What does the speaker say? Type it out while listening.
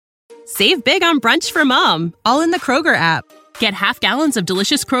Save big on brunch for mom, all in the Kroger app. Get half gallons of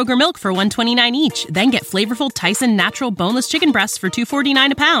delicious Kroger milk for $1.29 each. Then get flavorful Tyson natural boneless chicken breasts for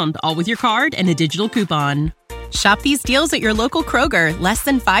 $2.49 a pound, all with your card and a digital coupon. Shop these deals at your local Kroger, less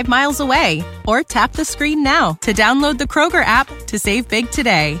than 5 miles away. Or tap the screen now to download the Kroger app to save big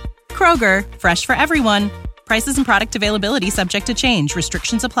today. Kroger, fresh for everyone. Prices and product availability subject to change.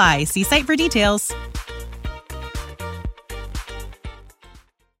 Restrictions apply. See site for details.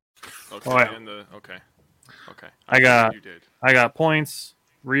 Okay. I got points,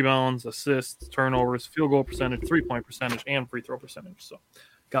 rebounds, assists, turnovers, field goal percentage, 3-point percentage, and free throw percentage. So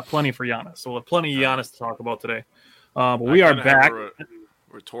got plenty for Giannis. So we'll have plenty of Giannis to talk about today. But we are back.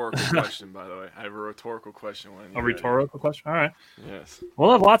 Rhetorical question, by the way. I have a rhetorical question. Rhetorical question? All right. Yes.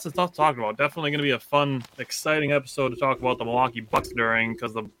 We'll have lots of stuff to talk about. Definitely going to be a fun, exciting episode to talk about the Milwaukee Bucks during,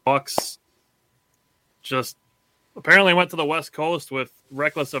 because the Bucks just apparently went to the West Coast with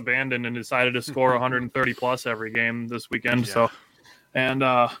reckless abandon and decided to score 130 plus every game this weekend. Yeah. So,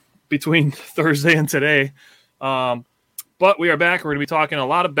 and between Thursday and today, but we are back. We're going to be talking a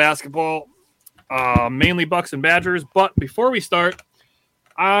lot of basketball, mainly Bucks and Badgers. But before we start,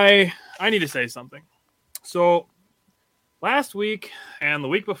 I need to say something. So last week and the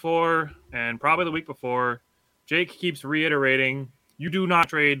week before, and probably the week before, Jake keeps reiterating, you do not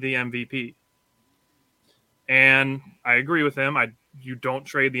trade the MVP. And I agree with him. You don't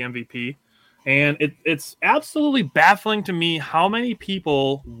trade the MVP. And it's absolutely baffling to me how many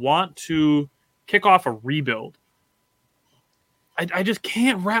people want to kick off a rebuild. I just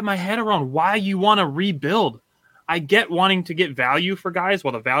can't wrap my head around why you want to rebuild. I get wanting to get value for guys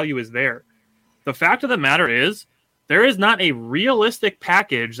while the value is there. The fact of the matter is, there is not a realistic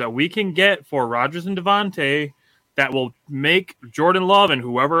package that we can get for Rodgers and Devontae that will make Jordan Love and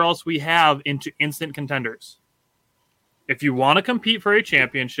whoever else we have into instant contenders. If you want to compete for a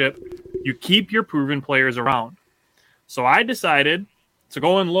championship, you keep your proven players around. So I decided to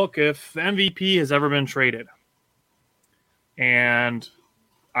go and look if the MVP has ever been traded. And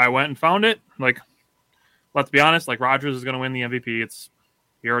I went and found it. Like, let's be honest, like Rodgers is going to win the MVP.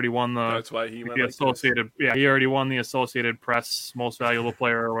 He already won the. That's why he went the like Associated. This. Yeah, he already won the Associated Press Most Valuable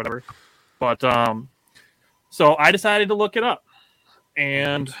Player or whatever. But so I decided to look it up,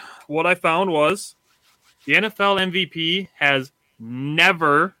 and what I found was the NFL MVP has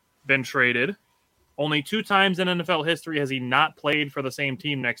never been traded. Only 2 times in NFL history has he not played for the same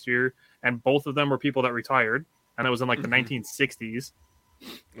team next year, and both of them were people that retired, and it was in like the 1960s.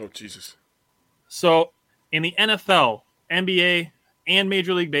 Oh, Jesus. So in the NFL, NBA, and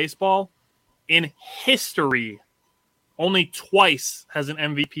Major League Baseball, in history, only twice has an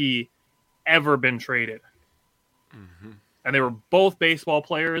MVP ever been traded. Mm-hmm. And they were both baseball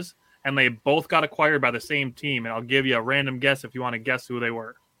players, and they both got acquired by the same team. And I'll give you a random guess if you want to guess who they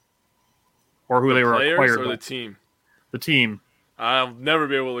were. Or who they were acquired by. Or the team? The team. I'll never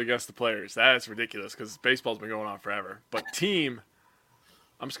be able to guess the players. That's ridiculous because baseball's been going on forever. But team,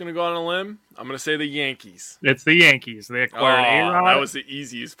 I'm just going to go on a limb. I'm going to say the Yankees. It's the Yankees. They acquired A-Rod. That was the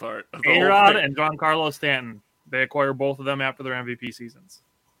easiest part. A-Rod and Giancarlo Stanton. They acquired both of them after their MVP seasons.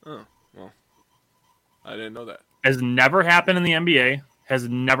 Oh, well. I didn't know that. Has never happened in the NBA. Has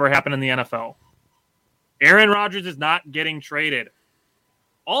never happened in the NFL. Aaron Rodgers is not getting traded.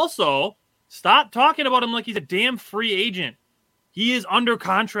 Also, stop talking about him like he's a damn free agent. He is under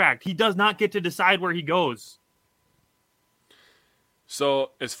contract. He does not get to decide where he goes.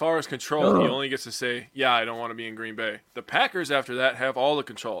 So, as far as control, he only gets to say, yeah, I don't want to be in Green Bay. The Packers, after that, have all the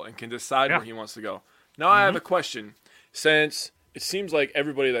control and can decide where he wants to go. Now, I have a question. Since it seems like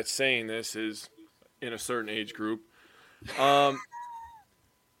everybody that's saying this is in a certain age group, I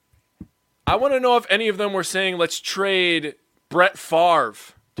want to know if any of them were saying, let's trade Brett Favre.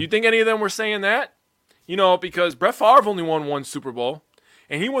 Do you think any of them were saying that? You know, because Brett Favre only won 1 Super Bowl,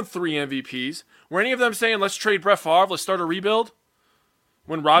 and he won 3 MVPs. Were any of them saying, let's trade Brett Favre, let's start a rebuild?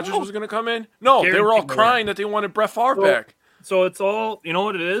 When Rodgers was going to come in? No, they were all crying that they wanted Brett Favre back. So it's all, you know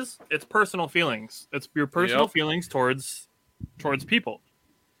what it is? It's personal feelings. It's your personal feelings towards people.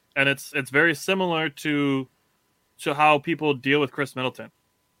 And it's very similar to how people deal with Chris Middleton.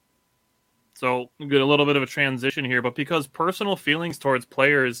 So we'll get a little bit of a transition here, but because personal feelings towards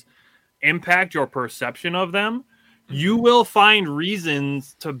players impact your perception of them, you will find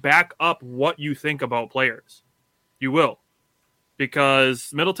reasons to back up what you think about players. You will.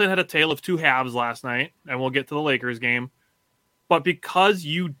 Because Middleton had a tale of 2 halves last night, and we'll get to the Lakers game. But because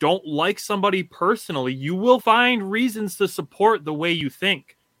you don't like somebody personally, you will find reasons to support the way you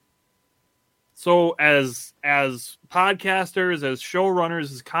think. So as podcasters, as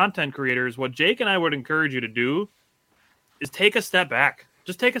showrunners, as content creators, what Jake and I would encourage you to do is take a step back.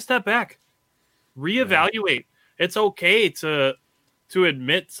 just take a step back, reevaluate. It's okay to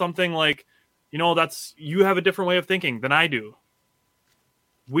admit something like, you have a different way of thinking than I do.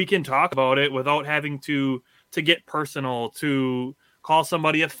 We can talk about it without having to get personal, to call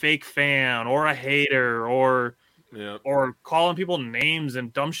somebody a fake fan or a hater or calling people names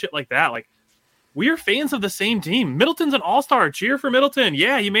and dumb shit like that. Like, we are fans of the same team. Middleton's an all-star. Cheer for Middleton.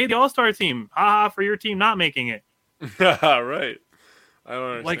 Yeah, he made the all-star team. Ha for your team not making it. Right. I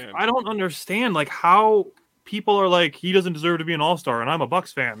don't understand. Like, I don't understand like how people are like, he doesn't deserve to be an all-star, and I'm a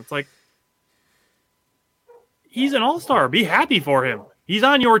Bucks fan. It's like, he's an all-star. Be happy for him. He's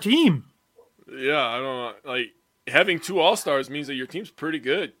on your team. Yeah, I don't know. Like, having 2 all-stars means that your team's pretty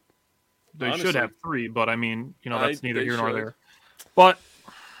good. They honestly. should have 3, but I mean, that's neither here nor there. But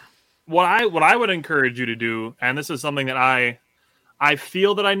what I would encourage you to do, and this is something that I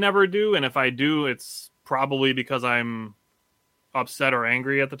feel that I never do, and if I do, it's probably because I'm upset or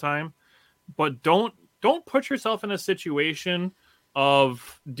angry at the time. But don't put yourself in a situation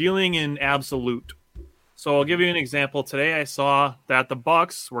of dealing in absolute. So I'll give you an example. Today I saw that the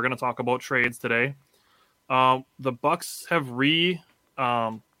Bucks, we're going to talk about trades today. The Bucks have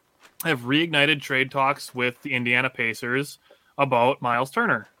reignited trade talks with the Indiana Pacers about Miles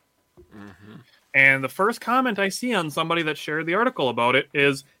Turner. Mm-hmm. And the first comment I see on somebody that shared the article about it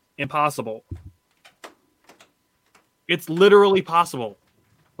is impossible. It's literally possible.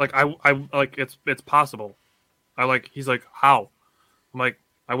 Like I like it's possible. He's like, how? I'm like,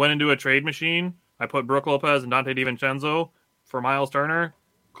 I went into a trade machine. I put Brook Lopez and Dante DiVincenzo for Miles Turner,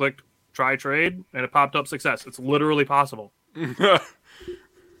 clicked try trade, and it popped up success. It's literally possible. I'm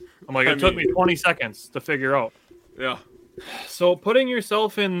like, it took me 20 seconds to figure out. Yeah. So putting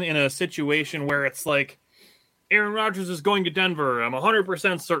yourself in a situation where it's like, Aaron Rodgers is going to Denver, I'm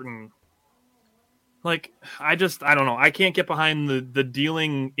 100% certain. Like, I don't know. I can't get behind the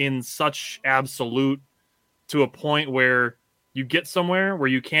dealing in such absolute to a point where you get somewhere where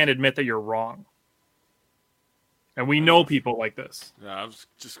you can't admit that you're wrong. And we know people like this. Yeah, I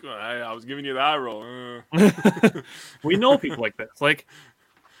was giving you the eye roll. We know people like this. Like,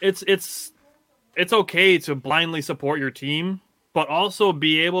 it's okay to blindly support your team, but also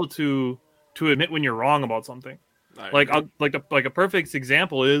be able to admit when you're wrong about something. Like a perfect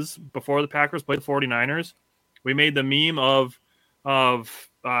example is before the Packers played the 49ers, we made the meme of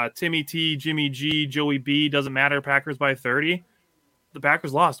Timmy T, Jimmy G, Joey B, doesn't matter, Packers by 30. The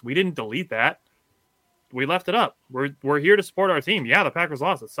Packers lost. We didn't delete that. We left it up. We're here to support our team. Yeah, the Packers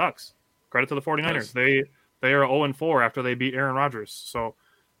lost. It sucks. Credit to the 49ers. Nice. They are 0-4 after they beat Aaron Rodgers. So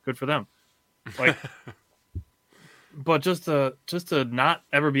good for them. Like, but just to not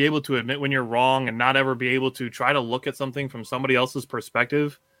ever be able to admit when you're wrong and not ever be able to try to look at something from somebody else's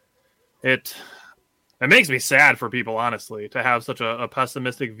perspective, it makes me sad for people, honestly, to have such a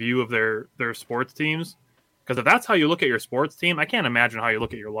pessimistic view of their sports teams. Because if that's how you look at your sports team, I can't imagine how you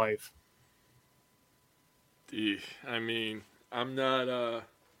look at your life. I mean, I'm not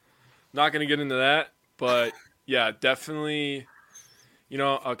going to get into that, but yeah, definitely,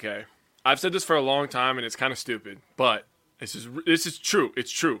 okay. I've said this for a long time, and it's kind of stupid, but this is true.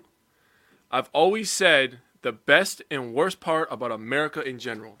 It's true. I've always said the best and worst part about America in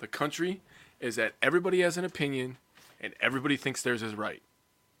general, the country, is that everybody has an opinion, and everybody thinks theirs is right.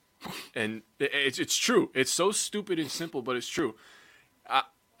 And it's true. It's so stupid and simple, but it's true.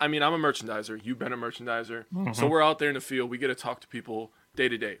 I mean, I'm a merchandiser. You've been a merchandiser. Mm-hmm. So we're out there in the field. We get to talk to people day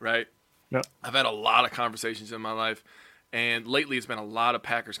to day, right? Yep. I've had a lot of conversations in my life. And lately it's been a lot of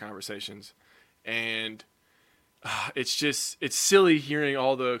Packers conversations. And it's silly hearing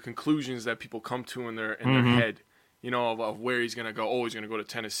all the conclusions that people come to in their head, of where he's going to go. Oh, he's going to go to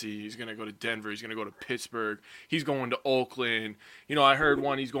Tennessee. He's going to go to Denver. He's going to go to Pittsburgh. He's going to Oakland. I heard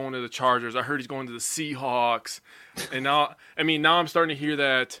he's going to the Chargers. I heard he's going to the Seahawks. And now I'm starting to hear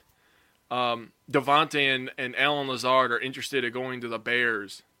that Devontae and Alan Lazard are interested in going to the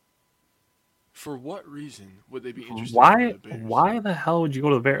Bears. For what reason would they be interested in the Bears? Why the hell would you go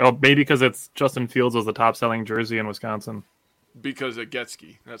to the Bears? Oh, maybe because it's Justin Fields was the top-selling jersey in Wisconsin. Because of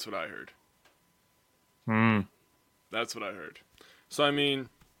Getsky. That's what I heard. That's what I heard. So, I mean,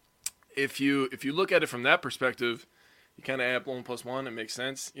 if you look at it from that perspective, you kind of add 1 + 1. It makes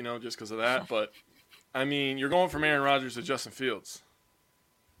sense, just because of that. But, I mean, you're going from Aaron Rodgers to Justin Fields.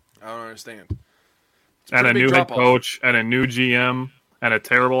 I don't understand. And a new head coach, and a new GM, and a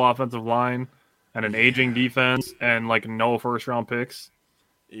terrible offensive line, and an aging defense, and, no first-round picks.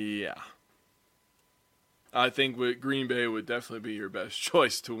 Yeah. I think Green Bay would definitely be your best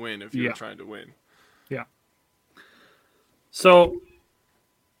choice to win if you're trying to win. Yeah. So,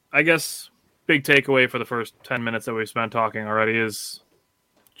 I guess big takeaway for the first 10 minutes that we've spent talking already is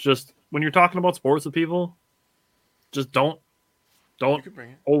just when you're talking about sports with people, just don't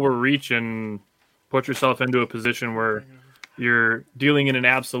overreach and put yourself into a position where you're dealing in an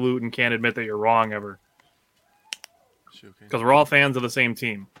absolute and can't admit that you're wrong ever. Because we're all fans of the same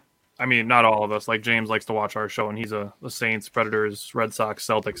team. I mean, not all of us. Like James likes to watch our show, and he's a Saints, Predators, Red Sox,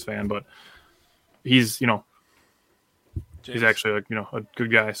 Celtics fan, but he's, James. He's actually a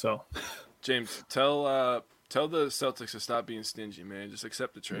good guy. So, James, tell the Celtics to stop being stingy, man. Just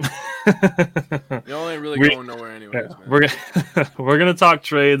accept the trade. Y'all ain't really going nowhere anyways, man. We're gonna talk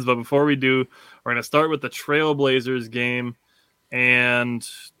trades, but before we do, we're gonna start with the Trailblazers game, and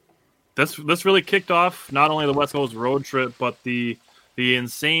this really kicked off not only the West Coast road trip, but the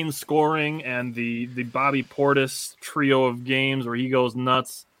insane scoring and the Bobby Portis trio of games where he goes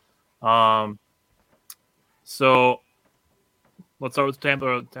nuts. So let's start with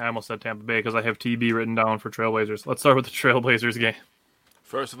Tampa. I almost said Tampa Bay because I have TB written down for Trailblazers. Let's start with the Trailblazers game.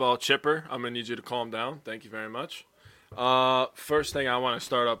 First of all, Chipper, I'm going to need you to calm down. Thank you very much. First thing I want to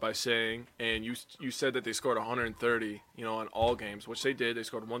start off by saying, and you said that they scored 130, on all games, which they did. They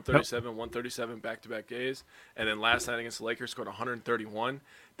scored 137, 137 back-to-back days. And then last night against the Lakers scored 131.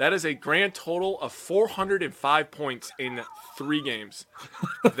 That is a grand total of 405 points in 3 games.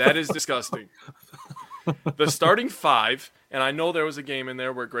 That is disgusting. The starting 5, and I know there was a game in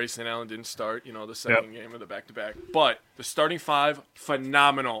there where Grayson Allen didn't start, the second game of the back-to-back. But the starting 5,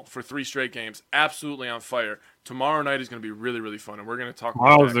 phenomenal for 3 straight games. Absolutely on fire. Tomorrow night is going to be really, really fun, and we're going to talk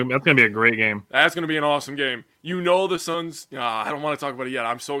about that. That's going to be a great game. That's going to be an awesome game. The Suns, I don't want to talk about it yet.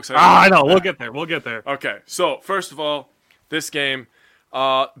 I'm so excited. I know. We'll get there. Okay, so first of all, this game,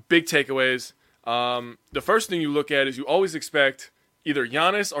 big takeaways. The first thing you look at is you always expect either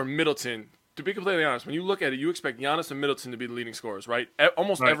Giannis or Middleton. To be completely honest, when you look at it, you expect Giannis and Middleton to be the leading scorers, right?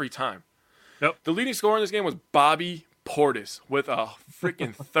 Almost every time. Yep. The leading scorer in this game was Bobby Portis with a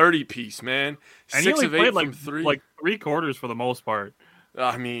freaking 30-piece, man. And 6 of 8 from 3. Like 3 quarters for the most part.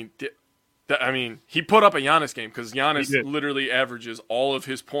 I mean, he put up a Giannis game because Giannis literally averages all of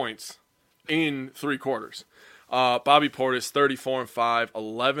his points in 3 quarters. Bobby Portis, 34 and 5,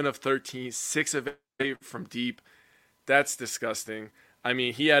 11 of 13, 6 of 8 from deep. That's disgusting. I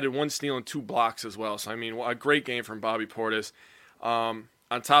mean, he added 1 steal and 2 blocks as well. So, I mean, a great game from Bobby Portis. On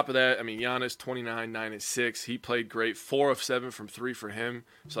top of that, I mean, Giannis, 29, 9, and 6. He played great. 4 of 7 from 3 for him.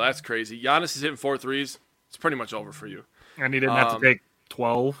 So that's crazy. Giannis is hitting 4 threes. It's pretty much over for you. And he didn't have to take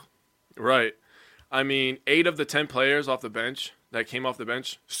 12. Right. I mean, 8 of the 10 players off the bench that came off the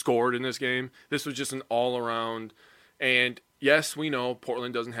bench scored in this game. This was just an all-around. And, yes, we know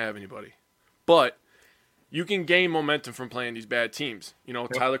Portland doesn't have anybody. But you can gain momentum from playing these bad teams.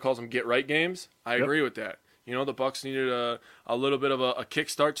 Tyler calls them get-right games. I agree with that. The Bucks needed a little bit of a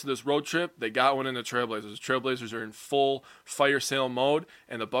kickstart to this road trip. They got one in the Trailblazers. The Trailblazers are in full fire sale mode,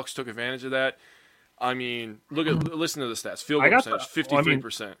 and the Bucks took advantage of that. I mean, listen to the stats. Field goal percentage,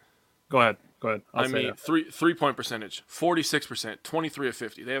 53%. Go ahead. I mean, three-point percentage, 46%, 23 of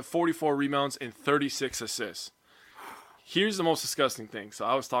 50. They have 44 rebounds and 36 assists. Here's the most disgusting thing. So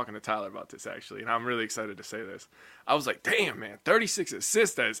I was talking to Tyler about this, actually, and I'm really excited to say this. I was like, damn, man, 36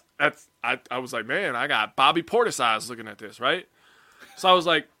 assists. I was like, man, I got Bobby Portis eyes looking at this, right? So I was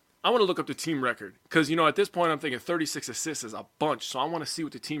like, I want to look up the team record. Because, at this point, I'm thinking 36 assists is a bunch. So I want to see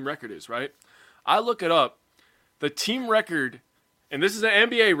what the team record is, right? I look it up. The team record, and this is an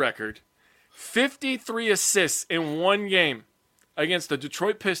NBA record, 53 assists in 1 game against the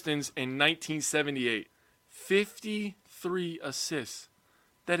Detroit Pistons in 1978. 53 assists.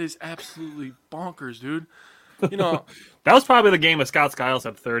 That is absolutely bonkers, dude. That was probably the game that Scott Skiles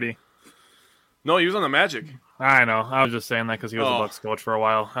had 30. No, he was on the Magic. I know. I was just saying that because he was a Bucks coach for a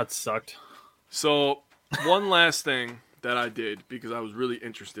while. That sucked. So, one last thing that I did because I was really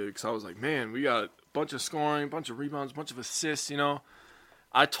interested because I was like, man, we got a bunch of scoring, a bunch of rebounds, a bunch of assists,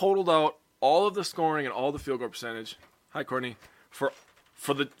 I totaled out all of the scoring and all the field goal percentage. Hi, Courtney. For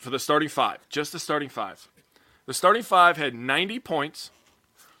the starting 5, just the starting 5. The starting 5 had 90 points,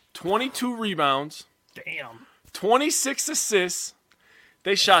 22 rebounds, 26 assists.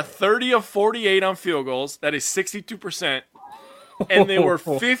 They shot 30 of 48 on field goals. That is 62%. And they were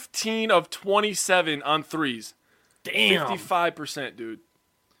 15 of 27 on threes. Damn. 55%, dude.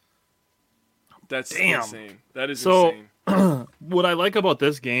 That's insane. That is insane. What I like about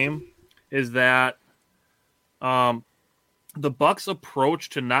this game is that the Bucks' approach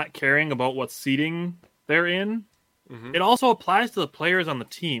to not caring about what seeding they're in, it also applies to the players on the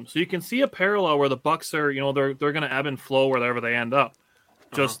team. So you can see a parallel where the Bucks are, they're going to ebb and flow wherever they end up.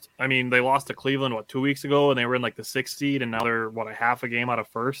 I mean, they lost to Cleveland, 2 weeks ago, and they were in the 6th seed, and now they're, a half a game out of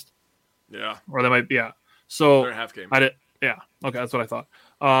first? Yeah. Or they might be, So they're a half game. Okay, that's what I thought.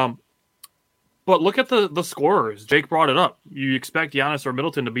 But look at the scorers. Jake brought it up. You expect Giannis or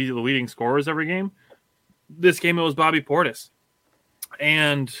Middleton to be the leading scorers every game. This game it was Bobby Portis,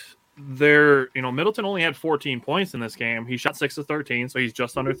 and Middleton only had 14 points in this game. He shot 6 of 13, so he's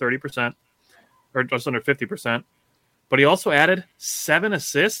just under 30%, or just under 50%. But he also added 7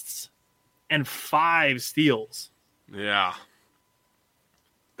 assists and 5 steals. Yeah.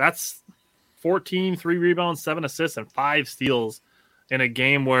 That's 14, 3 rebounds, 7 assists, and 5 steals in a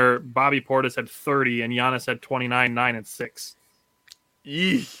game where Bobby Portis had 30 and Giannis had 29, 9, and 6.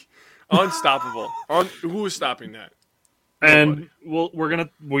 Eek. Unstoppable. Who is stopping that? And when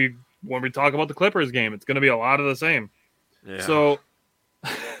we talk about the Clippers game, it's going to be a lot of the same. Yeah. So,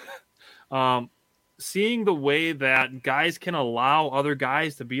 seeing the way that guys can allow other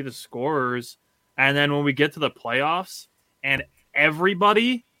guys to be the scorers, and then when we get to the playoffs and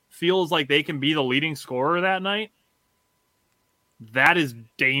everybody feels like they can be the leading scorer that night, that is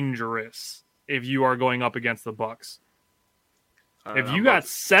dangerous if you are going up against the Bucks. If you got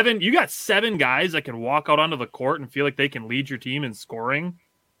seven guys that can walk out onto the court and feel like they can lead your team in scoring,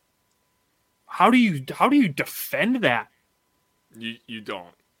 how do you defend that? You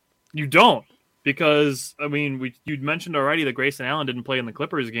don't. You don't, because you'd mentioned already that Grayson Allen didn't play in the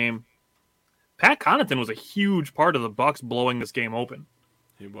Clippers game. Pat Connaughton was a huge part of the Bucks blowing this game open.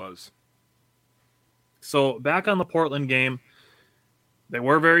 He was. So back on the Portland game, they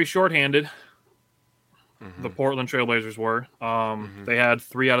were very shorthanded. Mm-hmm. The Portland Trailblazers were. They had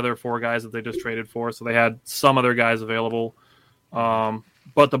 3 out of their 4 guys that they just traded for, so they had some other guys available.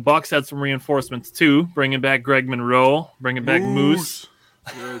 But the Bucks had some reinforcements too, bringing back Greg Monroe, bringing back Moose.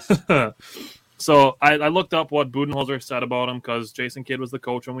 Yes. So I looked up what Budenholzer said about him, because Jason Kidd was the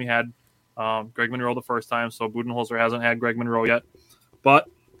coach when we had Greg Monroe the first time, so Budenholzer hasn't had Greg Monroe yet. But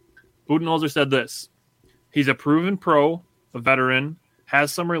Budenholzer said this: he's a proven pro, a veteran,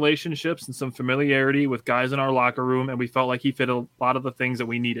 has some relationships and some familiarity with guys in our locker room, and we felt like he fit a lot of the things that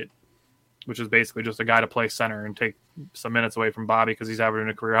we needed, which is basically just a guy to play center and take some minutes away from Bobby, because he's averaging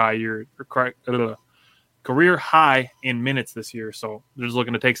a career high in minutes this year. So they're just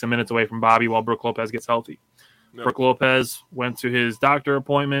looking to take some minutes away from Bobby while Brook Lopez gets healthy. No. Brook Lopez went to his doctor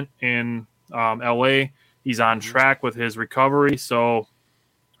appointment in L.A. He's on track with his recovery, so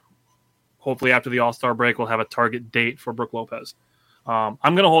hopefully after the All-Star break, we'll have a target date for Brook Lopez. I'm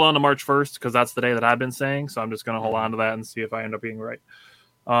going to hold on to March 1st because that's the day that I've been saying, so I'm just going to hold on to that and see if I end up being right.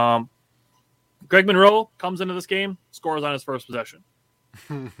 Greg Monroe comes into this game, scores on his first possession.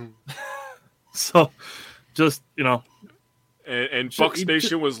 So, just, And Bucks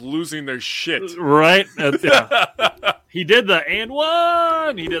Nation was losing their shit. Right? Yeah. He did the and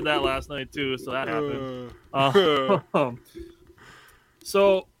one! He did that last night, too, so that happened.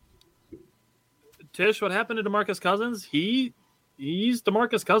 So, Tish, what happened to DeMarcus Cousins? He's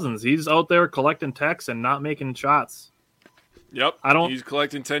DeMarcus Cousins. He's out there collecting texts and not making shots. Yep. He's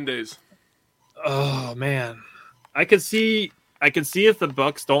collecting 10 days. Oh, man. I could see if the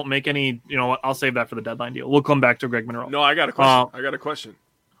Bucks don't make any, you know what, I'll save that for the deadline deal. We'll come back to Greg Monroe. No, I got a question.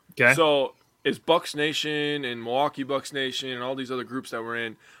 Okay. So, is Bucks Nation and Milwaukee Bucks Nation and all these other groups that we're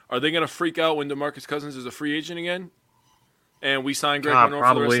in, are they going to freak out when DeMarcus Cousins is a free agent again? And we sign Greg Monroe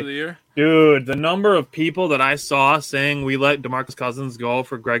for the rest of the year? Dude, the number of people that I saw saying we let DeMarcus Cousins go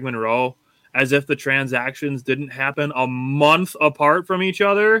for Greg Monroe as if the transactions didn't happen a month apart from each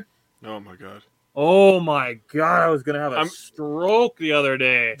other. Oh, my God. Oh, my God. I was going to have a stroke the other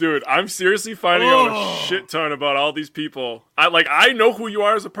day. Dude, I'm seriously finding out a shit ton about all these people. I know who you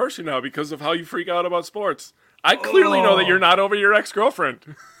are as a person now because of how you freak out about sports. I clearly know that you're not over your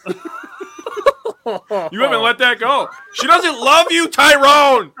ex-girlfriend. You haven't let that go. She doesn't love you,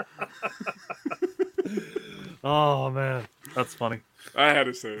 Tyrone. Oh, man. That's funny. I had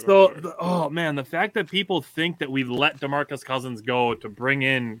to say it. So, the fact that people think that we let DeMarcus Cousins go to bring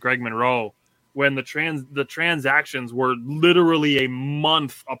in Greg Monroe when the transactions were literally a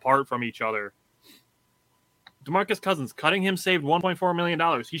month apart from each other. DeMarcus Cousins, cutting him saved $1.4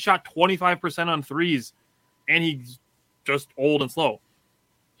 million. He shot 25% on threes, and he's just old and slow.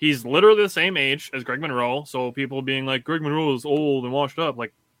 He's literally the same age as Greg Monroe, so people being like, Greg Monroe is old and washed up.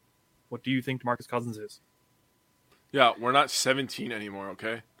 Like, what do you think DeMarcus Cousins is? Yeah, we're not 17 anymore,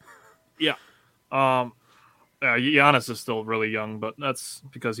 okay? Yeah. Giannis is still really young, but that's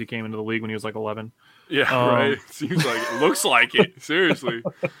because he came into the league when he was like 11. Yeah, right. Seems like it. Looks like it. Seriously.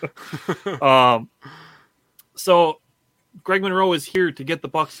 So Greg Monroe is here to get the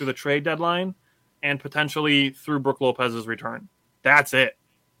Bucks through the trade deadline and potentially through Brook Lopez's return. That's it.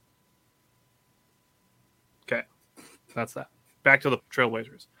 Okay. That's that. Back to the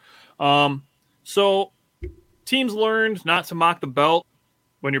Trailblazers. So teams learned not to mock the belt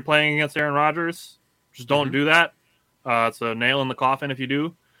when you're playing against Aaron Rodgers. Just don't do that. It's a nail in the coffin if you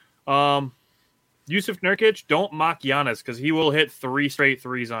do. Yusuf Nurkic, don't mock Giannis because he will hit 3 straight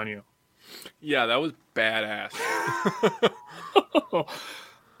threes on you. Yeah, that was badass.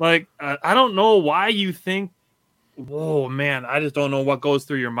 I don't know why you think. Whoa, man! I just don't know what goes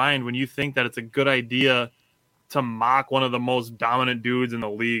through your mind when you think that it's a good idea to mock one of the most dominant dudes in the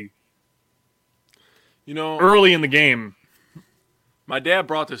league. Early in the game. My dad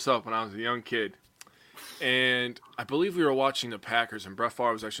brought this up when I was a young kid, and I believe we were watching the Packers, and Brett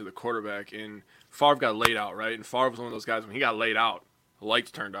Favre was actually the quarterback, and Favre got laid out, right? And Favre was one of those guys when he got laid out, the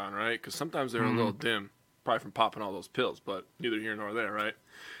lights turned on, right? Because sometimes they're a little dim, probably from popping all those pills, but neither here nor there, right?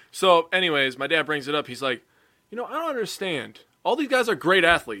 So, anyways, my dad brings it up. He's like, I don't understand. All these guys are great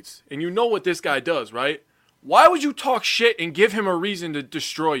athletes, and you know what this guy does, right? Why would you talk shit and give him a reason to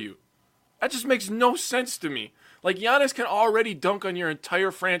destroy you? That just makes no sense to me. Like, Giannis can already dunk on your entire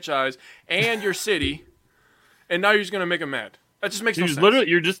franchise and your city, and now you're just going to make him mad. That just makes no sense.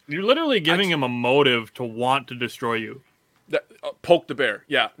 You're literally giving him a motive to want to destroy you. Poke the bear.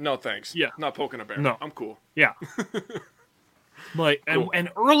 Yeah, no thanks. Yeah. Not poking a bear. No. I'm cool. Yeah. And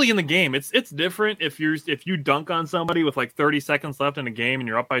early in the game, it's different if you dunk on somebody with like 30 seconds left in a game and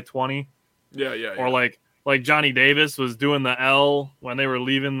you're up by 20. Yeah. Or like Johnny Davis was doing the L when they were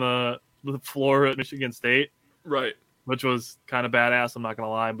leaving the floor at Michigan State. Right. Which was kind of badass, I'm not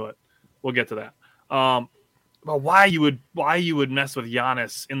gonna lie, but we'll get to that. But why you would mess with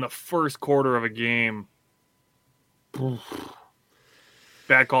Giannis in the first quarter of a game?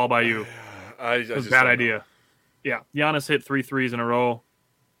 Bad call by you. It was a bad idea. Yeah, Giannis hit 3 threes in a row.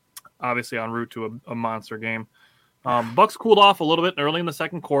 Obviously en route to a monster game. Bucks cooled off a little bit early in the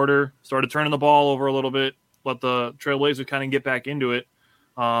second quarter. Started turning the ball over a little bit. Let the Trailblazers kind of get back into it.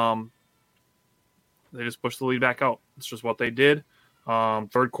 They just pushed the lead back out. It's just what they did.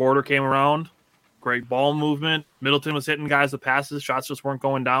 Third quarter came around. Great ball movement. Middleton was hitting guys with passes. Shots just weren't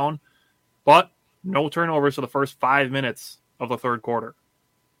going down. But no turnovers for the first 5 minutes of the third quarter.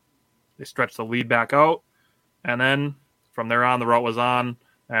 They stretched the lead back out. And then from there on, the route was on.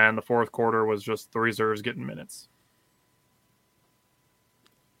 And the fourth quarter was just the reserves getting minutes.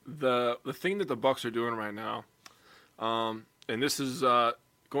 The thing that the Bucks are doing right now, and this is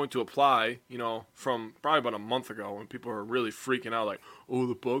going to apply, from probably about a month ago when people were really freaking out, like, oh,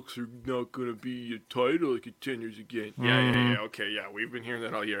 the Bucks are not going to be a title contenders again. Yeah, okay, yeah, we've been hearing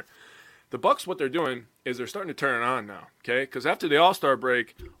that all year. The Bucks, what they're doing is they're starting to turn it on now, okay? Because after the All-Star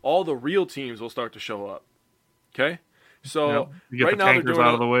break, all the real teams will start to show up, okay? So right now they're doing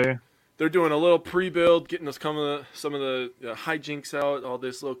out of the way. They're doing a little pre-build, getting us some of the hijinks out, all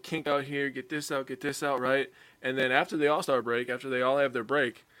this little kink out here, get this out, right? And then after the All-Star break, after they all have their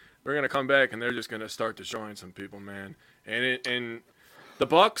break, they're going to come back and they're just going to start destroying some people, man. And the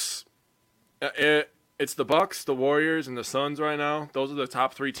Bucks, it's the Bucks, the Warriors, and the Suns right now. Those are the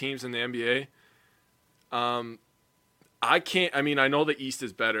top 3 teams in the NBA. I know the East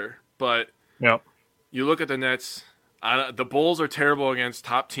is better, but you look at the Nets. The Bulls are terrible against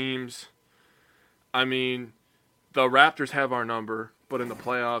top teams. I mean, the Raptors have our number, but in the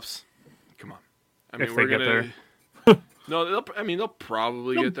playoffs, come on. I mean, we're gonna. No, they'll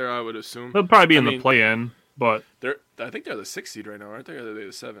probably get there. I would assume they'll probably be in the play-in, but I think they're the 6th seed right now, aren't they? Or are they the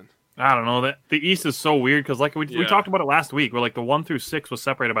 7th? I don't know. The East is so weird because we talked about it last week. Where the 1 through 6 was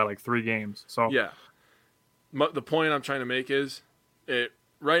separated by 3 games. So yeah, the point I'm trying to make is,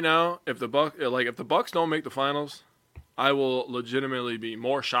 right now, if the Bucks don't make the finals, I will legitimately be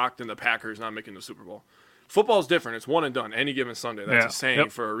more shocked than the Packers not making the Super Bowl. Football's different. It's one and done. Any given Sunday. That's a saying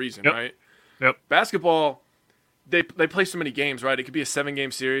for a reason, right? Yep. Basketball, they play so many games, right? It could be a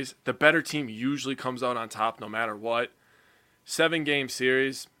 7-game series. The better team usually comes out on top no matter what. 7-game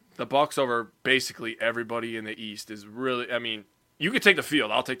series, the Bucks over basically everybody in the East is really, I mean, you could take the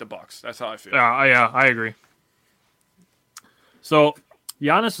field. I'll take the Bucks. That's how I feel. Yeah, I agree. So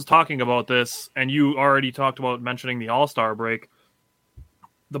Giannis is talking about this, and you already talked about mentioning the All-Star break.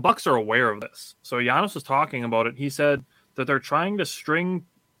 The Bucks are aware of this. So Giannis was talking about it. He said that they're trying to string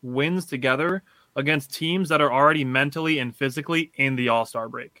wins together against teams that are already mentally and physically in the All-Star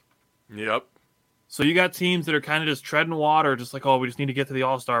break. Yep. So you got teams that are kind of just treading water, just like, oh, we just need to get to the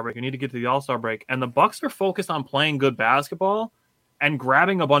All-Star break. We need to get to the All-Star break. And the Bucks are focused on playing good basketball and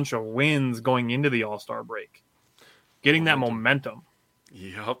grabbing a bunch of wins going into the All-Star break. Getting that momentum.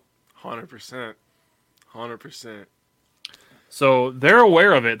 Yep, 100%. 100%. So they're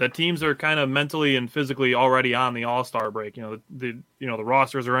aware of it. That teams are kind of mentally and physically already on the All-Star break. The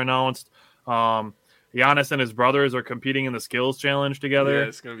rosters are announced. Giannis and his brothers are competing in the skills challenge together. Yeah,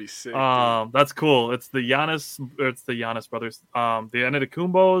 it's gonna be sick. That's cool. It's the Giannis brothers. The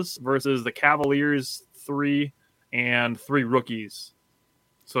Antetokounmpos versus the Cavaliers 3 and 3 rookies.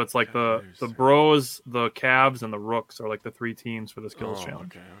 So it's like the Bros, the Cavs, and the Rooks are like the 3 teams for the skills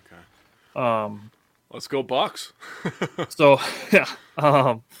challenge. Okay. Let's go Bucks. So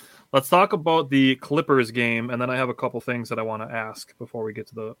yeah. Let's talk about the Clippers game, and then I have a couple things that I want to ask before we get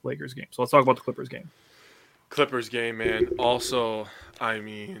to the Lakers game. So let's talk about the Clippers game. Clippers game, man. Also, I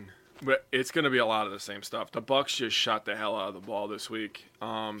mean, it's going to be a lot of the same stuff. The Bucks just shot the hell out of the ball this week.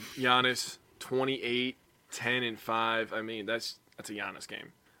 Giannis, 28, 10, and 5. I mean, that's a Giannis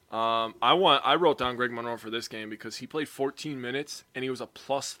game. I wrote down Greg Monroe for this game because he played 14 minutes, and he was a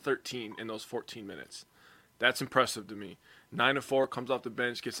plus 13 in those 14 minutes. That's impressive to me. 9 of 4, comes off the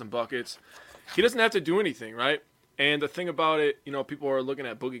bench, gets some buckets. He doesn't have to do anything, right? And the thing about it, people are looking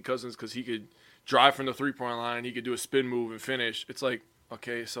at Boogie Cousins because he could drive from the three-point line, he could do a spin move and finish. It's like,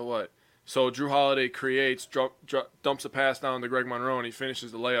 okay, so what? So Jrue Holiday creates, dumps a pass down to Greg Monroe, and he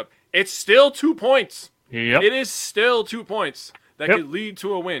finishes the layup. It's still 2 points. Yep. It is still 2 points that could lead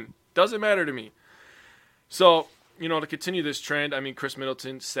to a win. Doesn't matter to me. So, to continue this trend, I mean, Chris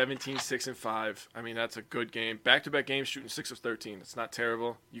Middleton, 17, 6, and 5. I mean, that's a good game. Back-to-back games, shooting 6 of 13. It's not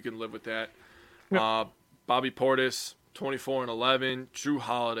terrible. You can live with that. Yep. Bobby Portis, 24 and 11. Jrue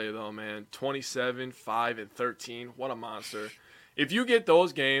Holiday, though, man, 27, 5, and 13. What a monster. If you get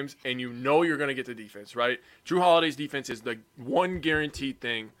those games and you know you're going to get the defense, right? Jrue Holiday's defense is the one guaranteed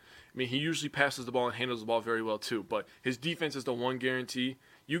thing. I mean, he usually passes the ball and handles the ball very well, too. But his defense is the one guarantee.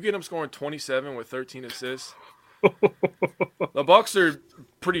 You get him scoring 27 with 13 assists. The Bucks are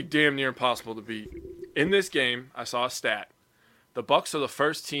pretty damn near impossible to beat. In this game, I saw a stat. The Bucks are the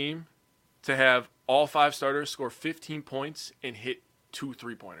first team to have all 5 starters score 15 points and hit 2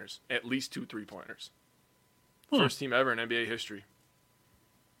 3-pointers, at least 2 3-pointers. First team ever in NBA history.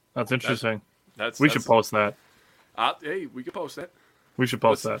 That's interesting. We should post that. Hey, we could post that. We should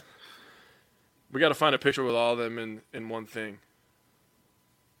post that. We got to find a picture with all of them in one thing.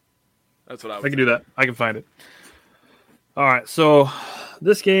 That's what I can do that. I can find it. All right, so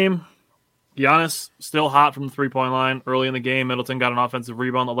this game, Giannis still hot from the three-point line. Early in the game, Middleton got an offensive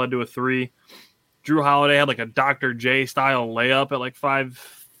rebound that led to a 3. Jrue Holiday had like a Dr. J-style layup at like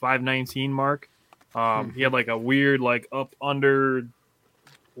 5:19 mark. He had like a weird like up under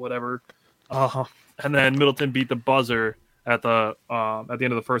whatever, and then Middleton beat the buzzer at the end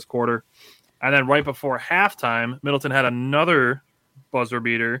of the first quarter, and then right before halftime, Middleton had another buzzer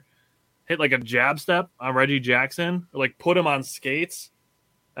beater. Hit like a jab step on Reggie Jackson, like put him on skates,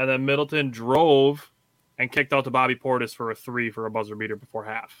 and then Middleton drove and kicked out to Bobby Portis for a 3 for a buzzer beater before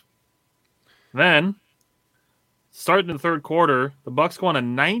half. Then, starting in the third quarter, the Bucks go on a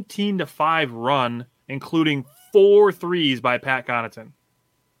 19-5 run, including 4 threes by Pat Connaughton.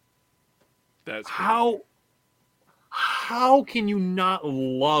 That's how can you not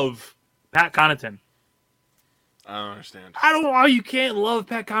love Pat Connaughton? I don't understand. I don't know how you can't love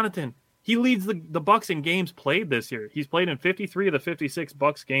Pat Connaughton. He leads the Bucks in games played this year. He's played in 53 of the 56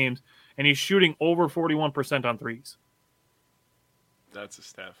 Bucks games, and he's shooting over 41% on threes. That's a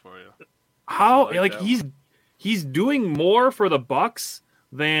stat for you. How he's doing more for the Bucks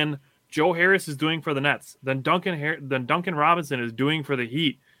than Joe Harris is doing for the Nets, than Duncan Robinson is doing for the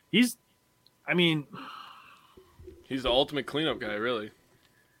Heat. He's the ultimate cleanup guy, really.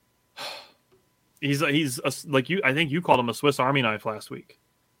 He's like you. I think you called him a Swiss Army knife last week.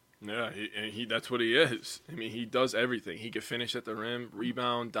 Yeah, he that's what he is. I mean, he does everything. He can finish at the rim,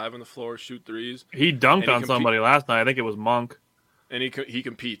 rebound, dive on the floor, shoot threes. He dunked on somebody last night. I think it was Monk. And he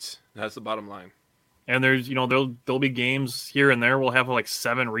competes. That's the bottom line. And there's there'll be games here and there we'll have like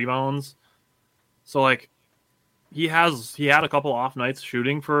 7 rebounds. So like he had a couple off nights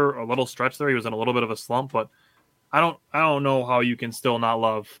shooting for a little stretch there. He was in a little bit of a slump, but I don't know how you can still not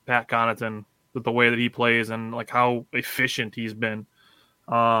love Pat Connaughton with the way that he plays and like how efficient he's been.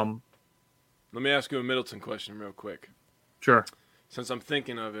 Let me ask you a Middleton question real quick. Sure. Since I'm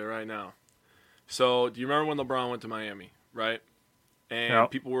thinking of it right now. So, do you remember when LeBron went to Miami, right?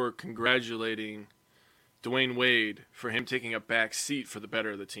 And people were congratulating Dwayne Wade for him taking a back seat for the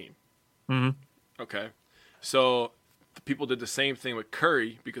better of the team. Mm-hmm. Okay. So, people did the same thing with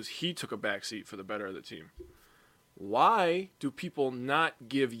Curry because he took a back seat for the better of the team. Why do people not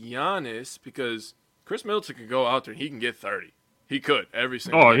give Giannis, because Chris Middleton could go out there and he can get 30. He could every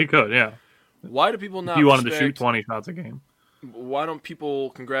single game. He could, yeah. Why do people not He wanted to shoot 20 shots a game. Why don't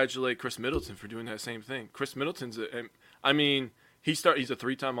people congratulate Chris Middleton for doing that same thing? Chris Middleton's he's a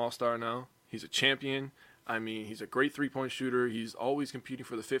 3-time All-Star now. He's a champion. I mean, he's a great three-point shooter. He's always competing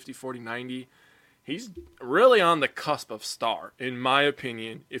for the 50, 40, 90. he's really on the cusp of star, in my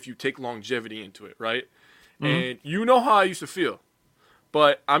opinion, if you take longevity into it, right? Mm-hmm. And you know how I used to feel.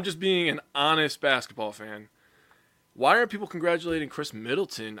 But I'm just being an honest basketball fan. Why aren't people congratulating Chris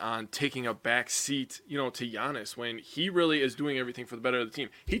Middleton on taking a back seat, to Giannis when he really is doing everything for the better of the team?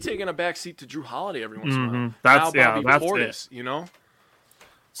 He's taking a back seat to Drew Holiday every once in a while. That's Portis, it.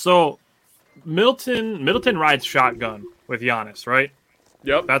 So Middleton rides shotgun with Giannis, right?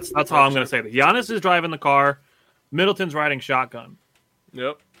 Yep. That's how I'm going to say that. Giannis is driving the car. Middleton's riding shotgun.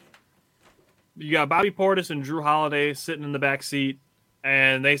 Yep. You got Bobby Portis and Drew Holiday sitting in the back seat,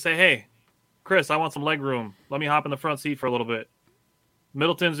 and they say, "Hey, Chris, I want some leg room. Let me hop in the front seat for a little bit."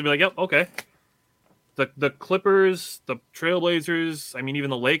 Middleton's gonna be like, "Yep, okay." The Clippers, the Trailblazers, I mean, even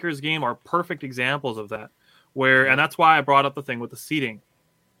the Lakers game are perfect examples of that. And that's why I brought up the thing with the seating,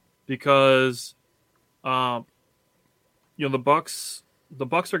 because, the Bucks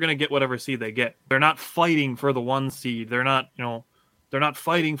are gonna get whatever seed they get. They're not fighting for the 1 seed. They're not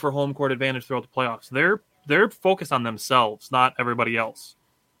fighting for home court advantage throughout the playoffs. They're focused on themselves, not everybody else.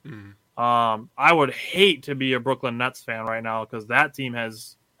 Mm. I would hate to be a Brooklyn Nets fan right now because that team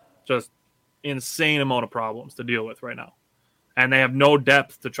has just insane amount of problems to deal with right now. And they have no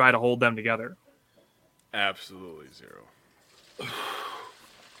depth to try to hold them together. Absolutely zero.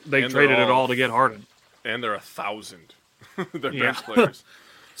 They traded it all to get Harden. And they're 1,000. They're bench players.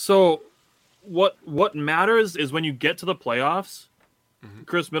 So what matters is when you get to the playoffs,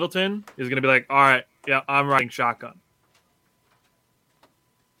 Chris Middleton is going to be like, all right, yeah, I'm riding shotgun.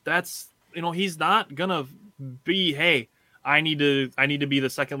 That's, he's not going to be, hey, I need to be the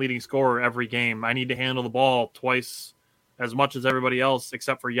second leading scorer every game. I need to handle the ball twice as much as everybody else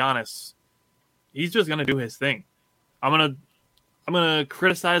except for Giannis. He's just going to do his thing. I'm going to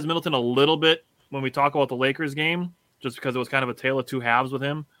criticize Middleton a little bit when we talk about the Lakers game, just because it was kind of a tale of two halves with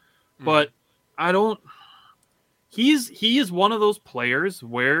him. But he is one of those players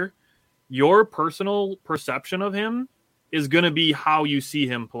where your personal perception of him is going to be how you see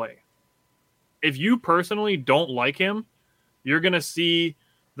him play. If you personally don't like him, you're going to see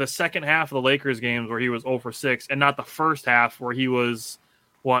the second half of the Lakers games where he was 0 for 6 and not the first half where he was,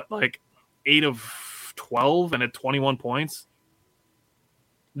 8 of 12 and had 21 points.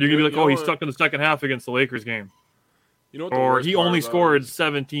 You're going to be like, he's stuck in the second half against the Lakers game. Or he only scored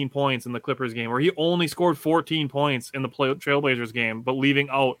 17 points in the Clippers game, or he only scored 14 points in the Trailblazers game, but leaving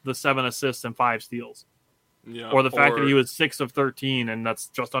out the 7 assists and 5 steals. Yeah, or the fact that he was 6 of 13, and that's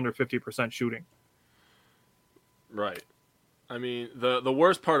just under 50% shooting. Right. I mean, the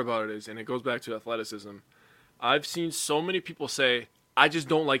worst part about it is, and it goes back to athleticism, I've seen so many people say, I just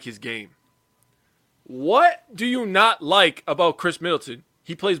don't like his game. What do you not like about Chris Middleton?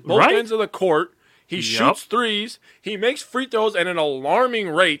 He plays both ends of the court. He shoots threes. He makes free throws at an alarming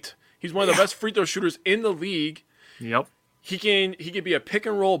rate. He's one of the best free throw shooters in the league. Yep. He can be a pick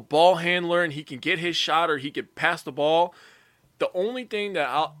and roll ball handler, and he can get his shot or he can pass the ball. The only thing that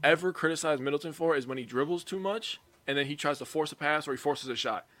I'll ever criticize Middleton for is when he dribbles too much and then he tries to force a pass or he forces a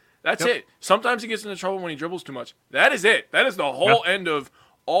shot. That's it. Sometimes he gets into trouble when he dribbles too much. That is it. That is the whole end of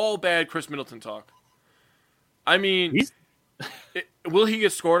all bad Chris Middleton talk. I mean, will he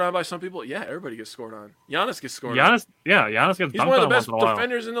get scored on by some people? Yeah, everybody gets scored on. Giannis gets scored on. Giannis gets dunked on. He's one of the best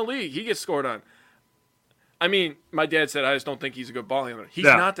defenders in the league. He gets scored on. I mean, my dad said I just don't think he's a good ball handler. He's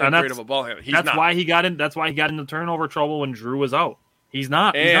not that great of a ball handler. That's why he got into turnover trouble when Drew was out. He's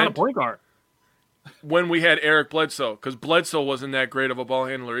not a point guard. When we had Eric Bledsoe, because Bledsoe wasn't that great of a ball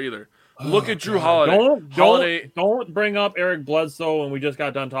handler either. Look at Drew Holiday. Don't bring up Eric Bledsoe when we just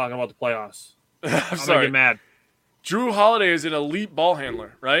got done talking about the playoffs. I'm sorry. Get mad. Drew Holiday is an elite ball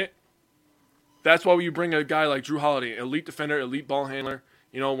handler, right? That's why you bring a guy like Drew Holiday, elite defender, elite ball handler.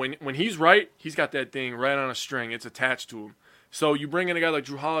 When he's right, he's got that thing right on a string. It's attached to him. So you bring in a guy like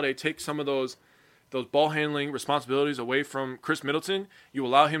Drew Holiday, take some of those ball handling responsibilities away from Chris Middleton. You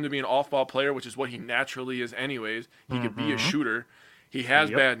allow him to be an off-ball player, which is what he naturally is anyways. He could be a shooter. He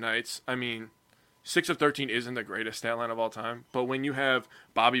has bad nights. I mean, 6 of 13 isn't the greatest stat line of all time. But when you have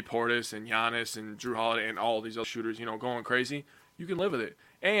Bobby Portis and Giannis and Drew Holiday and all these other shooters, going crazy, you can live with it.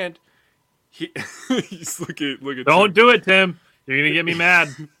 And look at Don't do it, Tim. You're going to get me mad.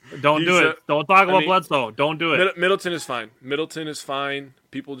 Don't do it. Don't talk about Bledsoe. Don't do it. Middleton is fine.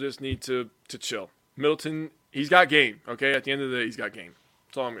 People just need to chill. Middleton, he's got game, okay? At the end of the day, he's got game.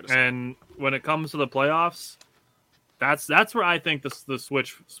 That's all I'm going to say. And when it comes to the playoffs, that's where I think the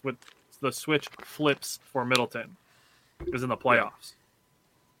switch flips for Middleton is in the playoffs.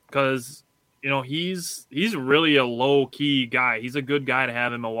 Because, he's really a low-key guy. He's a good guy to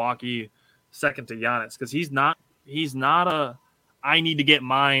have in Milwaukee second to Giannis because he's not a I need to get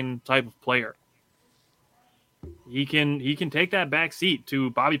mine type of player. he can take that back seat to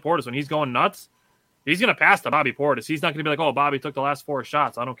Bobby Portis when he's going nuts. He's going to pass to Bobby Portis. He's not going to be like, oh, Bobby took the last 4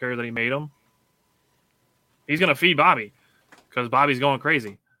 shots. I don't care that he made them. He's going to feed Bobby because Bobby's going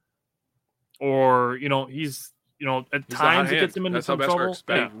crazy. Or, he's at times it gets him into some trouble.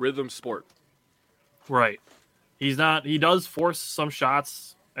 That's rhythm sport. Right. He does force some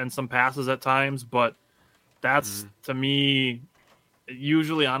shots and some passes at times, but that's, to me, it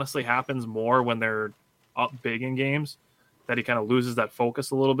usually honestly happens more when they're up big in games, that he kind of loses that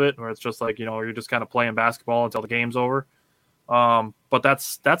focus a little bit, where it's just like, you're just kind of playing basketball until the game's over. But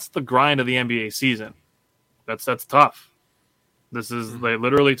that's the grind of the NBA season. That's tough. This is, they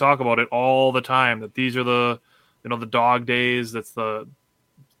literally talk about it all the time, that these are the dog days. That's the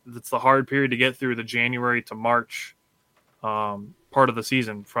hard period to get through, the January to March part of the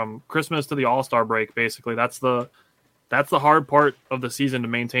season, from Christmas to the All-Star break. Basically, that's the hard part of the season to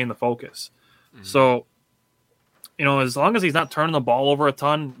maintain the focus. So, as long as he's not turning the ball over a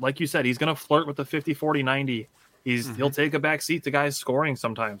ton, like you said, he's going to flirt with the 50, 40, 90. He'll take a back seat to guys scoring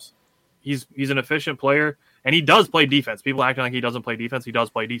sometimes. He's an efficient player, and he does play defense. People acting like he doesn't play defense. He does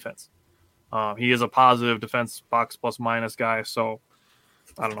play defense. He is a positive defense box plus minus guy. So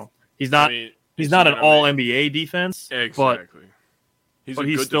I don't know. He's not an all NBA defense, exactly. But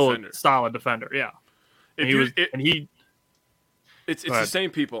he's still a solid defender. Yeah. It's the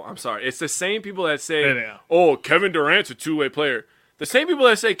same people. I'm sorry. It's the same people that say, oh, Kevin Durant's a two-way player. The same people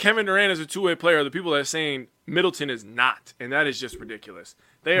that say Kevin Durant is a two-way player are the people that are saying Middleton is not. And that is just ridiculous.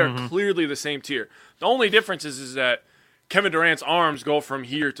 They are clearly the same tier. The only difference is that Kevin Durant's arms go from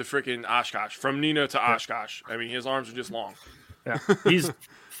here to freaking Oshkosh, from Nina to Oshkosh. I mean, his arms are just long. Yeah. He's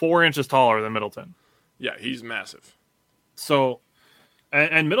 4 inches taller than Middleton. Yeah, he's massive. So,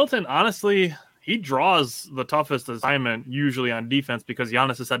 and Middleton, honestly, he draws the toughest assignment usually on defense because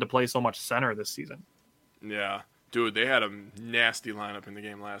Giannis has had to play so much center this season. Yeah. Dude, they had a nasty lineup in the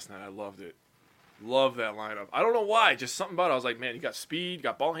game last night. I loved it. Love that lineup. I don't know why. Just something about it. I was like, man, you got speed, you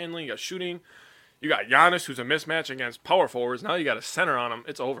got ball handling, you got shooting. You got Giannis, who's a mismatch against power forwards. Now you got a center on him.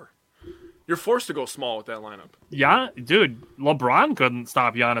 It's over. You're forced to go small with that lineup. Yeah, dude, LeBron couldn't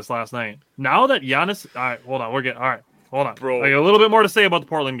stop Giannis last night. Now that Giannis... All right, hold on. Hold on. Bro. Like, a little bit more to say about the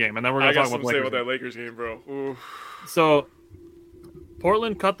Portland game, and then we're going to talk about the Lakers. I got something to say about that Lakers game, bro. Ooh. So,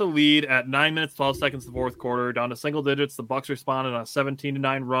 Portland cut the lead at 9 minutes, 12 seconds in the fourth quarter, down to single digits. The Bucks responded on a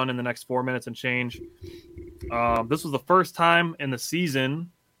 17-9 run in the next 4 minutes and change. This was the first time in the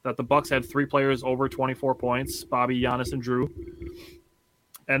season that the Bucks had 3 players over 24 points, Bobby, Giannis, and Drew.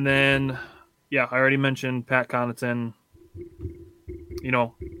 And then, I already mentioned Pat Connaughton.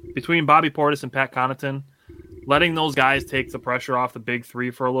 Between Bobby Portis and Pat Connaughton, letting those guys take the pressure off the big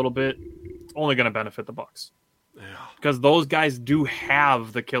three for a little bit, it's only going to benefit the Bucks. Yeah. Because those guys do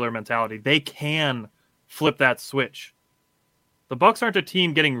have the killer mentality. They can flip that switch. The Bucks aren't a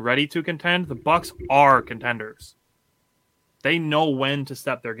team getting ready to contend. The Bucks are contenders. They know when to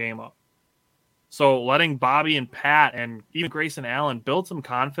step their game up. So letting Bobby and Pat and even Grayson Allen build some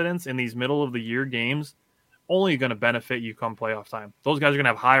confidence in these middle of the year games, only going to benefit you come playoff time. Those guys are going to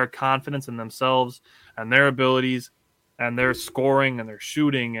have higher confidence in themselves and their abilities and their scoring and their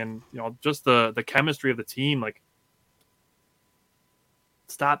shooting and just the chemistry of the team. Like,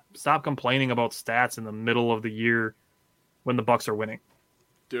 stop complaining about stats in the middle of the year when the Bucks are winning.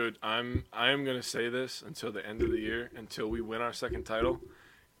 Dude, I am going to say this until the end of the year, until we win our second title.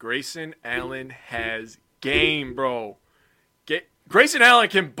 Grayson Allen has game, bro. Grayson Allen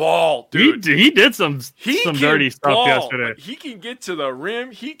can ball, dude. He did some dirty stuff yesterday. Like, he can get to the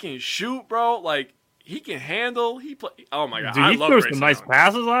rim. He can shoot, bro. Like, he can handle. Oh, my God. Dude, he threw some nice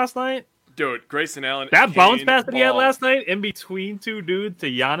passes last night. Dude, Grayson Allen. That bounce pass that he had last night in between two dudes to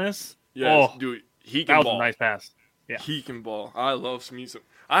Giannis. Yes, dude. He can ball. That was a nice pass. Yeah. He can ball. I love me some.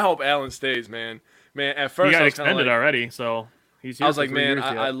 I hope Allen stays, man. Man, at first he got extended already, so he's here. I was like, man,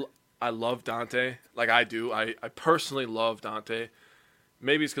 I love Dante. Like, I do. I personally love Dante.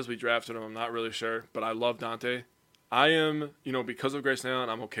 Maybe it's because we drafted him. I'm not really sure, but I love Dante. I am, because of Grayson Allen,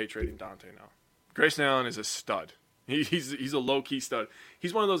 I'm okay trading Dante now. Grayson Allen is a stud. He's a low-key stud.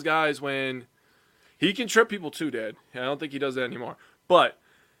 He's one of those guys when he can trip people too, Dad. I don't think he does that anymore. But,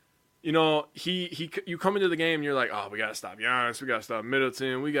 you come into the game and you're like, oh, we got to stop Giannis. We got to stop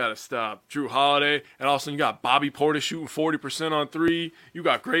Middleton. We got to stop Drew Holiday. And all of a sudden you got Bobby Portis shooting 40% on 3. You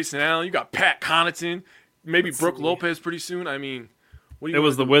got Grayson Allen. You got Pat Connaughton. Maybe Brook Lopez pretty soon. I mean, it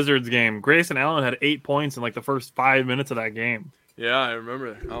was the Wizards game. Grayson Allen had 8 points in the first 5 minutes of that game. Yeah, I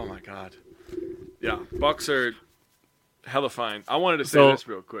remember that. Oh, my God. Yeah, Bucks are hella fine. I wanted to say this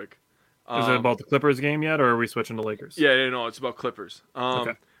real quick. Is it about the Clippers game yet, or are we switching to Lakers? Yeah, no, it's about Clippers.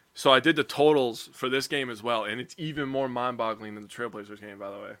 Okay. So I did the totals for this game as well, and it's even more mind-boggling than the Trailblazers game, by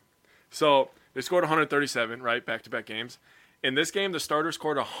the way. So they scored 137, right, back-to-back games. In this game, the starters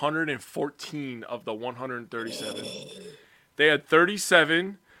scored 114 of the 137. They had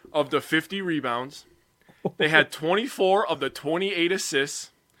 37 of the 50 rebounds. They had 24 of the 28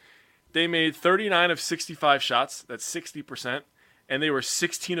 assists. They made 39 of 65 shots. That's 60%. And they were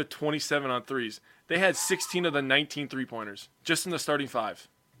 16 of 27 on threes. They had 16 of the 19 three-pointers just in the starting five.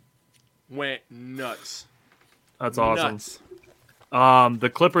 Went nuts. That's awesome. Nuts. The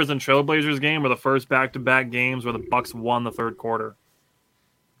Clippers and Trailblazers game were the first back-to-back games where the Bucks won the third quarter.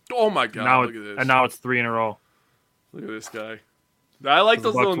 Oh, my God. Look at this. And now it's 3 in a row. Look at this guy. I like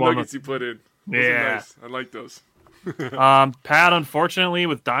those little nuggets you put in. Those are nice. I like those. Pat, unfortunately,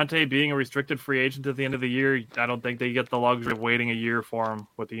 with Dante being a restricted free agent at the end of the year, I don't think they get the luxury of waiting a year for him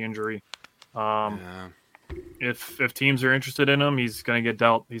with the injury. If teams are interested in him, he's going to get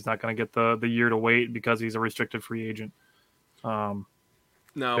dealt. He's not going to get the year to wait because he's a restricted free agent. We were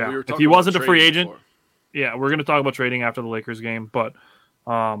if talking he wasn't a about free trading agent, before. we're going to talk about trading after the Lakers game. But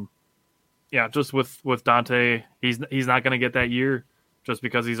just with Dante, he's not going to get that year just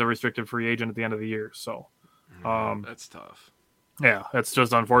because he's a restricted free agent at the end of the year. So that's tough. Yeah, it's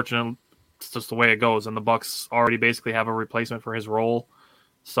just unfortunate. It's just the way it goes, and the Bucks already basically have a replacement for his role.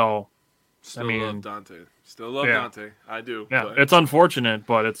 So, love Dante. Still love Dante. I do. Yeah, but it's unfortunate,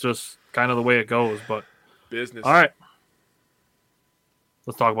 but it's just kind of the way it goes. But business. All right,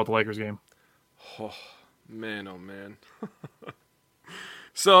 let's talk about the Lakers game. Oh man!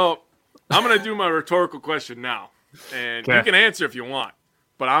 So I'm gonna do my rhetorical question now, and you can answer if you want,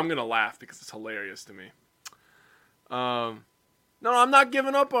 but I'm gonna laugh because it's hilarious to me. No, I'm not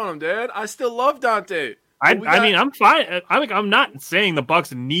giving up on him, Dad. I still love Dante. I mean, I'm fine. I'm not saying the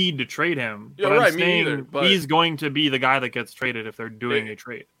Bucks need to trade him. Yeah, but right. I'm Me saying neither. But he's going to be the guy that gets traded if they're doing a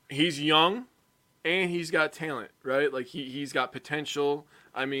trade. He's young, and he's got talent, right? Like he's got potential.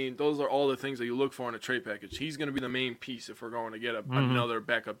 I mean, those are all the things that you look for in a trade package. He's going to be the main piece if we're going to get another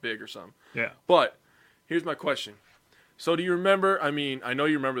backup big or something. Yeah. But here's my question. So do you remember? I mean, I know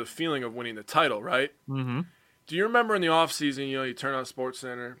you remember the feeling of winning the title, right? Mm-hmm. Do you remember in the offseason, you turn on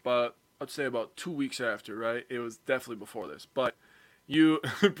SportsCenter, but I'd say about 2 weeks after, right? It was definitely before this. But you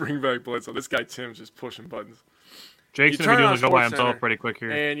bring back Bledsoe. This guy Tim's just pushing buttons. Jake's going to be doing the show by himself pretty quick here.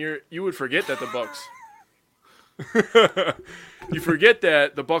 And you would forget that the Bucks you forget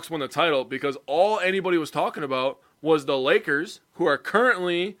that the Bucks won the title because all anybody was talking about was the Lakers, who are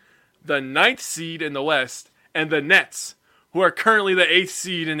currently the 9th seed in the West, and the Nets, who are currently the 8th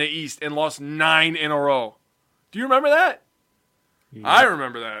seed in the East and lost 9 in a row. Do you remember that? Yeah. I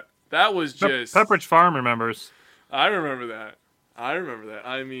remember that. That was just... Pepperidge Farm remembers. I remember that.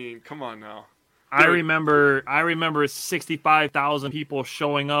 I mean, come on now. I remember 65,000 people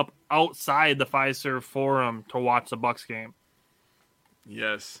showing up outside the Fiserv Forum to watch the Bucks game.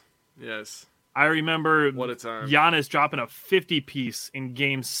 Yes. I remember what a time. Giannis dropping a 50-piece in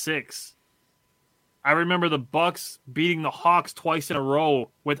Game 6. I remember the Bucks beating the Hawks twice in a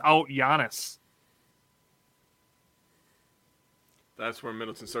row without Giannis. That's where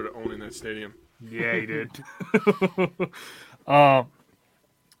Middleton started owning that stadium. Yeah, he did.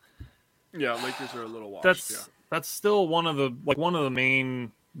 Yeah, Lakers are a little washed. That's still one of the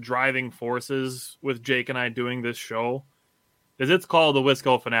main driving forces with Jake and I doing this show. Is it's called the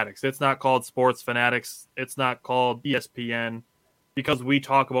Wisco Fanatics. It's not called Sports Fanatics. It's not called ESPN because we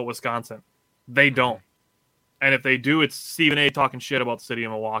talk about Wisconsin. They don't. And if they do, it's Stephen A. talking shit about the city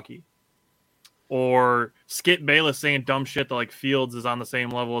of Milwaukee. Or Skip Bayless saying dumb shit that like Fields is on the same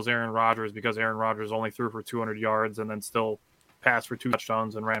level as Aaron Rodgers because Aaron Rodgers only threw for 200 yards and then still passed for 2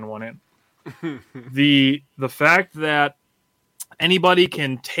 touchdowns and ran 1 in. The fact that anybody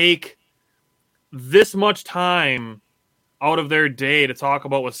can take this much time out of their day to talk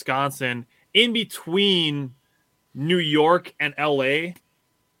about Wisconsin in between New York and LA.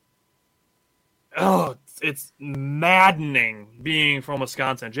 Oh, it's maddening being from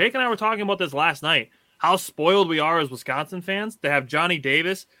Wisconsin. Jake and I were talking about this last night. How spoiled we are as Wisconsin fans to have Johnny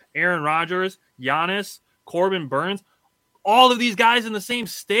Davis, Aaron Rodgers, Giannis, Corbin Burns, all of these guys in the same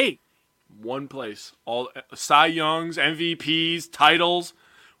state. One place. All Cy Youngs, MVPs, titles.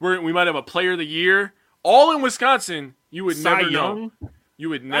 We might have a player of the year. All in Wisconsin. You would never know. You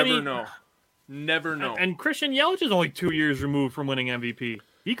would never know. Never know. And Christian Yelich is only 2 years removed from winning MVP.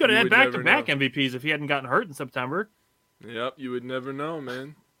 He could have had back-to-back MVPs if he hadn't gotten hurt in September. Yep, you would never know,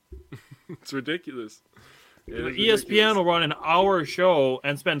 man. It's ridiculous. ESPN will run an hour show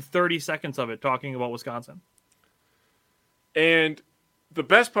and spend 30 seconds of it talking about Wisconsin. And the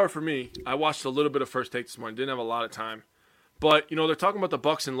best part for me, I watched a little bit of First Take this morning. Didn't have a lot of time. But, they're talking about the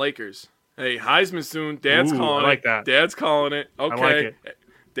Bucks and Lakers. Hey, Heisman soon. Dad's calling I like it. that. Dad's calling it. Okay. I like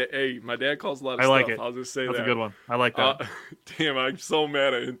it. Hey, my dad calls a lot of I stuff. like it. I'll just say That's that. a good one. I like that. Damn, I'm so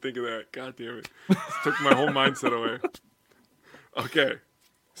mad I didn't think of that. God damn it. This took my whole mindset away. Okay.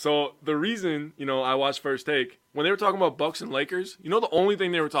 So the reason, I watched First Take, when they were talking about Bucks and Lakers, the only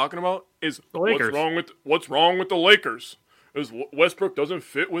thing they were talking about is the Lakers. What's wrong with the Lakers? Is Westbrook doesn't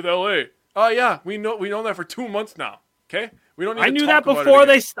fit with LA. Oh yeah, we know that for 2 months now. Okay? We don't need I to knew talk that about before it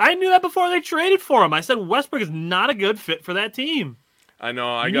again. I knew that before they traded for him. I said Westbrook is not a good fit for that team. I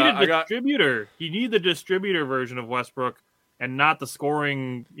know. I He got distributor. You need the distributor version of Westbrook and not the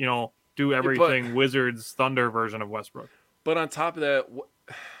scoring, do everything Wizards Thunder version of Westbrook. But on top of that,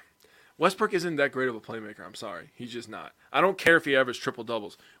 Westbrook isn't that great of a playmaker. I'm sorry. He's just not. I don't care if he averages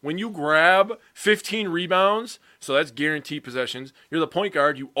triple-doubles. When you grab 15 rebounds, so that's guaranteed possessions, you're the point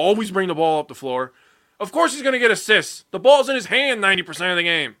guard, you always bring the ball up the floor. Of course he's going to get assists. The ball's in his hand 90% of the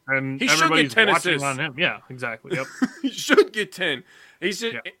game. And he should get 10 assists. On him. Yeah, exactly. Yep. He should get 10.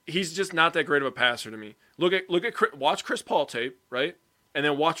 He's just not that great of a passer to me. Watch Chris Paul tape, right? And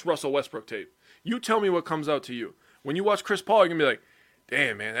then watch Russell Westbrook tape. You tell me what comes out to you. When you watch Chris Paul, you're going to be like,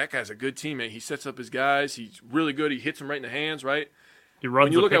 damn, man, that guy's a good teammate. He sets up his guys. He's really good. He hits them right in the hands, right?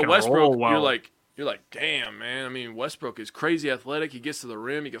 When you look at Westbrook, you're like, damn, man. I mean, Westbrook is crazy athletic. He gets to the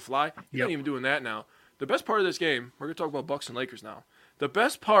rim. He can fly. He's not even doing that now. The best part of this game, we're going to talk about Bucks and Lakers now. The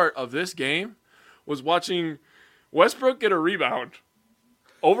best part of this game was watching Westbrook get a rebound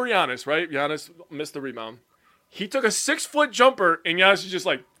over Giannis, right? Giannis missed the rebound. He took a 6-foot jumper, and Giannis is just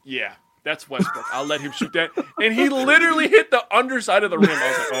like, yeah, that's Westbrook. I'll let him shoot that. And he literally hit the underside of the rim. I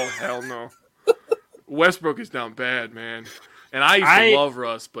was like, oh, hell no. Westbrook is down bad, man. And I used to love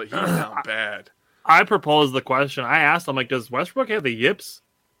Russ, but he's down bad. I proposed the question. I asked him, does Westbrook have the yips?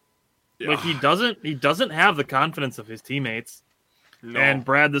 Yeah. He doesn't have the confidence of his teammates. No. And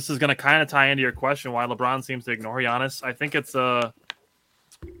Brad, this is going to kind of tie into your question why LeBron seems to ignore Giannis. I think it's I'm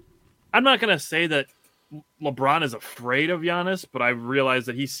not going to say that LeBron is afraid of Giannis, but I realize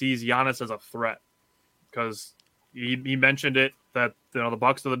that he sees Giannis as a threat because he mentioned it that the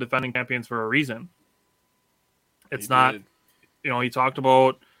Bucks are the defending champions for a reason. It's not, he talked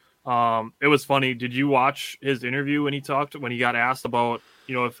about. It was funny. Did you watch his interview when he got asked about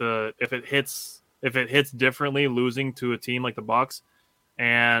if it hits differently losing to a team like the Bucks,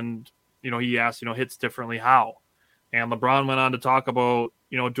 and he asked hits differently how, and LeBron went on to talk about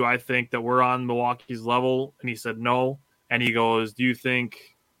do I think that we're on Milwaukee's level, and he said no, and he goes, do you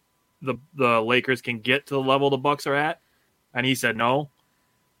think the Lakers can get to the level the Bucks are at, and he said no.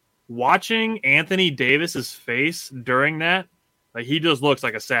 Watching Anthony Davis's face during that, he just looks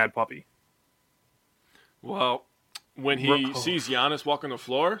like a sad puppy. Well, when he sees Giannis walking the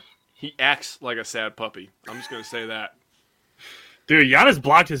floor, he acts like a sad puppy. I'm just going to say that. Dude, Giannis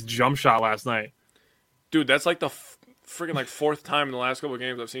blocked his jump shot last night. Dude, that's like the freaking fourth time in the last couple of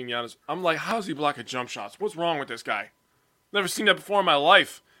games I've seen Giannis. I'm like, how's he blocking jump shots? What's wrong with this guy? Never seen that before in my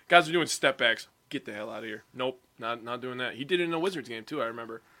life. Guys are doing step backs. Get the hell out of here. Nope, not doing that. He did it in a Wizards game too, I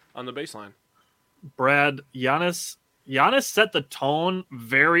remember, on the baseline. Brad, Giannis set the tone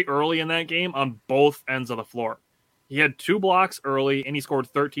very early in that game on both ends of the floor. He had 2 blocks early, and he scored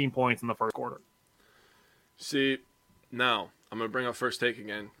 13 points in the first quarter. See, now I'm going to bring up First Take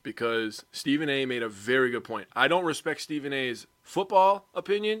again because Stephen A. made a very good point. I don't respect Stephen A.'s football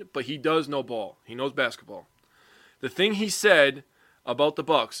opinion, but he does know ball. He knows basketball. The thing he said about the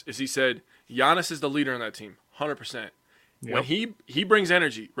Bucks is he said Giannis is the leader on that team, 100%. Yep. When he brings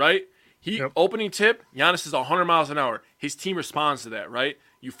energy, right? Opening tip, Giannis is 100 miles an hour. His team responds to that, right?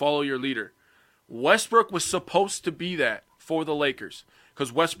 You follow your leader. Westbrook was supposed to be that for the Lakers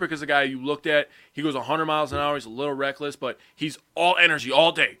because Westbrook is a guy you looked at. He goes 100 miles an hour. He's a little reckless, but he's all energy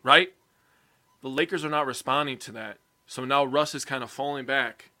all day, right? The Lakers are not responding to that. So now Russ is kind of falling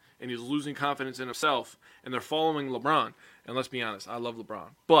back, and he's losing confidence in himself, and they're following LeBron. And let's be honest, I love LeBron.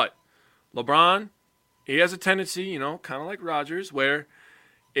 But LeBron, he has a tendency, kind of like Rodgers, where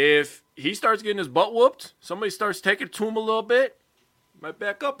if he starts getting his butt whooped, somebody starts taking it to him a little bit, might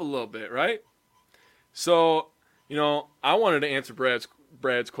back up a little bit, right? So, I wanted to answer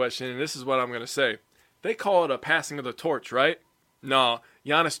Brad's question, and this is what I'm going to say. They call it a passing of the torch, right? No,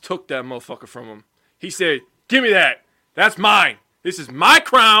 Giannis took that motherfucker from him. He said, give me that. That's mine. This is my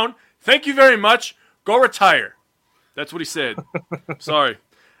crown. Thank you very much. Go retire. That's what he said. Sorry.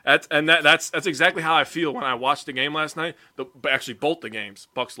 That's exactly how I feel when I watched the game last night. Actually, both the games,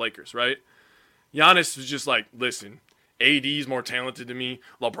 Bucks-Lakers, right? Giannis was just like, listen, AD's more talented than me.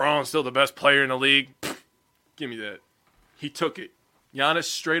 LeBron's still the best player in the league. Give me that. He took it. Giannis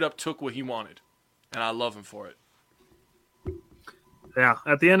straight up took what he wanted, and I love him for it. Yeah,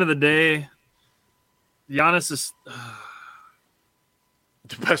 at the end of the day, Giannis is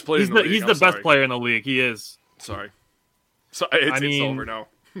the best player in the league. He's the best player in the league. He is. Sorry. So it's over now.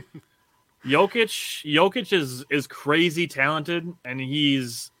 Jokic is crazy talented, and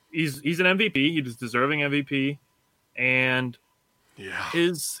he's an MVP. He's deserving MVP, and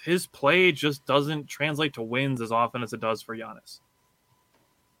his play just doesn't translate to wins as often as it does for Giannis.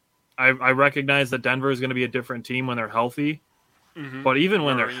 I recognize that Denver is going to be a different team when they're healthy, but even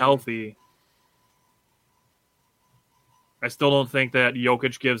when they're healthy, I still don't think that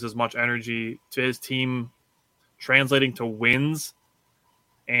Jokic gives as much energy to his team translating to wins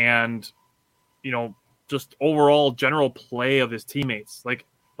and, just overall general play of his teammates. Like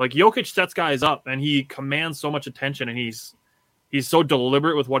Jokic sets guys up and he commands so much attention and he's so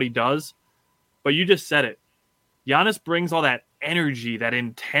deliberate with what he does. But you just said it. Giannis brings all that energy, that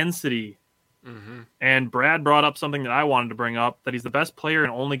intensity. And Brad brought up something that I wanted to bring up, that he's the best player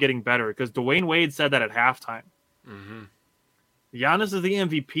and only getting better, because Dwayne Wade said that at halftime. Giannis is the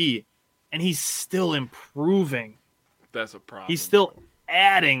MVP, and he's still improving. That's a problem. He's still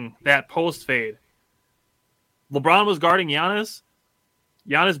adding that post fade. LeBron was guarding Giannis.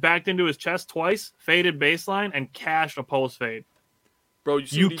 Giannis backed into his chest twice, faded baseline, and cashed a post fade. Bro,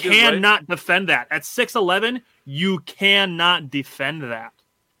 you cannot defend that. At 6'11", you cannot defend that.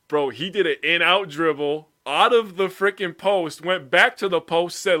 Bro, he did an in-out dribble out of the freaking post, went back to the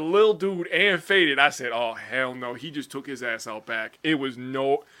post, said lil dude, and faded. I said, oh, hell no. He just took his ass out back. It was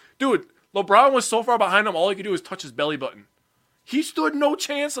no... Dude, LeBron was so far behind him, all he could do was touch his belly button. He stood no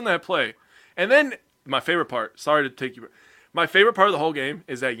chance on that play. And then, my favorite part, sorry to take you... My favorite part of the whole game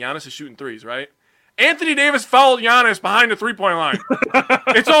is that Giannis is shooting threes, right? Anthony Davis fouled Giannis behind the three-point line.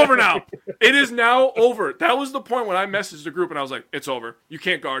 It's over now. It is now over. That was the point when I messaged the group and I was like, it's over. You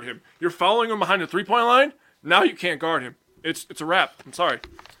can't guard him. You're fouling him behind the three-point line? Now you can't guard him. It's a wrap. I'm sorry.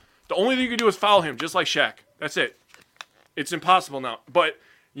 The only thing you can do is foul him, just like Shaq. That's it. It's impossible now. But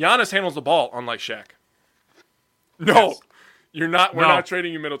Giannis handles the ball, unlike Shaq. No. Yes. You're not. We're not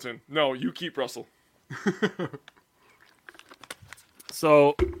trading you Middleton. No, you keep Russell.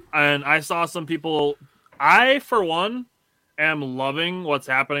 So, and I saw some people, I, for one, am loving what's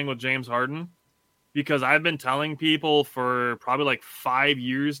happening with James Harden, because I've been telling people for probably like 5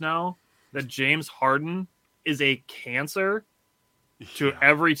 years now that James Harden is a cancer to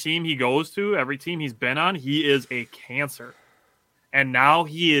every team he goes to, every team he's been on. He is a cancer. And now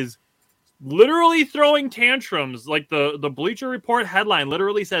he is literally throwing tantrums. Like the Bleacher Report headline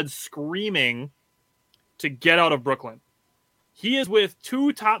literally said screaming to get out of Brooklyn. He is with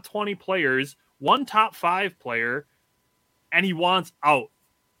 2 top 20 players, 1 top 5 player, and he wants out.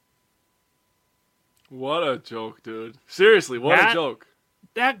 What a joke, dude. Seriously, what a joke.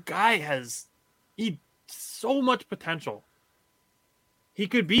 That guy has so much potential. He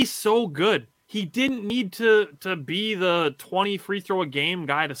could be so good. He didn't need to be the 20 free throw a game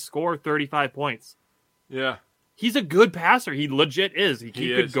guy to score 35 points. Yeah. He's a good passer. He legit is. He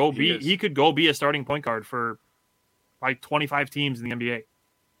could go be a starting point guard for like 25 teams in the NBA.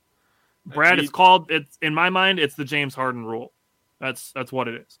 Brad, it's in my mind, it's the James Harden rule. That's what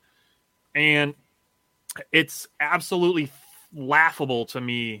it is. And it's absolutely laughable to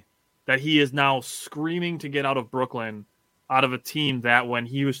me that he is now screaming to get out of Brooklyn, out of a team that when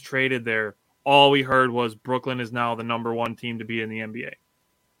he was traded there, all we heard was Brooklyn is now the number 1 team to be in the NBA.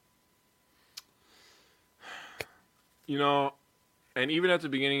 And even at the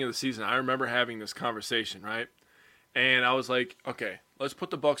beginning of the season, I remember having this conversation, right? And I was like, okay, let's put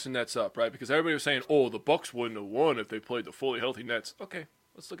the Bucks and Nets up, right? Because everybody was saying, oh, the Bucks wouldn't have won if they played the fully healthy Nets. Okay,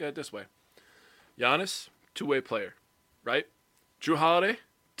 let's look at it this way. Giannis, two-way player, right? Jrue Holiday,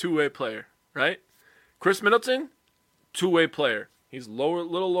 two-way player, right? Chris Middleton, two-way player. He's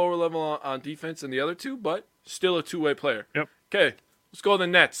little lower level on defense than the other two, but still a two-way player. Yep. Okay, let's go to the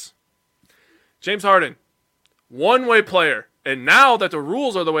Nets. James Harden, one-way player. And now that the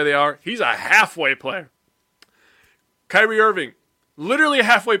rules are the way they are, he's a halfway player. Kyrie Irving, literally a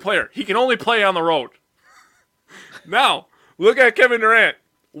halfway player. He can only play on the road. Now, look at Kevin Durant.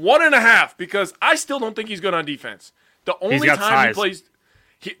 1.5, because I still don't think he's good on defense. The only time he plays...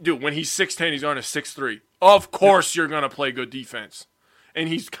 when he's 6'10", he's on a 6'3". Of course you're going to play good defense. And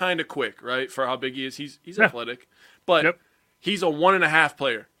he's kind of quick, right? For how big he is. He's athletic. But he's a 1.5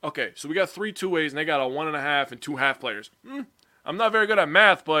 player. Okay, so we got 3 two-ways, and they got a 1.5 and 2 half players. I'm not very good at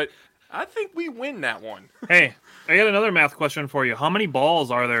math, but I think we win that one. Hey, I got another math question for you. How many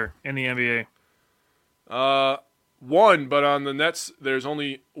balls are there in the NBA? 1, but on the Nets, there's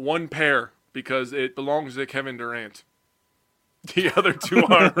only 1 pair because it belongs to Kevin Durant. The other 2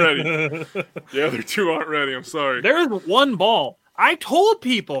 aren't ready. I'm sorry. There is 1 ball. I told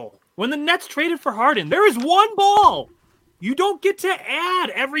people when the Nets traded for Harden, there is one ball. You don't get to add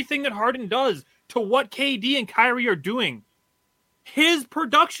everything that Harden does to what KD and Kyrie are doing. His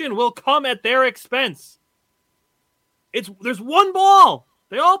production will come at their expense. There's one ball.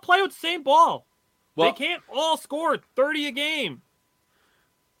 They all play with the same ball. Well, they can't all score 30 a game.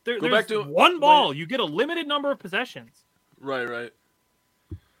 There's back to one ball. You get a limited number of possessions. Right.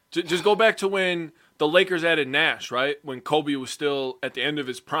 Just go back to when the Lakers added Nash, right? When Kobe was still at the end of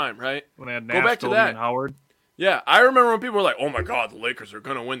his prime, right? When they had Nash, go back to that. And Howard. Yeah, I remember when people were like, "Oh my God, the Lakers are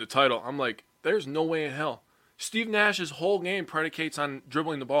gonna win the title." I'm like, "There's no way in hell." Steve Nash's whole game predicates on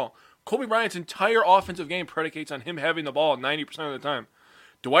dribbling the ball. Kobe Bryant's entire offensive game predicates on him having the ball 90% of the time.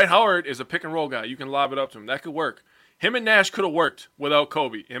 Dwight Howard is a pick and roll guy. You can lob it up to him. That could work. Him and Nash could have worked without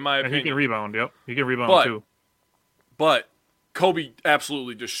Kobe, in my opinion. He can rebound, yep. He can rebound too. But Kobe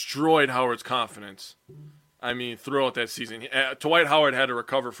absolutely destroyed Howard's confidence. I mean, throughout that season. Dwight Howard had to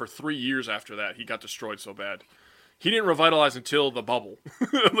recover for 3 years after that. He got destroyed so bad. He didn't revitalize until the bubble.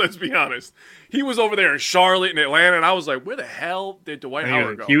 Let's be honest. He was over there in Charlotte and Atlanta, and I was like, where the hell did Dwight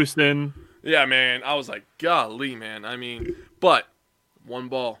Howard go? Houston. Yeah, man. I was like, golly, man. I mean, but one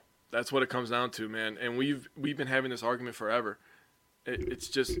ball. That's what it comes down to, man. And we've been having this argument forever. It's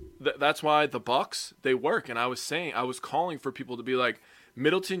just that's why the Bucks, they work. And I was calling for people to be like,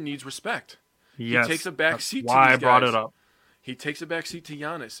 Middleton needs respect. Yes, he takes a back seat to these why guys. I brought it up. He takes a back seat to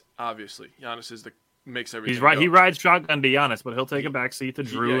Giannis, obviously. Giannis is makes everything. He's right. Go. He rides shotgun to Giannis, but he'll take a back seat to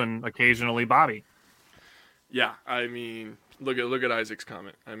Drew and occasionally Bobby. Yeah, I mean, look at Isaac's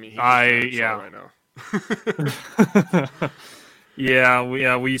comment. I mean, right now.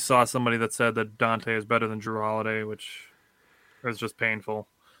 Yeah, we saw somebody that said that Dante is better than Drew Holiday, which is just painful.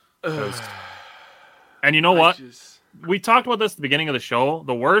 And you know what? We talked about this at the beginning of the show.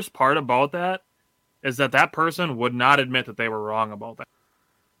 The worst part about that is that person would not admit that they were wrong about that.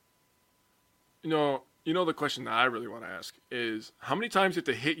 You know the question that I really want to ask is how many times you have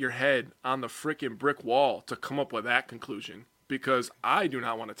to hit your head on the freaking brick wall to come up with that conclusion? Because I do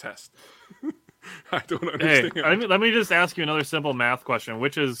not want to test. I don't understand. Hey, let me just ask you another simple math question.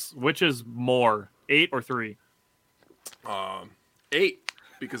 Which is more, 8 or 3? 8,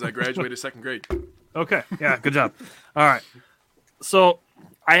 because I graduated second grade. Okay, yeah, good job. All right. So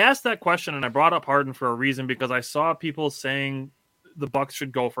I asked that question and I brought up Harden for a reason because I saw people saying the Bucks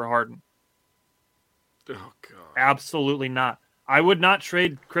should go for Harden. Oh, God. Absolutely not. I would not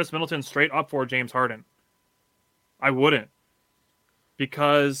trade Chris Middleton straight up for James Harden. I wouldn't.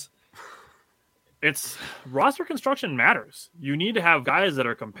 Because it's roster construction matters. You need to have guys that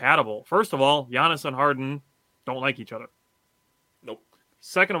are compatible. First of all, Giannis and Harden don't like each other. Nope.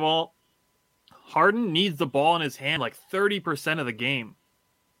 Second of all, Harden needs the ball in his hand like 30% of the game.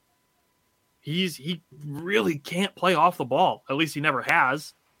 He really can't play off the ball. At least he never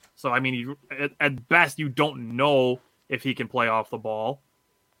has. So, I mean, at best, you don't know if he can play off the ball.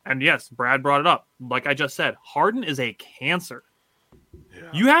 And yes, Brad brought it up. Like I just said, Harden is a cancer. Yeah.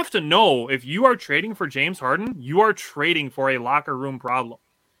 You have to know if you are trading for James Harden, you are trading for a locker room problem.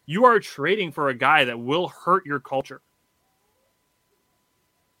 You are trading for a guy that will hurt your culture.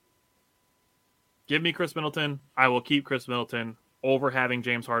 Give me Chris Middleton. I will keep Chris Middleton over having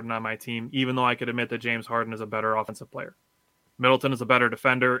James Harden on my team, even though I could admit that James Harden is a better offensive player. Middleton is a better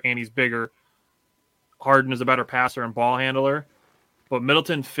defender, and he's bigger. Harden is a better passer and ball handler. But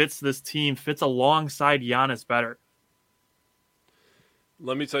Middleton fits alongside Giannis better.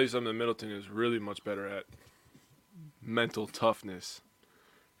 Let me tell you something that Middleton is really much better at. Mental toughness.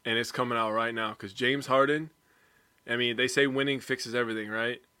 And it's coming out right now. Because James Harden, I mean, they say winning fixes everything,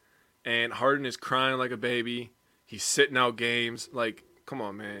 right? And Harden is crying like a baby. He's sitting out games. Like, come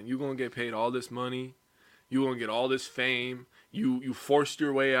on, man. You're going to get paid all this money. You're going to get all this fame. You forced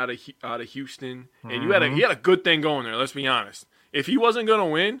your way out of Houston, and he had a good thing going there. Let's be honest. If he wasn't gonna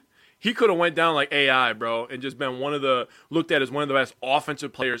win, he could have went down like AI, bro, and just been looked at as one of the best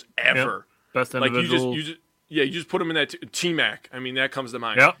offensive players ever. Yep. Best individual. Like you just put him in that T-Mac. I mean, that comes to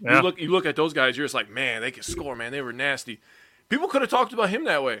mind. Yep. You look at those guys, you're just like, man, they can score, man. They were nasty. People could have talked about him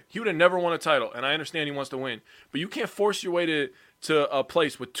that way. He would have never won a title, and I understand he wants to win, but you can't force your way to a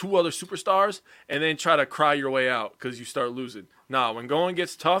place with 2 other superstars and then try to cry your way out because you start losing. Nah, when going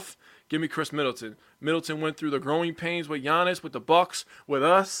gets tough, give me Chris Middleton. Middleton went through the growing pains with Giannis, with the Bucks, with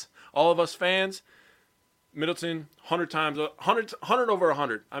us, all of us fans. Middleton, 100 over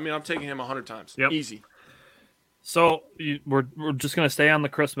 100. I mean, I'm taking him 100 times. Yep. Easy. So we're just going to stay on the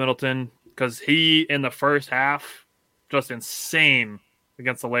Chris Middleton because he, in the first half, just insane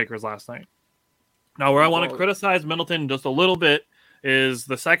against the Lakers last night. Now, where I want to criticize Middleton just a little bit is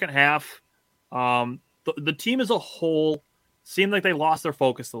the second half. The team as a whole seemed like they lost their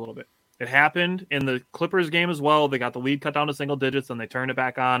focus a little bit. It happened in the Clippers game as well. They got the lead cut down to single digits, and they turned it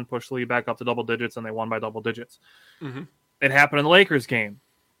back on, pushed the lead back up to double digits, and they won by double digits. Mm-hmm. It happened in the Lakers game.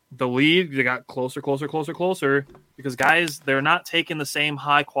 The lead, they got closer, because, guys, they're not taking the same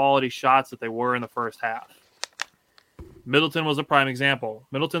high-quality shots that they were in the first half. Middleton was a prime example.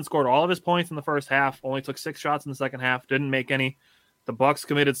 Middleton scored all of his points in the first half, only took 6 shots in the second half, didn't make any. The Bucks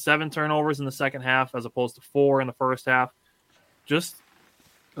committed 7 turnovers in the second half as opposed to 4 in the first half.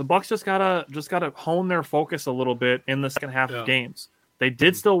 The Bucks just gotta hone their focus a little bit in the second half of games. They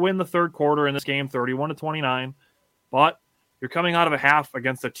did still win the third quarter in this game, 31-29, but you're coming out of a half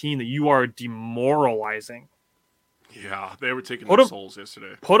against a team that you are demoralizing. Yeah, they were taking their souls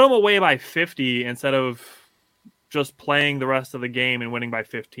yesterday. Put them away by 50 instead of just playing the rest of the game and winning by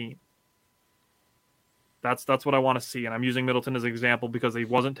 15. That's what I want to see, and I'm using Middleton as an example because he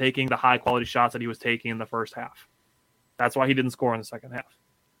wasn't taking the high-quality shots that he was taking in the first half. That's why he didn't score in the second half.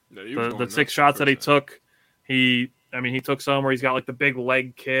 Yeah, the 6 shots that he took, he took some where he's got like the big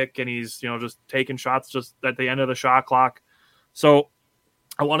leg kick, and he's just taking shots just at the end of the shot clock. So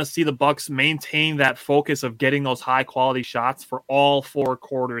I want to see the Bucks maintain that focus of getting those high-quality shots for all 4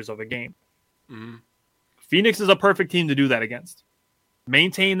 quarters of a game. Mm-hmm. Phoenix is a perfect team to do that against.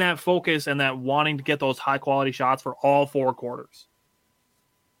 Maintain that focus and that wanting to get those high-quality shots for all 4 quarters.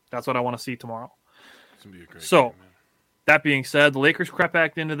 That's what I want to see tomorrow. It's going to be a great game, man. That being said, the Lakers crept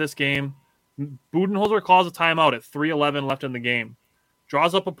back into this game. Budenholzer calls a timeout at 3:11 left in the game.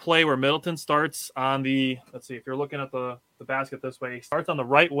 Draws up a play where Middleton starts on the, let's see, if you're looking at the basket this way, he starts on the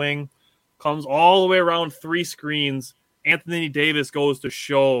right wing, comes all the way around 3 screens. Anthony Davis goes to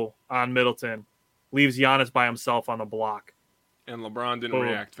show on Middleton. Leaves Giannis by himself on the block. And LeBron didn't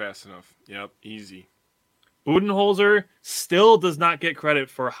react fast enough. Yep, easy. Budenholzer still does not get credit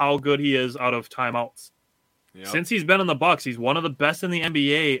for how good he is out of timeouts. Yep. Since he's been in the Bucks, he's one of the best in the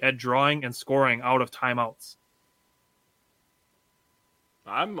NBA at drawing and scoring out of timeouts.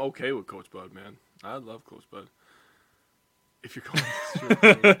 I'm okay with Coach Bud, man. I love Coach Bud. If you're going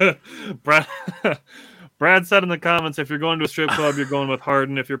to a strip club. Brad said in the comments, if you're going to a strip club, you're going with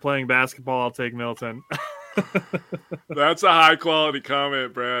Harden. If you're playing basketball, I'll take Middleton. That's a high-quality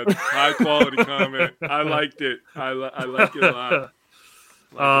comment, Brad. High-quality comment. I liked it. I like it a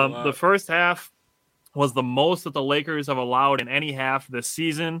lot. The first half was the most that the Lakers have allowed in any half this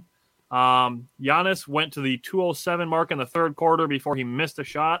season. Giannis went to the 207 mark in the third quarter before he missed a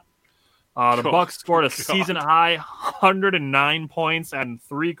shot. The Bucks scored a season-high 109 points in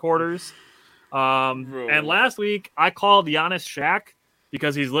 3 quarters. And last week, I called Giannis Shaq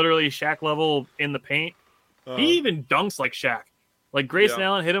because he's literally Shaq level in the paint. He even dunks like Shaq. Like Grayson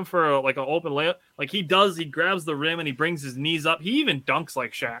Allen hit him for an open layup. Like he grabs the rim and he brings his knees up. He even dunks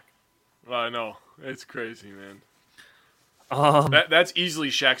like Shaq. I know. It's crazy, man. That's easily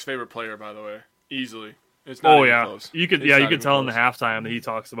Shaq's favorite player, by the way. Easily. It's not even close. You could tell in the halftime that he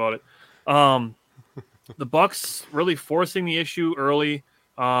talks about it. The Bucks really forcing the issue early.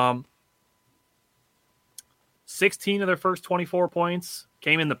 16 of their first 24 points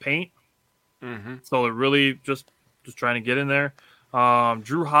came in the paint. Mm-hmm. So it really just trying to get in there.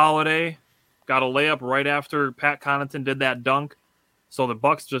 Drew Holiday got a layup right after Pat Connaughton did that dunk. So the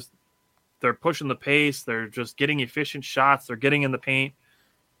Bucks they're pushing the pace. They're just getting efficient shots. They're getting in the paint.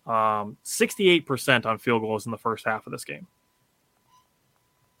 68% on field goals in the first half of this game.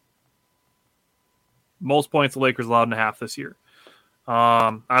 Most points the Lakers allowed in a half this year.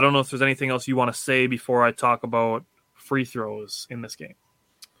 I don't know if there's anything else you want to say before I talk about free throws in this game.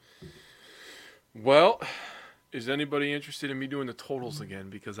 Well, is anybody interested in me doing the totals again?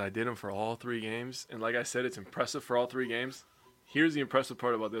 Because I did them for all 3 games. And like I said, it's impressive for all 3 games. Here's the impressive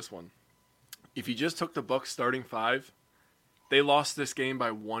part about this one. If you just took the Bucks starting 5, they lost this game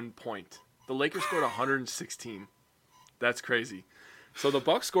by 1 point. The Lakers scored 116. That's crazy. So the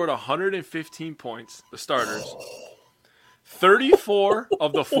Bucks scored 115 points, the starters. 34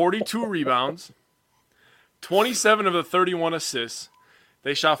 of the 42 rebounds. 27 of the 31 assists.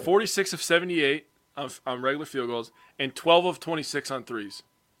 They shot 46 of 78 on regular field goals and 12 of 26 on threes.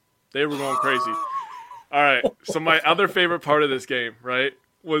 They were going crazy. All right, so my other favorite part of this game, right,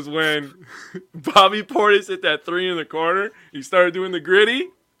 was when Bobby Portis hit that 3 in the corner. He started doing the gritty.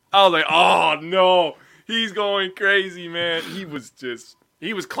 I was like, oh, no. He's going crazy, man. He was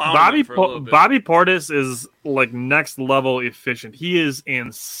clowning for a little bit. Bobby Portis is like next level efficient. He is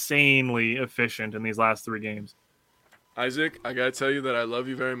insanely efficient in these last 3 games. Isaac, I got to tell you that I love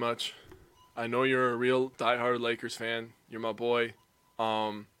you very much. I know you're a real diehard Lakers fan. You're my boy.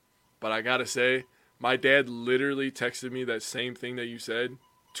 But I got to say, my dad literally texted me that same thing that you said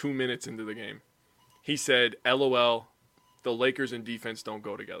 2 minutes into the game. He said, LOL, the Lakers and defense don't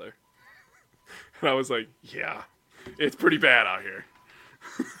go together. And I was like, yeah, it's pretty bad out here.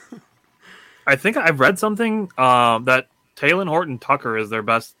 I think I've read something that Talen Horton-Tucker is their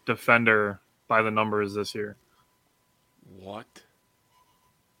best defender by the numbers this year. What?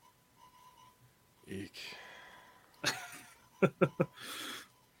 Eek.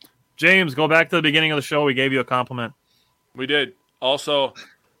 James, go back to the beginning of the show. We gave you a compliment. We did. Also,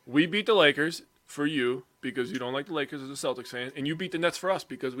 we beat the Lakers for you because you don't like the Lakers as a Celtics fan, and you beat the Nets for us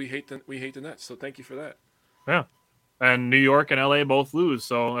because we hate the Nets. So thank you for that. Yeah. And New York and LA both lose,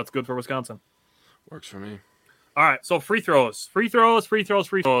 so that's good for Wisconsin. Works for me. All right, so free throws. Free throws.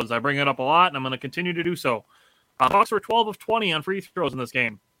 I bring it up a lot, and I'm going to continue to do so. Bucks were 12 of 20 on free throws in this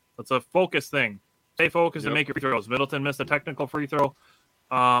game. That's a focus thing. Stay focused and make your free throws. Middleton missed a technical free throw,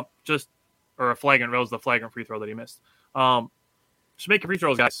 or a flagrant. That was the flagrant free throw that he missed. Just make your free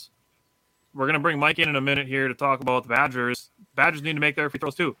throws, guys. We're going to bring Mike in a minute here to talk about the Badgers. Badgers need to make their free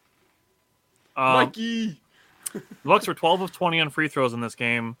throws too. Mikey! The Bucks were 12 of 20 on free throws in this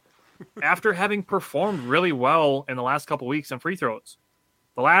game after having performed really well in the last couple weeks in free throws.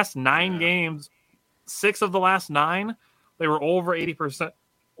 The last 9 games, 6 of the last 9, they were over 80%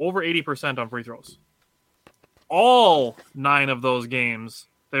 on free throws. All 9 of those games,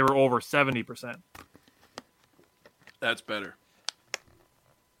 they were over 70%. That's better.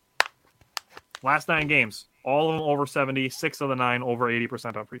 Last 9 games, all of them over 70, 6 of the 9 over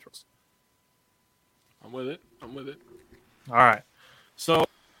 80% on free throws. I'm with it. All right. So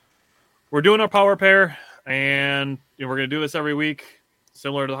we're doing our power pair, and we're going to do this every week,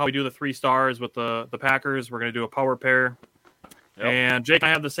 similar to how we do the 3 stars with the Packers. We're going to do a power pair. Yep. And Jake and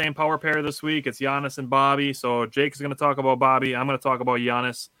I have the same power pair this week. It's Giannis and Bobby. So Jake is going to talk about Bobby. I'm going to talk about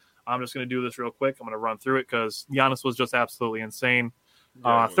Giannis. I'm just going to do this real quick. I'm going to run through it because Giannis was just absolutely insane.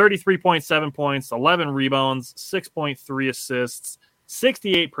 33.7 points, 11 rebounds, 6.3 assists,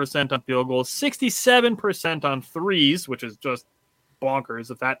 68% on field goals, 67% on threes, which is just bonkers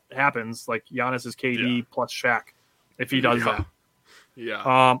if that happens. Like Giannis is KD plus Shaq if he does that.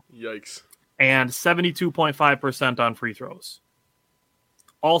 Yeah. Yikes. And 72.5% on free throws.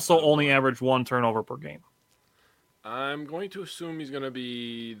 Also only averaged 1 turnover per game. I'm going to assume he's going to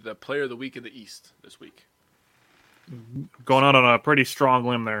be the player of the week in the East this week. Going out on a pretty strong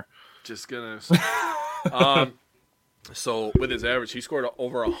limb there. Just going to so with his average, he scored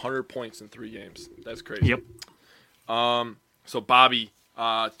over 100 points in 3 games. That's crazy. Yep. So Bobby,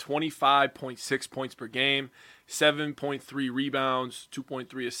 25.6 points per game, 7.3 rebounds,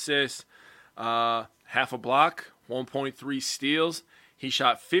 2.3 assists, half a block, 1.3 steals. He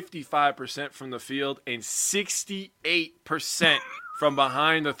shot 55% from the field and 68% from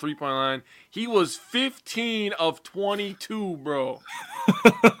behind the three-point line. He was 15 of 22, bro.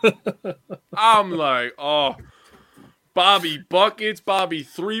 I'm like, oh, Bobby buckets, Bobby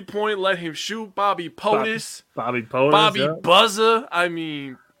three-point, let him shoot, Bobby POTUS. Bobby POTUS, Bobby Buzzer. I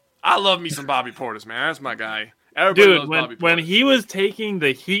mean, I love me some Bobby POTUS, man. That's my guy. Everybody Dude, when he was taking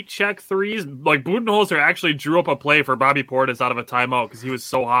the heat check threes, like Budenholzer actually drew up a play for Bobby Portis out of a timeout because he was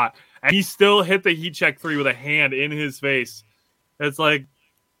so hot. And he still hit the heat check 3 with a hand in his face. It's like,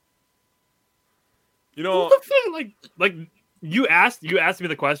 you know, like you asked me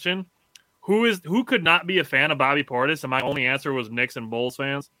the question, who could not be a fan of Bobby Portis? And my only answer was Knicks and Bulls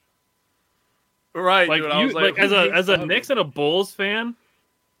fans. Right. Like, dude, I was like as a Knicks and a Bulls fan,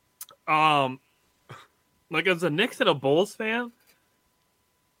 like as a Knicks and a Bulls fan,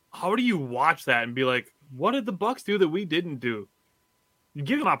 how do you watch that and be like, what did the Bucks do that we didn't do? You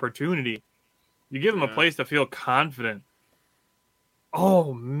give them opportunity. You give them a place to feel confident.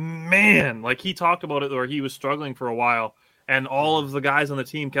 Oh, man. Like, he talked about it where he was struggling for a while, and all of the guys on the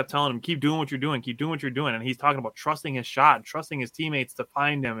team kept telling him, keep doing what you're doing, keep doing what you're doing. And he's talking about trusting his shot and trusting his teammates to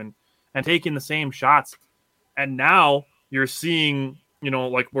find him and taking the same shots. And now you're seeing, you know,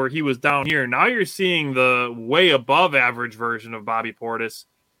 like where he was down here. Now you're seeing the way above average version of Bobby Portis,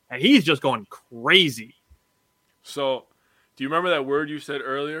 and he's just going crazy. So, do you remember that word you said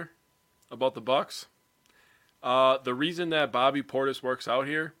earlier about the Bucks? The reason that Bobby Portis works out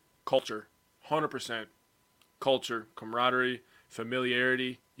here, culture, 100%. Culture, camaraderie,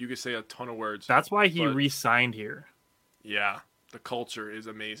 familiarity. You could say a ton of words. That's why he re-signed here. Yeah, the culture is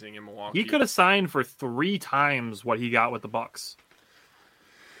amazing in Milwaukee. He could have signed for 3 times what he got with the Bucks.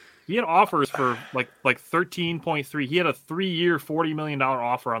 He had offers for like 13.3. He had a 3-year, $40 million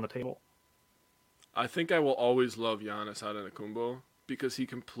offer on the table. I think I will always love Giannis Antetokounmpo because he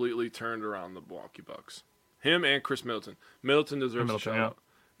completely turned around the Milwaukee Bucks. Him and Chris Middleton. Middleton deserves a shout out.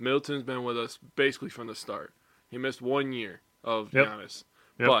 Middleton's been with us basically from the start. He missed 1 year of Giannis.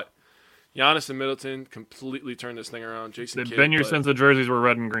 Yep. But Giannis and Middleton completely turned this thing around. Jason Kidd. Ben since the jerseys were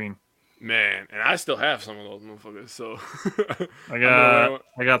red and green. Man, and I still have some of those motherfuckers. So I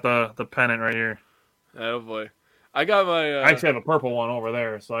got the pennant right here. Oh boy, I got my. I actually have a purple one over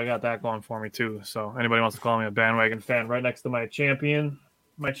there, so I got that going for me too. So anybody wants to call me a bandwagon fan, right next to my champion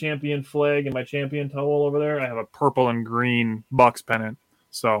flag and my champion towel over there, I have a purple and green Bucks pennant.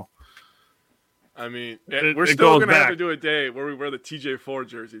 So. I mean, we're still going to have to do a day where we wear the TJ Ford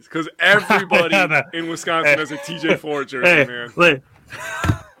jerseys because everybody in Wisconsin has a TJ Ford jersey, man.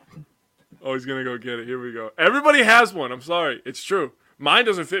 Oh, he's going to go get it. Here we go. Everybody has one. I'm sorry. It's true. Mine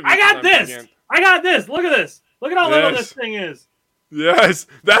doesn't fit me. I got this. Look at this. Look at how little this thing is. Yes.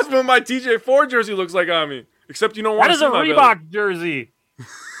 That's what my TJ Ford jersey looks like on me. Except you don't want to see my Reebok jersey.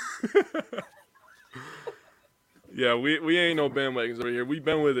 Yeah, we ain't no bandwagons over here. We've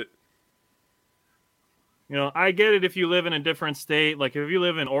been with it. You know, I get it if you live in a different state. Like, if you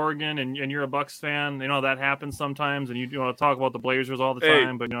live in Oregon and you're a Bucks fan, you know, that happens sometimes. And you want to talk about the Blazers all the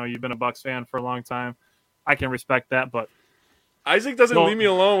time. But, you know, you've been a Bucks fan for a long time. I can respect that. But Isaac doesn't leave me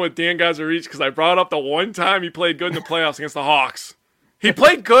alone with Dan Gazarich because I brought up the one time he played good in the playoffs against the Hawks. He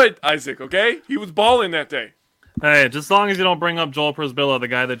played good, Isaac, okay? He was balling that day. Hey, just as long as you don't bring up Joel Prisbilla, the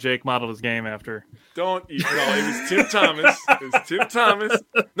guy that Jake modeled his game after. No, it was Tim Thomas.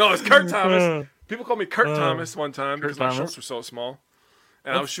 No, it was Kurt Thomas. People called me Kurt Thomas one time because my shorts were so small,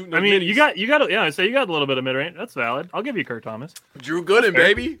 and I was shooting. I mean, middies. you got. Yeah, I say you got a little bit of mid range. That's valid. I'll give you Kurt Thomas. Drew Gooden,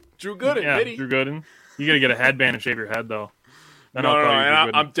 baby. Drew Gooden, baby. Drew Gooden. You got to get a headband and shave your head though. No.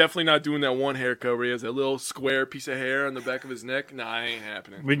 And I'm definitely not doing that one haircut where he has a little square piece of hair on the back of his neck. Nah, I ain't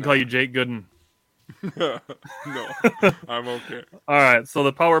happening. We can call you Jake Gooden. No, I'm okay. All right, so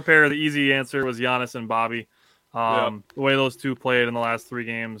the power pair, the easy answer was Giannis and Bobby. The way those two played in the last 3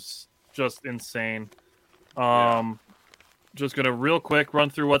 games, just insane. Just gonna real quick run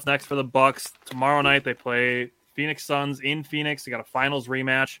through what's next for the Bucks. Tomorrow night they play Phoenix Suns in Phoenix. They got a finals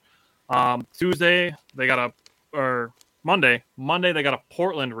rematch. Monday they got a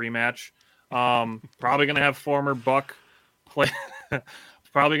Portland rematch. Probably gonna have former Buck play.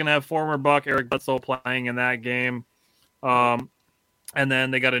 Probably gonna have former Buck Eric Bledsoe playing in that game. And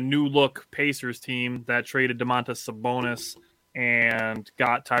then they got a new look Pacers team that traded Domantas Sabonis and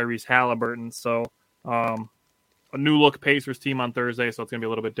got Tyrese Halliburton. So a new look Pacers team on Thursday, so it's going to be a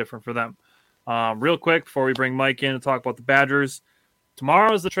little bit different for them. Real quick, before we bring Mike in to talk about the Badgers,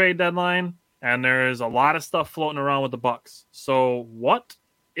 tomorrow is the trade deadline, and there's a lot of stuff floating around with the Bucks. So what,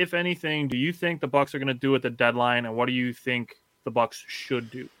 if anything, do you think the Bucks are going to do at the deadline, and what do you think the Bucks should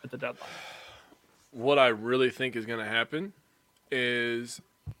do at the deadline? What I really think is going to happen is,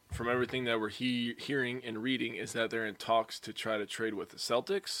 from everything that we're hearing and reading, is that they're in talks to try to trade with the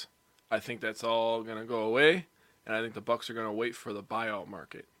Celtics. I think that's all going to go away, and I think the Bucks are going to wait for the buyout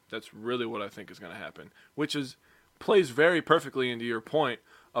market. That's really what I think is going to happen, which plays very perfectly into your point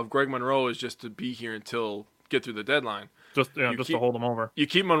of Greg Monroe is just to be here until get through the deadline. Just to hold them over. You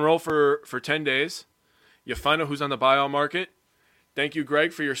keep Monroe for 10 days. You find out who's on the buyout market. Thank you,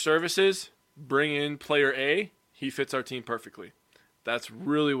 Greg, for your services. Bring in player A. He fits our team perfectly. That's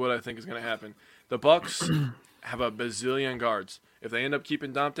really what I think is going to happen. The Bucks have a bazillion guards. If they end up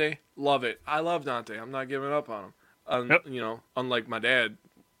keeping Dante, love it. I love Dante. I'm not giving up on him. You know, unlike my dad,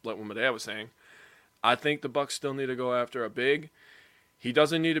 like what my dad was saying. I think the Bucks still need to go after a big. He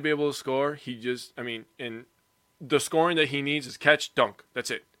doesn't need to be able to score. And the scoring that he needs is catch, dunk. That's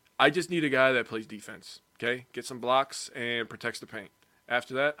it. I just need a guy that plays defense. Okay, get some blocks and protects the paint.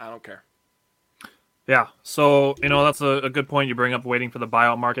 After that, I don't care. Yeah, so, that's a good point you bring up, waiting for the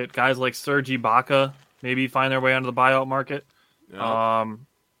buyout market. Guys like Serge Ibaka maybe find their way onto the buyout market. Yeah.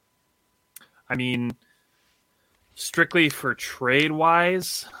 Strictly for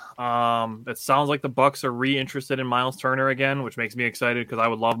trade-wise, it sounds like the Bucks are re-interested in Miles Turner again, which makes me excited because I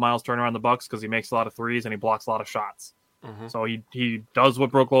would love Miles Turner on the Bucks because he makes a lot of threes and he blocks a lot of shots. Mm-hmm. So he does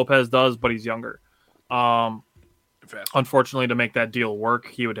what Brook Lopez does, but he's younger. Unfortunately, to make that deal work,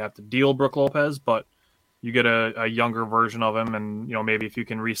 he would have to deal Brook Lopez, but you get a younger version of him, and maybe if you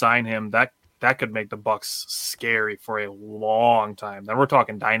can re-sign him, that could make the Bucks scary for a long time. Then we're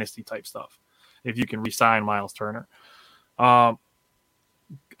talking dynasty type stuff. If you can re-sign Miles Turner, a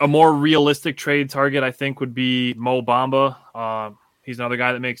more realistic trade target, I think, would be Mo Bamba. He's another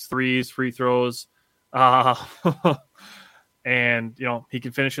guy that makes threes, free throws, and he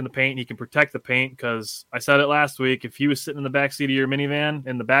can finish in the paint. He can protect the paint because I said it last week. If he was sitting in the back seat of your minivan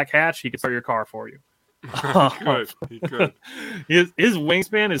in the back hatch, he could start your car for you. He could. His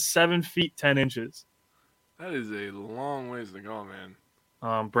wingspan is 7 feet 10 inches. That is a long ways to go, man.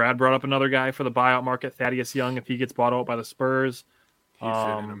 Brad brought up another guy for the buyout market, Thaddeus Young, if he gets bought out by the Spurs. He'd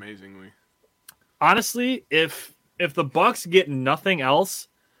fit in amazingly. honestly, if the Bucks get nothing else,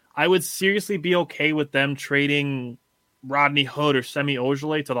 I would seriously be okay with them trading Rodney Hood or Semi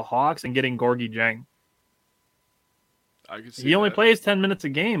Ojeleye to the Hawks and getting Gorgui Dieng. I could see He only that. plays 10 minutes a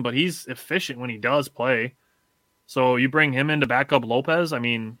game, but he's efficient when he does play. So you bring him in to back up Lopez. I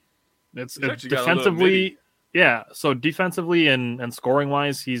mean, it's actually got a little midi. defensively, yeah. So defensively and scoring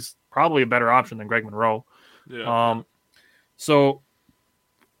wise, he's probably a better option than Greg Monroe. Yeah. So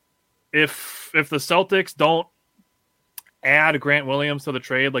if the Celtics don't add Grant Williams to the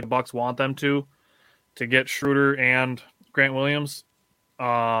trade like the Bucks want them to get Schroeder and Grant Williams,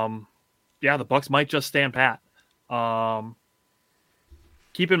 the Bucks might just stand pat.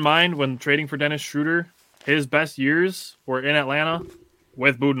 Keep in mind when trading for Dennis Schroeder, his best years were in Atlanta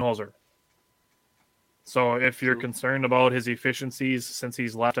with Budenholzer. So if you're concerned about his efficiencies since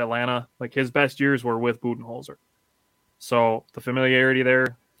he's left Atlanta, like his best years were with Budenholzer. So the familiarity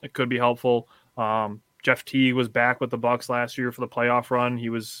there, it could be helpful. Jeff Teague was back with the Bucks last year for the playoff run. He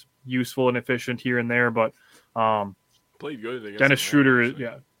was useful and efficient here and there, but played good against Dennis Schroeder,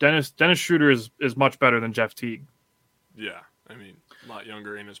 Atlanta, Dennis Schroeder is much better than Jeff Teague. Yeah, I mean, a lot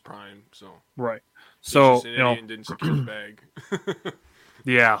younger in his prime, so right. So just an idiot and didn't secure the bag.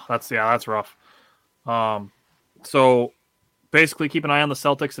 that's rough. So basically, keep an eye on the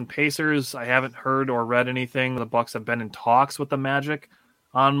Celtics and Pacers. I haven't heard or read anything. The Bucks have been in talks with the Magic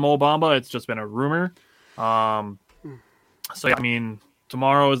on Mo Bamba. It's just been a rumor. So yeah, I mean,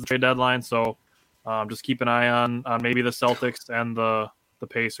 tomorrow is the trade deadline, so just keep an eye on maybe the Celtics and the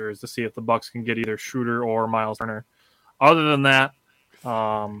Pacers to see if the Bucks can get either Schroeder or Miles Turner. Other than that,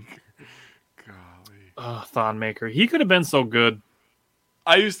 Thon Maker, he could have been so good.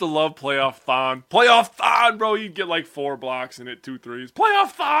 I used to love playoff Thon. Playoff Thon, bro. You'd get like 4 blocks and hit 2 threes.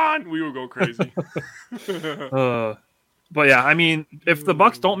 Playoff Thon. We would go crazy. But yeah, I mean, if the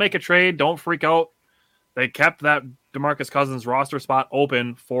Bucks don't make a trade, don't freak out. They kept that DeMarcus Cousins roster spot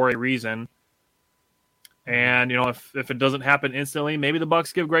open for a reason. And, if it doesn't happen instantly, maybe the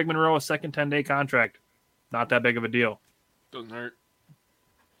Bucks give Greg Monroe a second 10-day contract. Not that big of a deal. Doesn't hurt.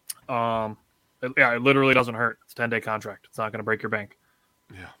 It literally doesn't hurt. It's a 10-day contract. It's not going to break your bank.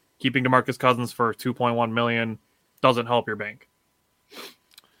 Yeah. Keeping DeMarcus Cousins for $2.1 million doesn't help your bank.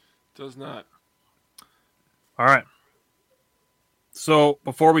 Does not. All right. So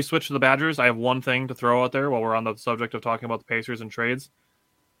before we switch to the Badgers, I have one thing to throw out there while we're on the subject of talking about the Pacers and trades.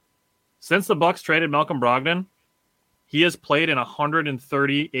 Since the Bucks traded Malcolm Brogdon, he has played in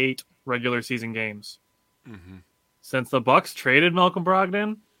 138 regular season games. Mm-hmm. Since the Bucks traded Malcolm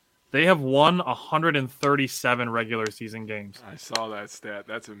Brogdon, they have won 137 regular season games. I saw that stat.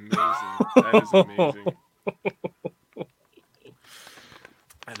 That's amazing. That is amazing.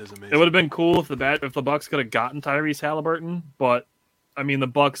 That is amazing. It would have been cool if the Bucks could have gotten Tyrese Halliburton, but I mean the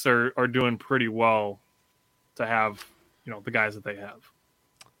Bucks are doing pretty well to have the guys that they have.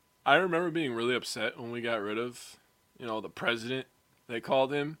 I remember being really upset when we got rid of the president, they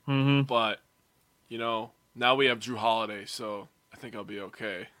called him. Mm-hmm. But now we have Drew Holiday, so I think I'll be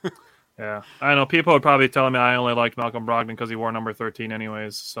okay. Yeah, I know people would probably tell me I only liked Malcolm Brogdon because he wore number 13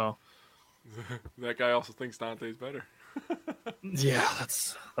 anyways. So that guy also thinks Dante's better. Yeah,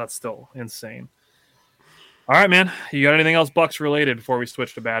 that's still insane. All right, man. You got anything else Bucks related before we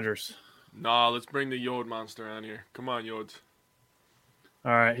switch to Badgers? Nah, let's bring the Yod monster on here. Come on, Yods.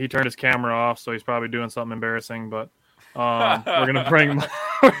 All right, he turned his camera off, so he's probably doing something embarrassing. But we're gonna bring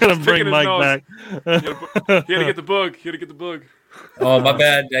Mike back. He had to get the bug. Oh, my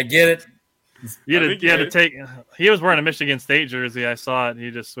bad. I get it. He had to take. He was wearing a Michigan State jersey. I saw it. And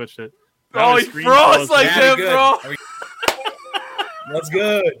he just switched it. Oh, he froze like him, bro. That's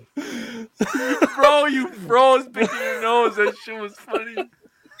good. Bro, you froze picking your nose. That shit was funny.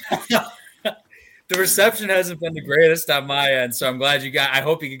 The reception hasn't been the greatest on my end, so I'm glad you got. I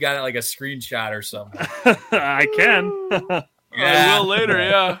hope you got it like a screenshot or something. I can. I will later.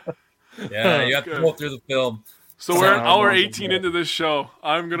 Yeah. Yeah, you have to pull through the film. So we're an hour 18 into this show.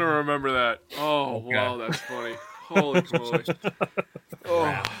 I'm gonna remember that. Oh wow, that's funny. Holy moly!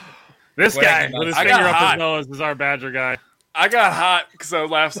 Oh, this guy with his finger up his nose is our Badger guy. I got hot because I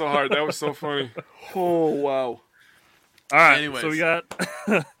laughed so hard. That was so funny. Oh wow! All right, anyways. So we got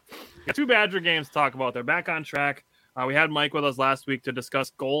 2 Badger games to talk about. They're back on track. We had Mike with us last week to discuss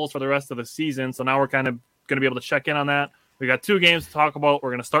goals for the rest of the season, so now we're kind of going to be able to check in on that. We got 2 games to talk about. We're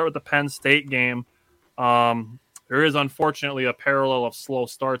going to start with the Penn State game. There is unfortunately a parallel of slow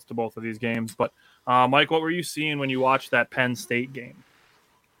starts to both of these games, but Mike, what were you seeing when you watched that Penn State game?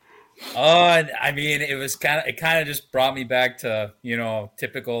 I mean, it kind of just brought me back to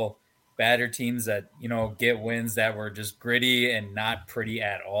typical Badger teams that, get wins that were just gritty and not pretty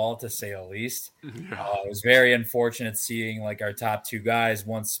at all, to say the least. It was very unfortunate seeing like our top two guys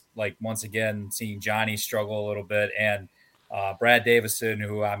once again, seeing Johnny struggle a little bit, and Brad Davison,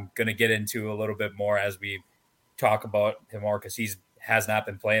 who I'm going to get into a little bit more as we talk about him more, because has not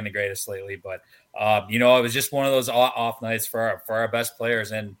been playing the greatest lately. But it was just one of those off nights for our best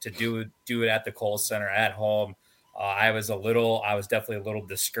players, and to do it at the Kohl Center at home. I was definitely a little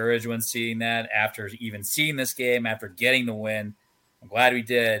discouraged when seeing that. After even seeing this game, after getting the win, I'm glad we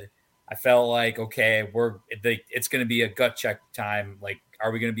did. I felt like, okay, it's going to be a gut check time. Like,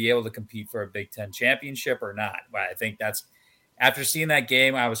 are we going to be able to compete for a Big Ten championship or not? But I think that's, after seeing that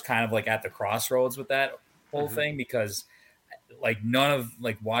game, I was kind of like at the crossroads with that whole thing, because like none of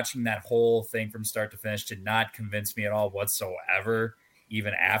like watching that whole thing from start to finish did not convince me at all whatsoever,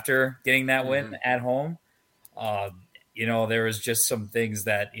 even after getting that win at home. There was just some things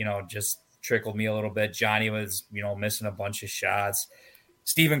that, just trickled me a little bit. Johnny was, missing a bunch of shots.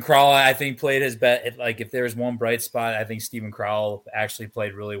 Stephen Crowell, I think, played his best. Like, if there was one bright spot, I think Stephen Crowell actually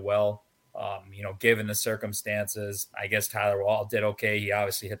played really well. Given the circumstances, I guess Tyler Wall did okay. He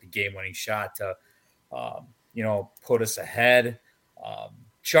obviously hit the game-winning shot to, put us ahead.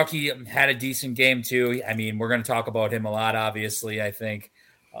 Chucky had a decent game too. I mean, we're going to talk about him a lot, obviously, I think,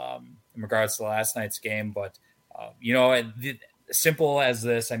 in regards to last night's game. But, simple as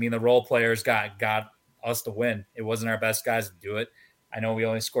this, I mean, the role players got us to win. It wasn't our best guys to do it. I know we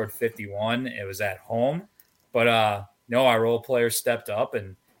only scored 51. It was at home. But, no, our role players stepped up,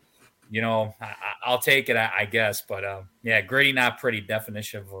 and, I'll take it, I guess. But, gritty, not pretty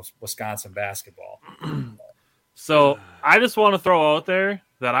definition of Wisconsin basketball. So I just want to throw out there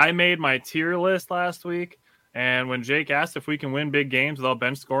that I made my tier list last week. And when Jake asked if we can win big games without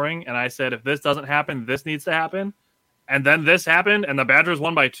bench scoring, and I said, if this doesn't happen, this needs to happen. And then this happened, and the Badgers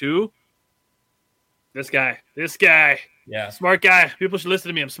won by 2. This guy, yeah, smart guy. People should listen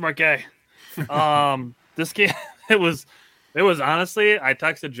to me. I'm a smart guy. This game, it was honestly, I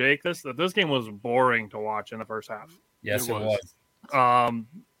texted Jake that this game was boring to watch in the first half. Yes, it was.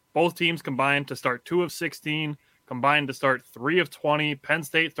 Both teams combined to start 2 of 16, combined to start 3 of 20. Penn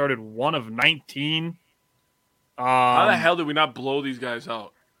State started 1 of 19. How the hell did we not blow these guys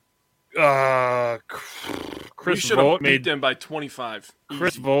out? Chris we should have Vogt beat them by 25.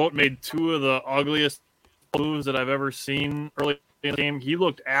 Chris Vogt made 2 of the ugliest moves that I've ever seen early in the game. He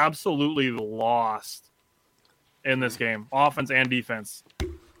looked absolutely lost in this game, offense and defense.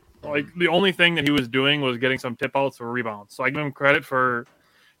 Like, the only thing that he was doing was getting some tip outs or rebounds. So I give him credit for,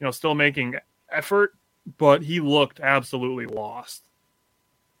 still making effort, but he looked absolutely lost.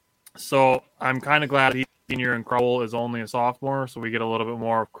 So I'm kind of glad he's senior and Crowell is only a sophomore, so we get a little bit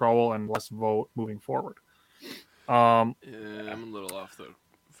more of Crowell and less Vogt moving forward. I'm a little off the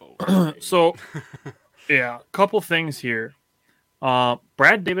Vogt. So, a couple things here.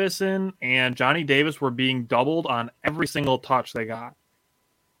 Brad Davison and Johnny Davis were being doubled on every single touch they got.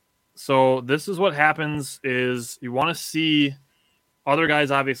 So this is what happens is you want to see other guys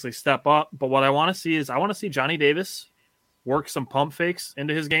obviously step up, but what I want to see is Johnny Davis work some pump fakes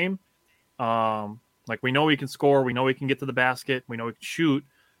into his game. Like, we know he can score, we know he can get to the basket, we know he can shoot,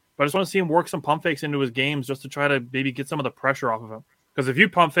 but I just want to see him work some pump fakes into his games just to try to maybe get some of the pressure off of him. Because if you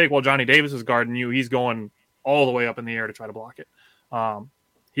pump fake while Johnny Davis is guarding you, he's going all the way up in the air to try to block it.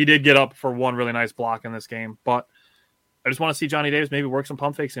 He did get up for one really nice block in this game, but I just want to see Johnny Davis maybe work some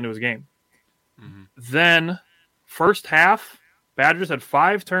pump fakes into his game. Mm-hmm. Then, first half, Badgers had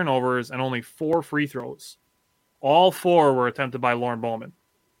 5 turnovers and only 4 free throws. All 4 were attempted by Lauren Bowman.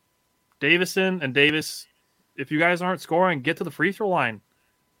 Davison and Davis, if you guys aren't scoring, get to the free throw line.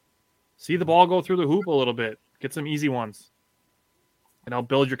 See the ball go through the hoop a little bit. Get some easy ones. And I'll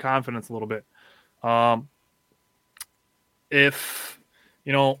build your confidence a little bit. If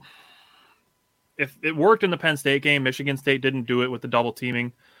it worked in the Penn State game, Michigan State didn't do it with the double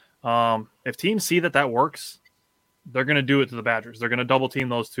teaming. If teams see that works, they're going to do it to the Badgers. They're going to double team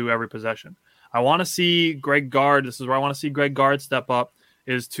those 2 every possession. I want to see Greg Gard. This is where I want to see Greg Gard step up,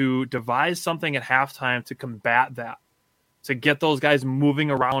 is to devise something at halftime to combat that, to get those guys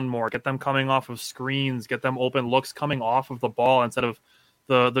moving around more, get them coming off of screens, get them open looks coming off of the ball instead of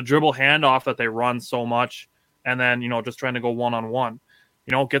the dribble handoff that they run so much. And then, just trying to go one-on-one,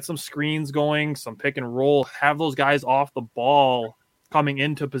 get some screens going, some pick and roll, have those guys off the ball coming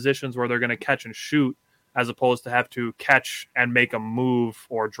into positions where they're going to catch and shoot, as opposed to have to catch and make a move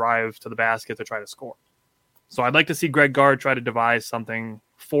or drive to the basket to try to score. So I'd like to see Greg Gard try to devise something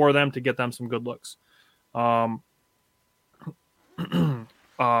for them to get them some good looks. What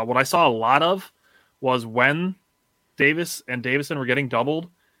I saw a lot of was when Davis and Davison were getting doubled,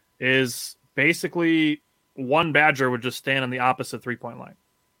 is basically one Badger would just stand on the opposite 3-point line.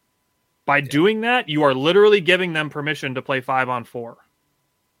 By doing that, you are literally giving them permission to play 5-on-4.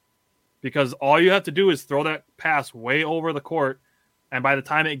 Because all you have to do is throw that pass way over the court, and by the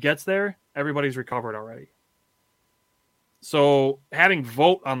time it gets there, everybody's recovered already. So having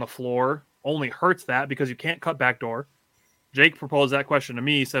Vogt on the floor only hurts that because you can't cut backdoor. Jake proposed that question to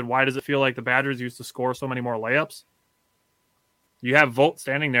me. He said, why does it feel like the Badgers used to score so many more layups? You have Vogt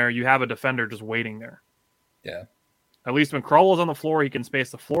standing there. You have a defender just waiting there. Yeah. At least when Crowell's on the floor, he can space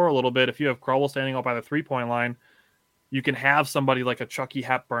the floor a little bit. If you have Crowell standing up by the 3-point line, you can have somebody like a Chucky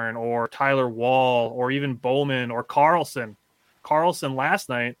Hepburn or Tyler Wall or even Bowman or Carlson. Carlson last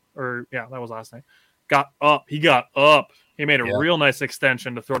night, that was last night, got up. He got up. He made a real nice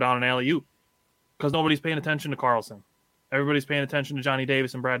extension to throw down an alley-oop because nobody's paying attention to Carlson. Everybody's paying attention to Johnny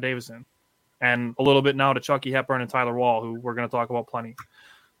Davis and Brad Davison, and a little bit now to Chucky Hepburn and Tyler Wall, who we're going to talk about plenty.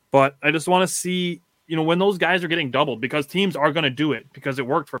 But I just want to see, when those guys are getting doubled, because teams are going to do it because it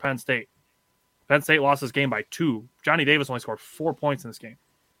worked for Penn State. Penn State lost this game by 2. Johnny Davis only scored 4 points in this game.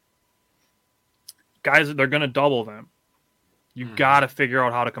 Guys, they're going to double them. You got to figure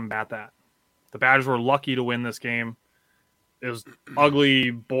out how to combat that. The Badgers were lucky to win this game. It was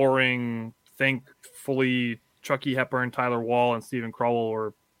ugly, boring. Thankfully, Chucky Hepburn, Tyler Wall, and Stephen Crowell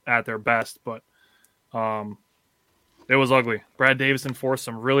were at their best, but it was ugly. Brad Davison forced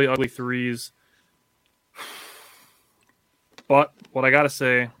some really ugly threes. But what I got to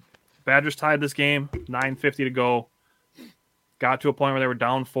say, Badgers tied this game, 9:50 to go. Got to a point where they were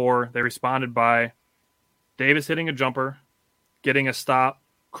down 4. They responded by Davis hitting a jumper, getting a stop,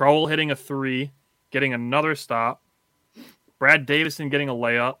 Crowell hitting a 3, getting another stop, Brad Davison getting a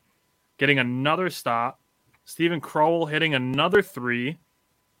layup, getting another stop, Stephen Crowell hitting another 3,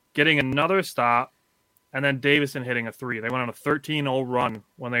 getting another stop, and then Davison hitting a 3. They went on a 13-0 run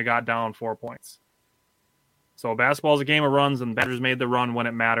when they got down 4 points. So basketball is a game of runs, and Badgers made the run when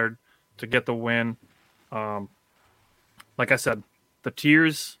it mattered to get the win. Like I said, the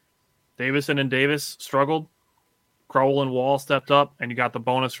tiers, Davison and Davis struggled. Crowell and Wall stepped up, and you got the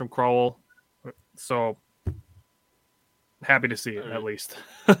bonus from Crowell. So happy to see it, at least.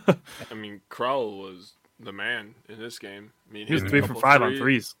 I mean, Crowell was the man in this game. I mean, he was 3 from 5 on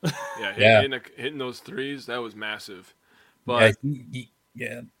threes. Hitting those threes, that was massive. But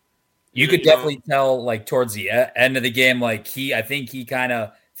you could definitely tell, like, towards the end of the game, like, I think he kind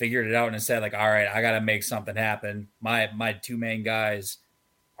of figured it out and said, like, all right, I got to make something happen. My 2 main guys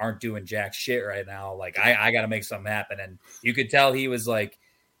aren't doing jack shit right now. Like, I got to make something happen. And you could tell he was like,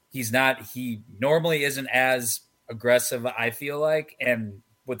 he normally isn't as aggressive, I feel like. And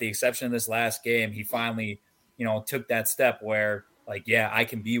with the exception of this last game, he finally, took that step where, like, I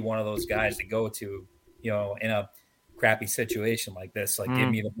can be one of those guys to go to, in a crappy situation like this. Like, give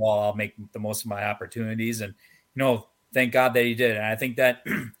me the ball, I'll make the most of my opportunities. And, thank God that he did. And I think that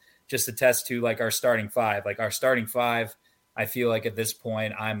just attests to, like, our starting 5. Like, our starting 5, I feel like at this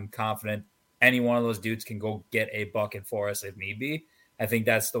point, I'm confident any one of those dudes can go get a bucket for us if need be. I think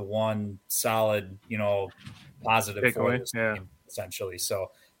that's the one solid, positive for this game, essentially.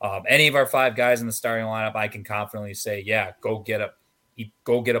 So any of our 5 guys in the starting lineup, I can confidently say, go get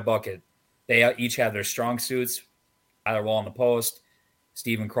a bucket. They each have their strong suits. Tyler Wall in the post,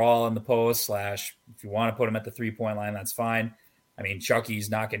 Stephen Crowell in the post / if you want to put him at the 3-point line, that's fine. I mean, Chucky's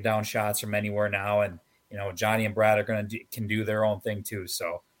knocking down shots from anywhere now, and Johnny and Brad can do their own thing too.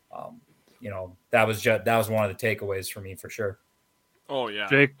 So, that was one of the takeaways for me for sure. Oh yeah,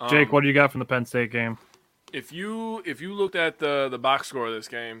 Jake, what do you got from the Penn State game? If you looked at the box score of this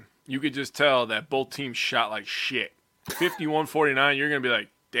game, you could just tell that both teams shot like shit. 51-49, you're gonna be like,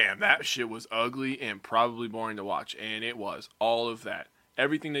 damn, that shit was ugly and probably boring to watch, and it was all of that.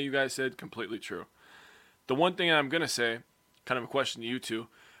 Everything that you guys said, completely true. The one thing I'm gonna say, kind of a question to you two.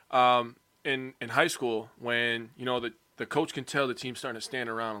 In high school, when the coach can tell the team's starting to stand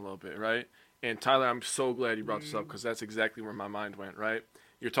around a little bit, right? And Tyler, I'm so glad you brought this up because that's exactly where my mind went, right?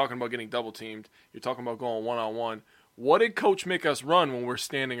 You're talking about getting double teamed. You're talking about going one-on-one. What did coach make us run when we're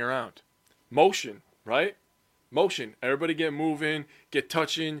standing around? Motion, right? Motion. Everybody get moving, get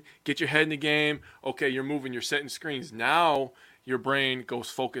touching, get your head in the game. Okay, you're moving, you're setting screens. Now your brain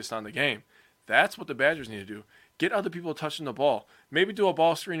goes focused on the game. That's what the Badgers need to do. Get other people touching the ball. Maybe do a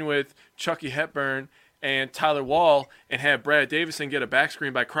ball screen with Chucky Hepburn and Tyler Wall and have Brad Davison get a back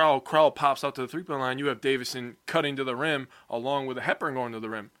screen by Crowell. Crowell pops out to the 3-point line. You have Davison cutting to the rim along with a Hepburn going to the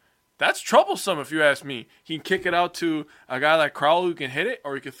rim. That's troublesome if you ask me. He can kick it out to a guy like Crowell who can hit it,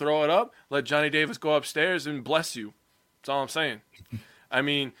 or he can throw it up, let Johnny Davis go upstairs and bless you. That's all I'm saying. I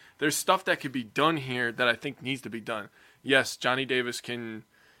mean, there's stuff that could be done here that I think needs to be done. Yes, Johnny Davis can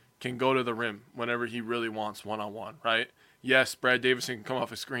can go to the rim whenever he really wants one-on-one, right? Yes, Brad Davison can come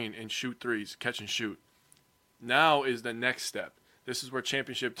off a screen and shoot threes, catch and shoot. Now is the next step. This is where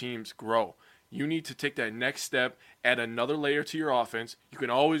championship teams grow. You need to take that next step, add another layer to your offense. You can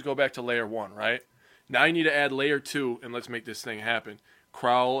always go back to layer 1, right? Now you need to add layer 2, and let's make this thing happen.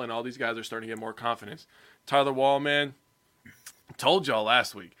 Crowell and all these guys are starting to get more confidence. Tyler Wall, man, I told y'all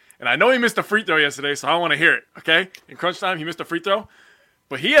last week. And I know he missed a free throw yesterday, so I want to hear it, okay? In crunch time, he missed a free throw.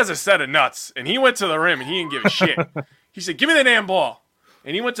 But he has a set of nuts, and he went to the rim, and he didn't give a shit. He said, give me the damn ball.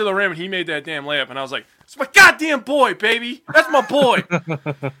 And he went to the rim, and he made that damn layup. And I was like, it's my goddamn boy, baby. That's my boy.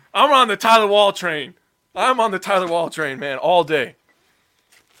 I'm on the Tyler Wall train. I'm on the Tyler Wall train, man, all day.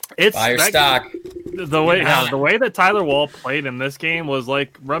 It's buy your stock. The way that Tyler Wall played in this game was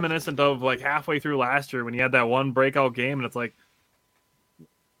like reminiscent of like halfway through last year when he had that one breakout game, and it's like,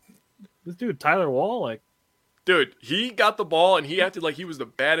 this dude Tyler Wall, like, dude, he got the ball and he acted like he was the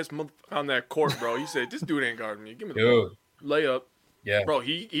baddest on that court, bro. He said, "This dude ain't guarding me. Give me the ball, layup." Yeah, bro,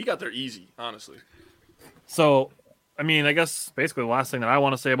 he got there easy, honestly. So, I mean, I guess basically the last thing that I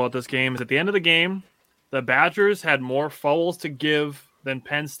want to say about this game is at the end of the game, the Badgers had more fouls to give than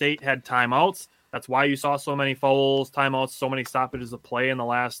Penn State had timeouts. That's why you saw so many fouls, timeouts, so many stoppages of play in the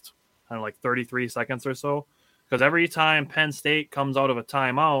last, I don't know, like 33 seconds or so. Because every time Penn State comes out of a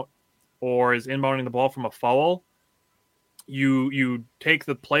timeout or is inbounding the ball from a foul, you take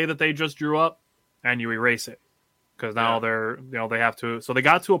the play that they just drew up and you erase it. Because now they have to. So they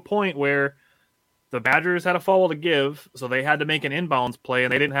got to a point where the Badgers had a foul to give, so they had to make an inbounds play,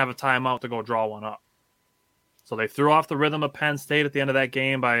 and they didn't have a timeout to go draw one up. So they threw off the rhythm of Penn State at the end of that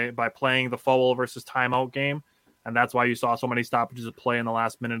game by playing the foul versus timeout game, and that's why you saw so many stoppages of play in the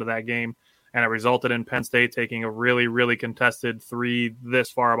last minute of that game, and it resulted in Penn State taking a really, really contested three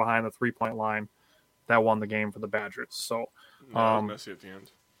this far behind the three-point line that won the game for the Badgers. So, messy at the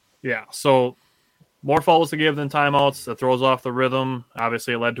end. Yeah, so more fouls to give than timeouts. That throws off the rhythm.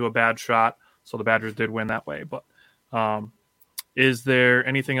 Obviously, it led to a bad shot, so the Badgers did win that way. But is there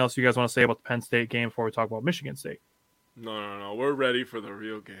anything else you guys want to say about the Penn State game before we talk about Michigan State? No. We're ready for the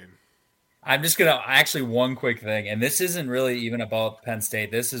real game. I'm just going to actually one quick thing, and this isn't really even about Penn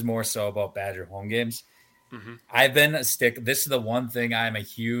State. This is more so about Badger home games. Mm-hmm. I've been this is the one thing I'm a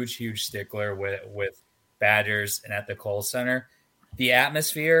huge stickler with Badgers and at the Kohl Center. The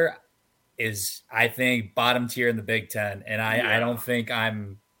atmosphere is, I think, bottom tier in the Big Ten, and I don't think I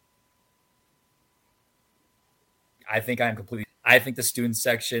think the student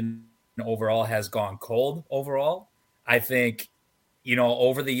section overall has gone cold overall. I think,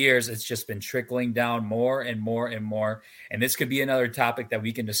 over the years, it's just been trickling down more and more and more. And this could be another topic that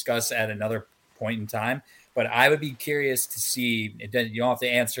we can discuss at another point in time. But I would be curious to see, you don't have to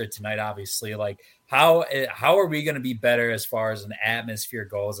answer it tonight, obviously, like how are we going to be better as far as an atmosphere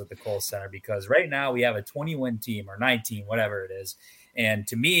goes at the Kohl Center? Because right now we have a 20-win team or 19, whatever it is. And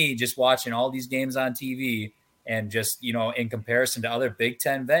to me, just watching all these games on TV and just, in comparison to other Big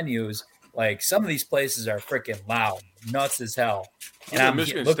Ten venues, like some of these places are freaking loud, nuts as hell. And I'm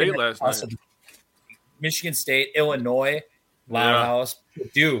Michigan State last night. Michigan State, Illinois, loud house,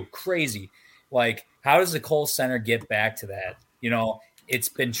 dude, crazy. Like, how does the Kohl Center get back to that? It's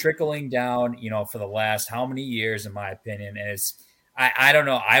been trickling down, for the last how many years, in my opinion. And I don't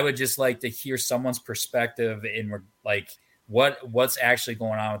know. I would just like to hear someone's perspective in like what's actually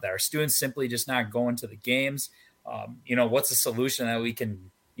going on with that. Are students simply just not going to the games? What's the solution that we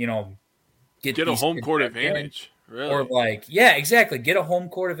can, get a home court advantage? Really? Or exactly. Get a home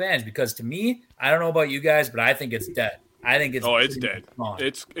court advantage, because to me, I don't know about you guys, but I think it's dead. I think it's it's dead.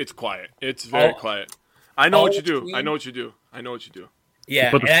 It's quiet. It's very quiet. I know what you do.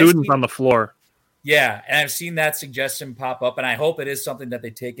 Yeah, put the students on the floor. Yeah, and I've seen that suggestion pop up, and I hope it is something that they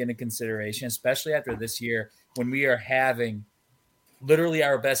take into consideration, especially after this year when we are having literally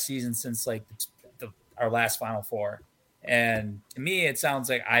our best season since like our last Final Four. And to me, it sounds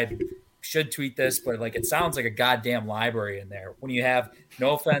like I should tweet this, but like it sounds like a goddamn library in there. When you have,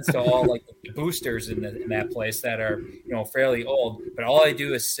 no offense to all like the boosters in that place that are fairly old, but all they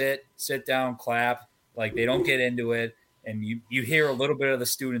do is sit down, clap, like they don't get into it. And you hear a little bit of the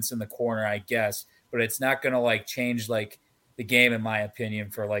students in the corner, I guess, but it's not going to like change like the game, in my opinion,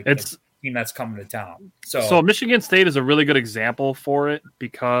 for like the team that's coming to town. So Michigan State is a really good example for it,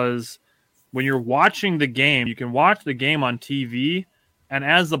 because when you're watching the game, you can watch the game on TV, and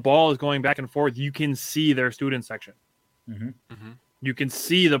as the ball is going back and forth, you can see their student section. Mm-hmm. Mm-hmm. You can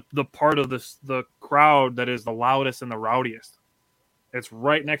see the part of the crowd that is the loudest and the rowdiest. It's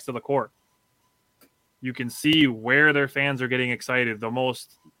right next to the court. You can see where their fans are getting excited, the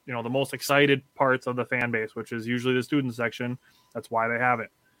most excited parts of the fan base, which is usually the student section. That's why they have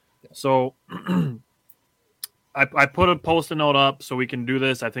it. So I put a post-it note up so we can do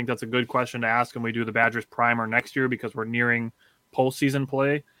this. I think that's a good question to ask when we do the Badgers primer next year because we're nearing postseason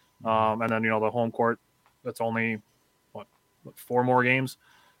play. And then, the home court, that's only, 4 more games.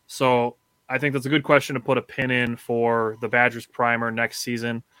 So I think that's a good question to put a pin in for the Badgers primer next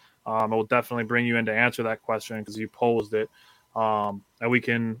season. I will definitely bring you in to answer that question because you posed it. And we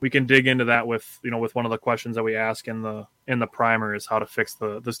can dig into that with one of the questions that we ask in the primer is how to fix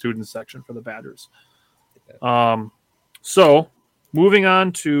the student section for the Badgers. So moving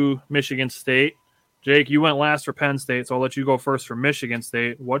on to Michigan State. Jake, you went last for Penn State, so I'll let you go first for Michigan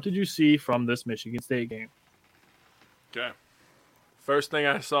State. What did you see from this Michigan State game? Okay. First thing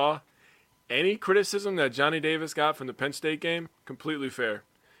I saw, any criticism that Johnny Davis got from the Penn State game, completely fair.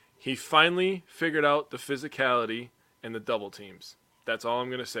 He finally figured out the physicality and the double teams. That's all I'm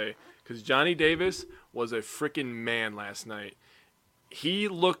going to say. Because Johnny Davis was a freaking man last night. He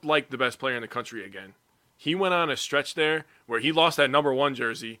looked like the best player in the country again. He went on a stretch there where he lost that number 1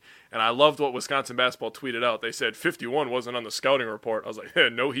 jersey, and I loved what Wisconsin basketball tweeted out. They said 51 wasn't on the scouting report. I was like,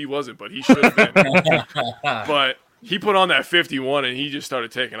 no, he wasn't, but he should have been. But he put on that 51, and he just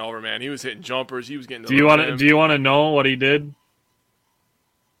started taking over, man. He was hitting jumpers. He was getting. Do you want to know what he did?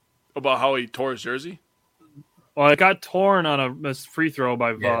 About how he tore his jersey? Well, it got torn on a missed free throw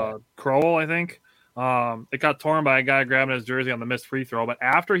by Crowell, I think. It got torn by a guy grabbing his jersey on the missed free throw. But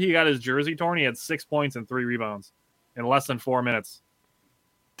after he got his jersey torn, he had 6 points and 3 rebounds in less than 4 minutes.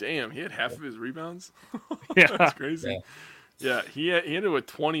 Damn, he had half of his rebounds? Yeah. That's crazy. Yeah, he ended with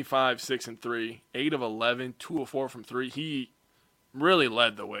 25, 6, and 3, 8 of 11, 2 of 4 from 3. He really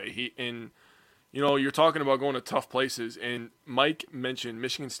led the way. You're talking about going to tough places, and Mike mentioned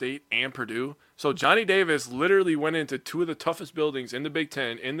Michigan State and Purdue. So Johnny Davis literally went into 2 of the toughest buildings in the Big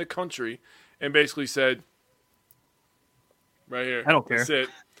Ten in the country and basically said, right here, I don't care. That's it.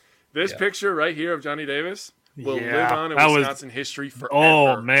 This picture right here of Johnny Davis will live on in Wisconsin history forever.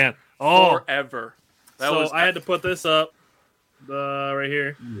 Oh, man. Oh. Forever. I had to put this up right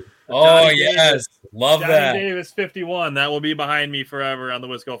here. Oh, yes. Love Johnny that. Davis, 51. That will be behind me forever on the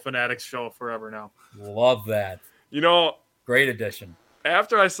Wisco Fanatics show forever now. Love that. Great addition.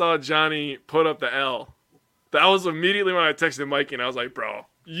 After I saw Johnny put up the L, that was immediately when I texted Mikey, and I was like, bro,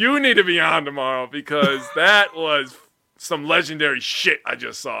 you need to be on tomorrow because that was some legendary shit I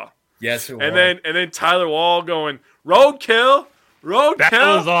just saw. Yes, it was. And then Tyler Wall going, roadkill. That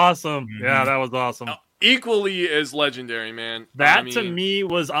was awesome. Mm-hmm. Yeah, that was awesome. Equally as legendary, man. To me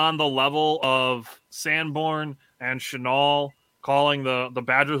was on the level of Sanborn and Chenal calling the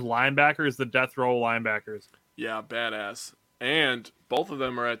Badgers linebackers the death row linebackers. Yeah, badass. And both of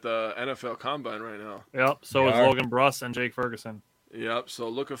them are at the NFL Combine right now. Yep, so is Logan Bruss and Jake Ferguson. Yep, so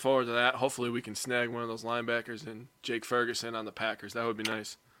looking forward to that. Hopefully we can snag one of those linebackers and Jake Ferguson on the Packers. That would be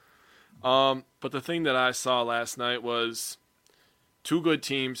nice. But the thing that I saw last night was 2 good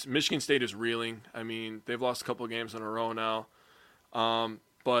teams. Michigan State is reeling. I mean, they've lost a couple of games in a row now.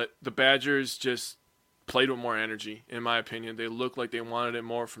 But the Badgers just played with more energy, in my opinion. They looked like they wanted it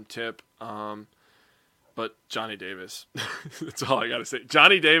more from Tip. But Johnny Davis, that's all I got to say.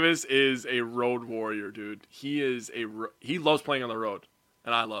 Johnny Davis is a road warrior, dude. He loves playing on the road,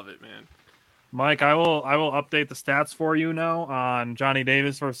 and I love it, man. Mike, I will update the stats for you now on Johnny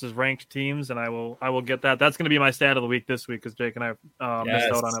Davis versus ranked teams, and I will get that. That's going to be my stat of the week this week because Jake and I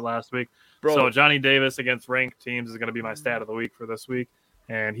missed out on it last week. Bro. So Johnny Davis against ranked teams is going to be my stat of the week for this week,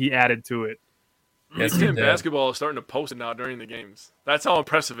 and he added to it. Yes, basketball is starting to post it now during the games. That's how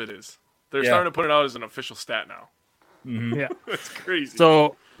impressive it is. They're starting to put it out as an official stat now. Mm-hmm. Yeah, that's crazy.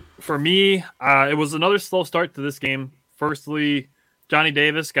 So for me, it was another slow start to this game. Firstly, Johnny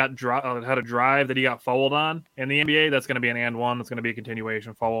Davis had a drive that he got fouled on. In the NBA, that's going to be an and one. That's going to be a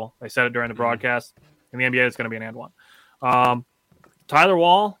continuation foul. I said it during the broadcast. In the NBA, it's going to be an and one. Tyler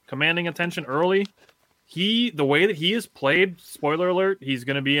Wall, commanding attention early. The way that he is played, spoiler alert, he's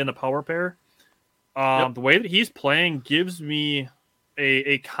going to be in the power pair. The way that he's playing gives me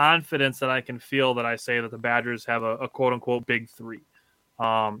a confidence that I can feel that I say that the Badgers have a quote-unquote big 3.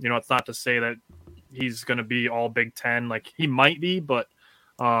 It's not to say that he's going to be all Big Ten. Like, he might be, but,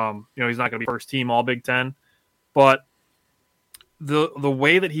 he's not going to be first team all Big Ten. But the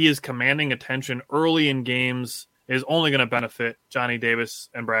way that he is commanding attention early in games is only going to benefit Johnny Davis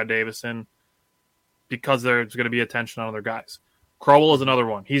and Brad Davison because there's going to be attention on other guys. Crowell is another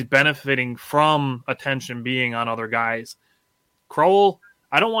one. He's benefiting from attention being on other guys. Crowell,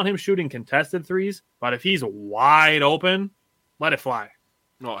 I don't want him shooting contested threes, but if he's wide open, let it fly.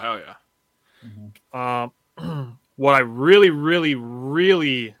 Oh, hell yeah. Mm-hmm. What I really, really,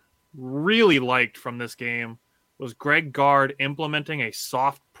 really, really liked from this game was Greg Gard implementing a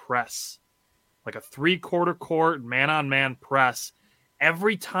soft press, like a 3/4 court man-on-man press.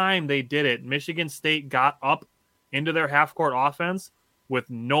 Every time they did it, Michigan State got up into their half-court offense with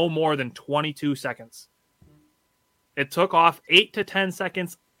no more than 22 seconds. It took off 8 to 10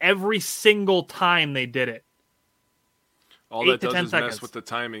 seconds every single time they did it. All that does is mess with the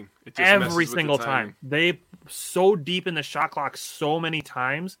timing. It just every single time. They so deep in the shot clock so many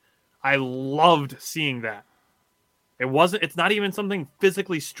times. I loved seeing that. It's not even something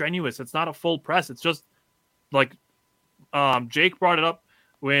physically strenuous. It's not a full press. It's just like Jake brought it up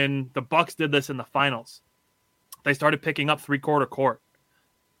when the Bucks did this in the finals. They started picking up 3/4 court.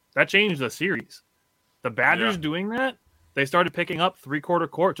 That changed the series. The Badgers doing that, they started picking up 3/4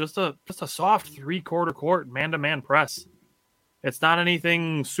 court, just a soft 3/4 court man-to-man press. It's not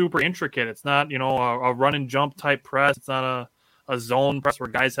anything super intricate. It's not, a run and jump type press. It's not a zone press where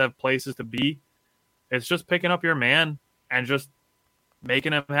guys have places to be. It's just picking up your man and just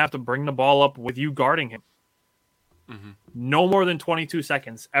making him have to bring the ball up with you guarding him. Mm-hmm. No more than 22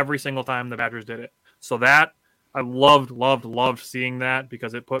 seconds every single time the Badgers did it. So that, I loved seeing that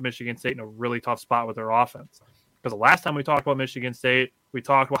because it put Michigan State in a really tough spot with their offense. Because the last time we talked about Michigan State, we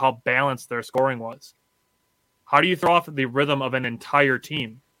talked about how balanced their scoring was. How do you throw off the rhythm of an entire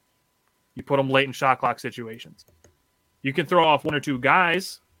team? You put them late in shot clock situations. You can throw off one or two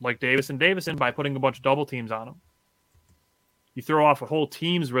guys like Davison by putting a bunch of double teams on them. You throw off a whole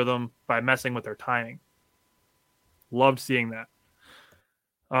team's rhythm by messing with their timing. Loved seeing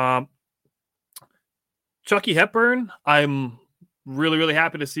that. Chucky Hepburn, I'm really, really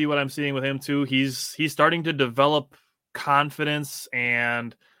happy to see what I'm seeing with him too. He's starting to develop confidence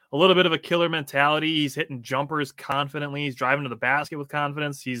and a little bit of a killer mentality. He's hitting jumpers confidently. He's driving to the basket with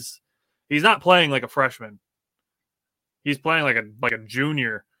confidence. He's not playing like a freshman. He's playing like a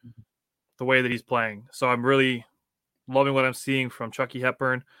junior, the way that he's playing. So I'm really loving what I'm seeing from Chucky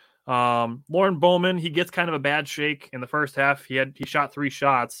Hepburn. Lauren Bowman, he gets kind of a bad shake in the first half. He shot 3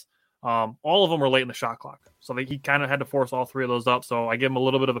 shots. All of them were late in the shot clock. So he kind of had to force all 3 of those up. So I give him a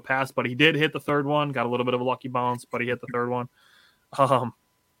little bit of a pass, but he did hit the third one. Got a little bit of a lucky bounce, but he hit the third one.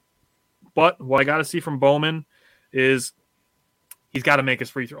 But what I got to see from Bowman is he's got to make his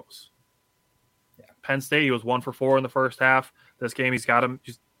free throws. Yeah. Penn State, he was 1 for 4 in the first half. This game, he's got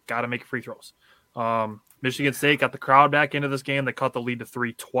to make free throws. Michigan State got the crowd back into this game. They cut the lead to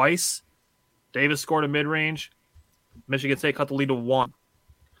 3 twice. Davis scored a mid-range. Michigan State cut the lead to 1.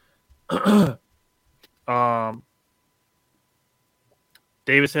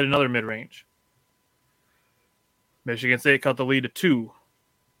 Davis hit another mid-range. Michigan State cut the lead to 2.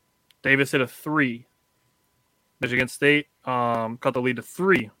 Davis hit a 3. Michigan State cut the lead to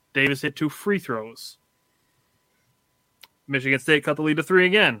 3. Davis hit 2 free throws. Michigan State cut the lead to 3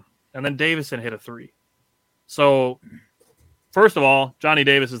 again. And then Davison hit a 3. So, first of all, Johnny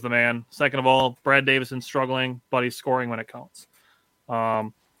Davis is the man. Second of all, Brad Davison's struggling, but he's scoring when it counts.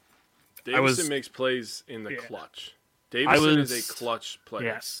 Davison makes plays in the clutch. Davison is a clutch player.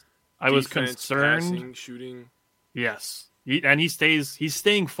 Yes. I was concerned. Passing, shooting. Yes. He's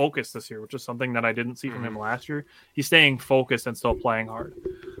staying focused this year, which is something that I didn't see from him last year. He's staying focused and still playing hard.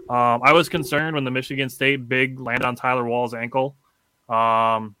 I was concerned when the Michigan State big landed on Tyler Wall's ankle.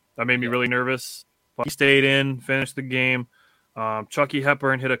 That made me really nervous. But he stayed in, finished the game. Chucky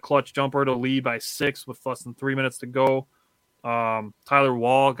Hepburn hit a clutch jumper to lead by 6 with less than 3 minutes to go. Tyler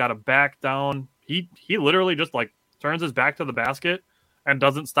Wall got a back down. He literally just turns his back to the basket and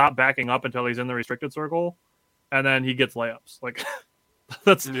doesn't stop backing up until he's in the restricted circle. And then he gets layups.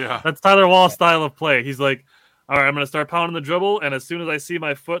 That's Tyler Wall's style of play. He's like, all right, I'm going to start pounding the dribble. And as soon as I see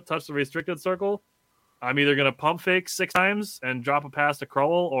my foot touch the restricted circle, I'm either going to pump fake 6 times and drop a pass to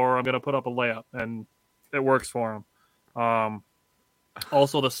Crowell, or I'm going to put up a layup. And it works for him.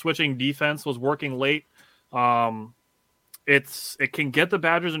 Also, the switching defense was working late. It can get the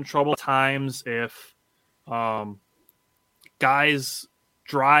Badgers in trouble at times if guys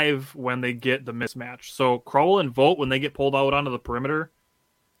drive when they get the mismatch. So Crowell and Vogt, when they get pulled out onto the perimeter,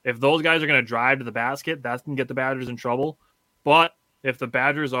 if those guys are going to drive to the basket, that can get the Badgers in trouble. But if the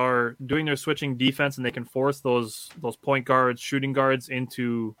Badgers are doing their switching defense and they can force those point guards, shooting guards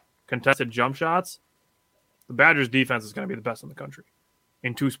into contested jump shots, the Badgers defense is going to be the best in the country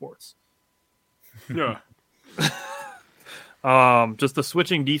in 2 sports. Yeah. Just the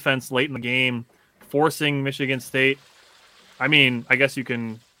switching defense late in the game, forcing Michigan State. I mean, I guess you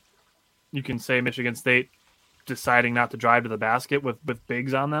can say Michigan State deciding not to drive to the basket with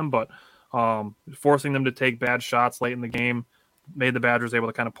bigs on them, but forcing them to take bad shots late in the game made the Badgers able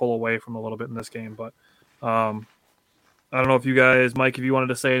to kind of pull away from a little bit in this game. But I don't know if you guys, Mike, if you wanted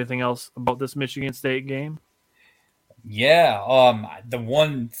to say anything else about this Michigan State game. Yeah. The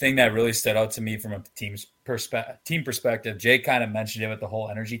one thing that really stood out to me from a team perspective, Jay kind of mentioned it with the whole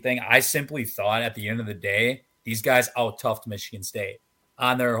energy thing. I simply thought at the end of the day, these guys out-toughed Michigan State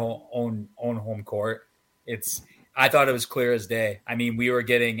on their own home court. I thought it was clear as day. I mean, we were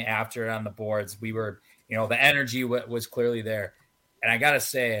getting after it on the boards. We were, the energy was clearly there. And I got to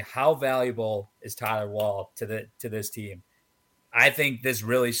say, how valuable is Tyler Wall to this team? I think this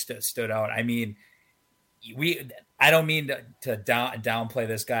really stood out. I mean, I don't mean to downplay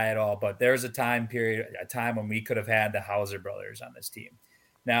this guy at all, but there's a time when we could have had the Hauser brothers on this team.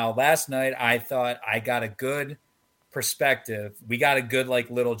 Now, last night, I thought I got a good perspective. We got a good,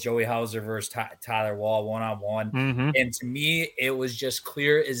 little Joey Hauser versus Tyler Wall one-on-one. Mm-hmm. And to me, it was just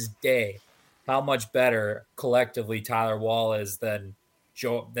clear as day how much better collectively Tyler Wall is than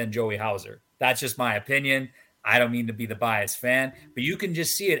Joey Hauser. That's just my opinion. I don't mean to be the biased fan, but you can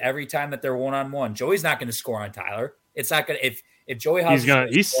just see it every time that they're one-on-one. Joey's not going to score on Tyler. It's not going to if Joey Hauser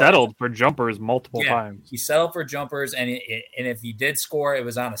he's settled for jumpers multiple times. He settled for jumpers, and if he did score, it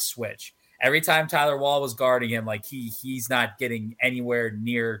was on a switch. Every time Tyler Wall was guarding him, he's not getting anywhere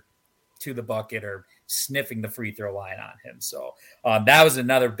near to the bucket or sniffing the free throw line on him. So that was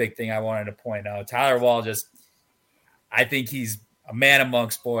another big thing I wanted to point out. Tyler Wall I think he's a man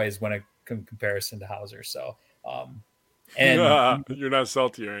amongst boys when it comparison to Hauser. So. And you're not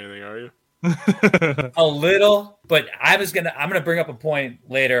salty or anything, are you? A little, but I'm gonna bring up a point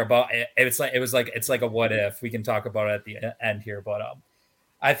later about it. It's like a what if. We can talk about it at the end here, but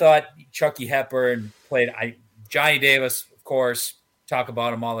I thought Chucky Hepburn played. Johnny Davis, of course, talk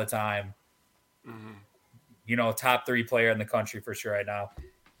about him all the time. Mm-hmm. Top 3 player in the country for sure right now.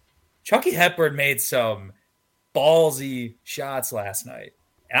 Chucky Hepburn made some ballsy shots last night,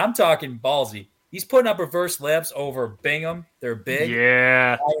 and I'm talking ballsy. He's putting up reverse layups over Bingham. They're big.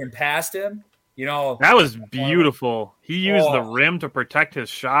 Yeah. Firing past him. That was beautiful. He used the rim to protect his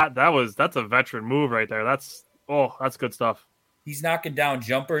shot. That's a veteran move right there. That's good stuff. He's knocking down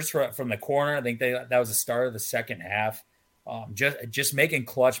jumpers from the corner. I think that was the start of the second half. Just making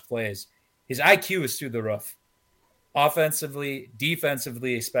clutch plays. His IQ is through the roof. Offensively,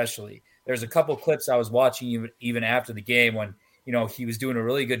 defensively, especially. There's a couple clips I was watching even after the game when he was doing a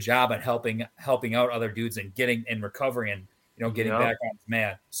really good job at helping out other dudes and getting and recovering and getting back on his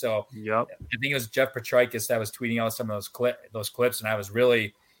man. So I think it was Jeff Petrikis that was tweeting out some of those clips, and I was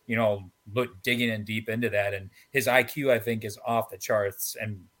really digging in deep into that. And his IQ, I think, is off the charts.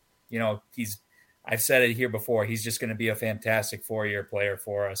 And I've said it here before, he's just going to be a fantastic 4-year player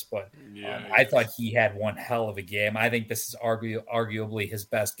for us. But I thought he had one hell of a game. I think this is arguably his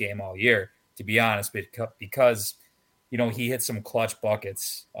best game all year, to be honest, because he hit some clutch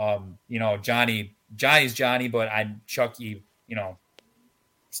buckets. Johnny's Johnny, but Chucky,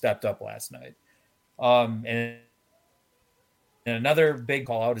 stepped up last night. And another big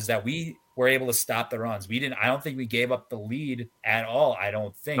call out is that we were able to stop the runs. I don't think we gave up the lead at all. I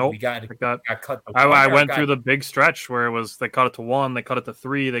don't think we got cut. I went through the big stretch where it was, they cut it to 1, they cut it to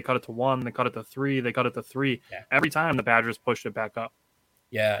 3, they cut it to 1, they cut it to 3, they cut it to 3. Yeah. Every time the Badgers pushed it back up.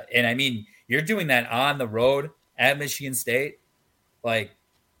 Yeah. And I mean, you're doing that on the road at Michigan State.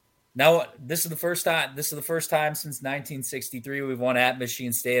 Now this is the first time since 1963 we've won at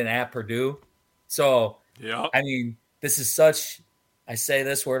Michigan State and at Purdue. So I mean, this is I say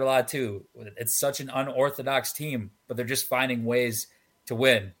this word a lot too. It's such an unorthodox team, but they're just finding ways to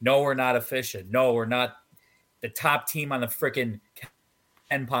win. No, we're not efficient. No, we're not the top team on the freaking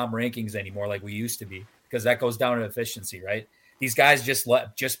KenPom rankings anymore like we used to be, because that goes down to efficiency, right? These guys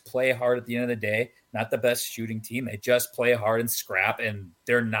just play hard at the end of the day. Not the best shooting team. They just play hard and scrap, and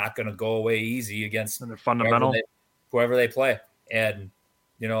they're not going to go away easy against fundamental whoever they play. And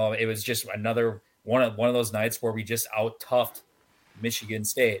it was just another one of those nights where we just out-toughed Michigan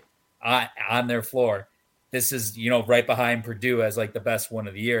State on their floor. This is right behind Purdue as the best one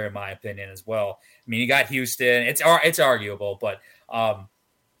of the year in my opinion as well. I mean, you got Houston. It's arguable, but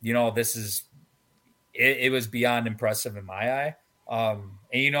this is. It was beyond impressive in my eye.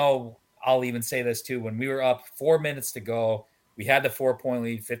 And, I'll even say this too. When we were up 4 minutes to go, we had the 4-point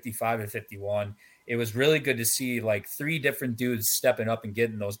lead, 55-51. It was really good to see 3 different dudes stepping up and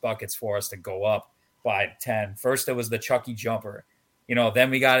getting those buckets for us to go up by 10. First, it was the Chucky jumper. Then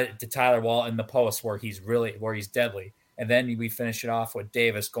we got it to Tyler Wall in the post where he's deadly. And then we finish it off with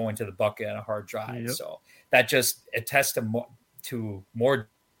Davis going to the bucket on a hard drive. Yep. So that just attests to more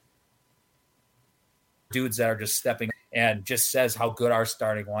dudes that are just stepping and just says how good our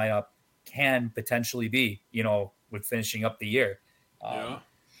starting lineup can potentially be, with finishing up the year.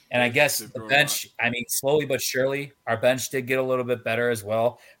 And I guess the bench, slowly but surely, our bench did get a little bit better as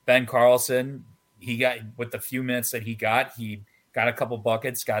well. Ben Carlson, he got, with the few minutes that he got a couple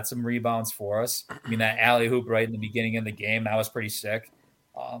buckets, got some rebounds for us. I mean, that alley hoop right in the beginning of the game, that was pretty sick.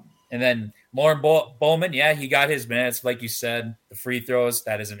 And then Lauren Bowman, yeah, he got his minutes. Like you said, the free throws,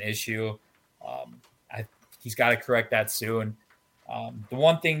 that is an issue. He's got to correct that soon. The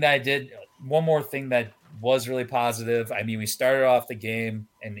one more thing that was really positive, I mean, we started off the game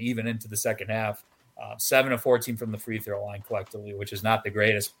and even into the second half, 7 of 14 from the free throw line collectively, which is not the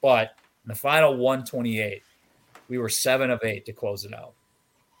greatest. But in the final 128, we were 7 of 8 to close it out.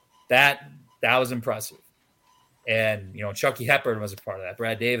 That was impressive. And, Chucky Hepburn was a part of that.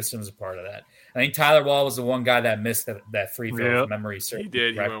 Brad Davison was a part of that. I think Tyler Wall was the one guy that missed that free throw from memory. He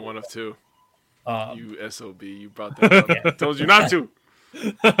did. He went 1 of 2. You SOB. You brought that up. Yeah. Told you not to.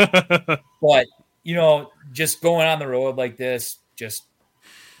 But, just going on the road like this, just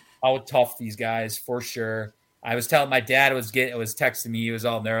how tough these guys, for sure. I was telling my dad was texting me. He was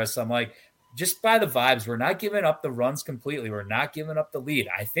all nervous. I'm like, just by the vibes, we're not giving up the runs completely. We're not giving up the lead.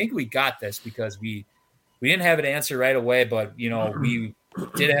 I think we got this because we didn't have an answer right away, but, we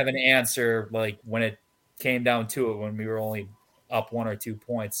did have an answer like when it came down to it, when we were only up 1 or 2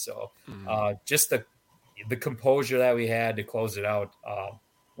 points. So just the composure that we had to close it out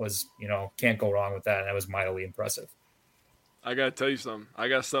was, can't go wrong with that. And that was mightily impressive. I got to tell you something. I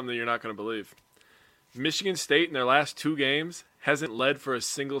got something that you're not going to believe. Michigan State in their last 2 games hasn't led for a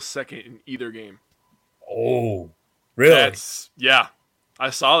single second in either game. Oh, really? Yeah. I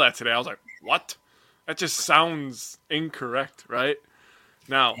saw that today. I was like, what? That just sounds incorrect, right?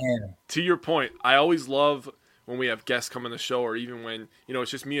 Now, to your point, I always love when we have guests come on the show, or even when,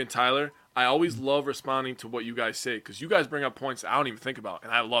 it's just me and Tyler. I always love responding to what you guys say, because you guys bring up points I don't even think about,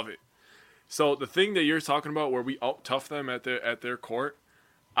 and I love it. So the thing that you're talking about where we out-tough them at their court,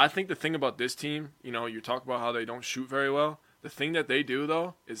 I think the thing about this team, you talk about how they don't shoot very well. The thing that they do,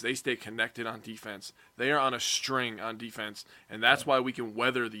 though, is they stay connected on defense. They are on a string on defense, and that's why we can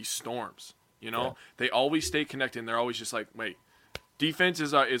weather these storms. They always stay connected, and they're always just like, wait, defense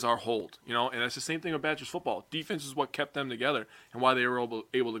is our hold, and that's the same thing with Badgers football. Defense is what kept them together and why they were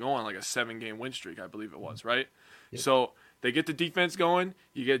able to go on like a 7-game win streak, I believe it was, right? Yep. So they get the defense going.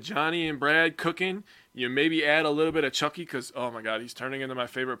 You get Johnny and Brad cooking. You maybe add a little bit of Chucky because, oh, my God, he's turning into my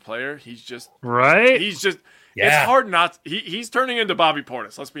favorite player. He's just – right? He's just – It's hard not – he's turning into Bobby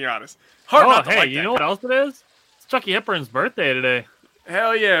Portis, let's be honest. Hard not to like you know what else it is? It's Chucky Hepburn's birthday today.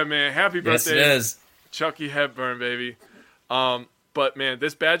 Hell yeah, man. Happy birthday. Yes, it is. Chucky Hepburn, baby. But, man,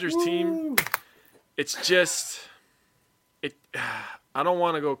 this Badgers team, it's just I don't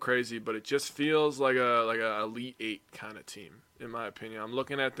want to go crazy, but it just feels like a Elite 8 kind of team, in my opinion. I'm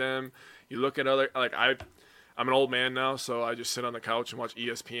looking at them. You look at other – I'm an old man now, so I just sit on the couch and watch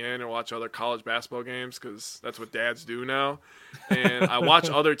ESPN and watch other college basketball games because that's what dads do now. And I watch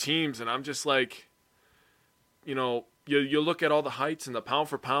other teams, and I'm just like, you look at all the heights and the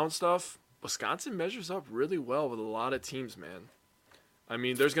pound-for-pound stuff. Wisconsin measures up really well with a lot of teams, man. I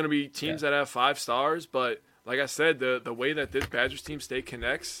mean, there's going to be teams that have 5 stars, but like I said, the way that this Badgers team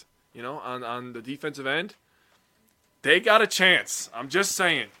connects, on the defensive end, they got a chance. I'm just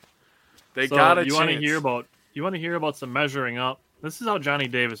saying. They got a chance. You want to hear about some measuring up? This is how Johnny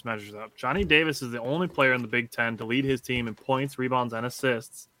Davis measures up. Johnny Davis is the only player in the Big Ten to lead his team in points, rebounds, and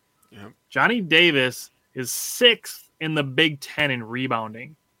assists. Yep. Johnny Davis is 6th in the Big Ten in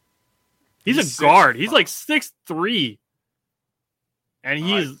rebounding. He's a guard. He's like 6'3". And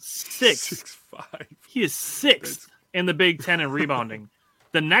he is 6'5". He is 6th in the Big Ten in rebounding.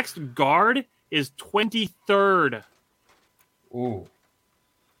 The next guard is 23rd. Ooh.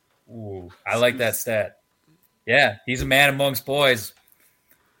 I like that stat. Yeah, he's a man amongst boys.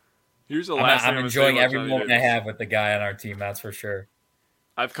 Here's the last thing I'm enjoying every moment I have with the guy on our team, that's for sure.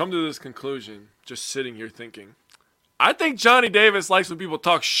 I've come to this conclusion just sitting here thinking. I think Johnny Davis likes when people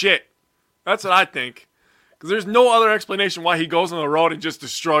talk shit. That's what I think. Because there's no other explanation why he goes on the road and just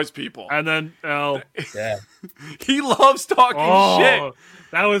destroys people. And then, he loves talking shit.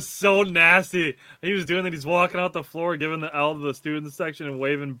 That was so nasty. He was doing that. He's walking out the floor, giving the L to the student section and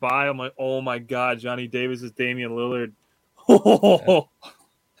waving by. I'm like, oh my God, Johnny Davis is Damian Lillard.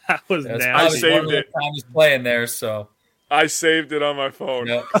 That was nasty. I saved it. Time he's playing there, so I saved it on my phone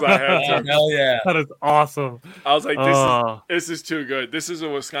because I had to. Hell yeah, that is awesome. I was like, this is too good. This is a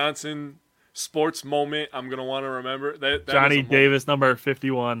Wisconsin sports moment I'm gonna want to remember. That Johnny Davis, number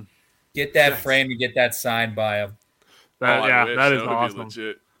 51. Get that framed and get that signed by him. That is awesome.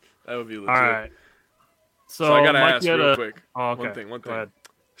 That would be legit. All right. So I gotta ask real quick. Oh, okay. One thing. Go ahead.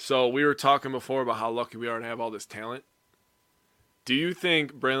 So we were talking before about how lucky we are to have all this talent. Do you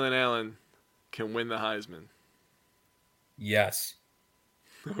think Braylon Allen can win the Heisman? Yes.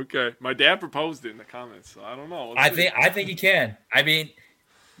 Okay, my dad proposed it in the comments, so I don't know. I think he can. I mean,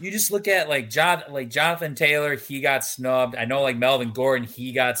 you just look at like Jonathan Taylor, he got snubbed. I know like Melvin Gordon,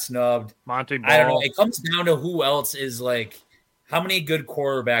 he got snubbed. Monty Ball. I don't know. It comes down to who else is like, how many good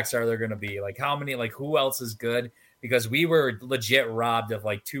quarterbacks are there going to be? Like how many, like who else is good? Because we were legit robbed of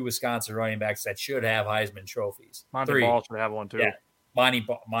like 2 Wisconsin running backs that should have Heisman trophies. Monty 3. Ball should have one too. Yeah,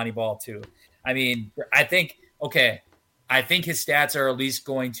 Monty Ball too. I mean, I think his stats are at least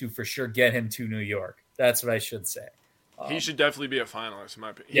going to for sure get him to New York. That's what I should say. He should definitely be a finalist, in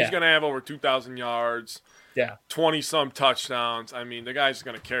my opinion. Yeah. He's going to have over 2,000 yards, 20-some touchdowns. I mean, the guy's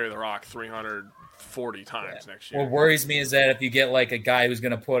going to carry the rock 340 times next year. What worries me is that if you get like a guy who's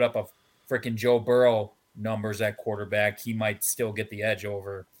going to put up a freaking Joe Burrow numbers at quarterback, he might still get the edge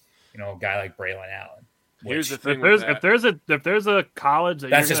over, a guy like Braylon Allen. Here's the thing: if there's a college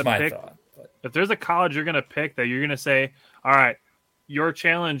that that's you're just going my to pick, thought. But. If there's a college you're going to pick that you're going to say, all right, your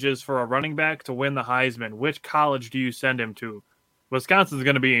challenge is for a running back to win the Heisman. Which college do you send him to? Wisconsin's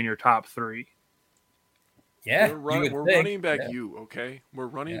going to be in your top 3. Yeah, we're running back you, okay? We're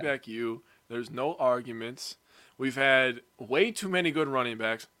running back you. There's no arguments. We've had way too many good running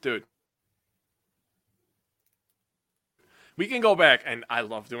backs. Dude, we can go back, and I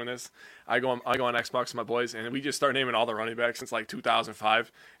love doing this. I go on Xbox with my boys, and we just start naming all the running backs since like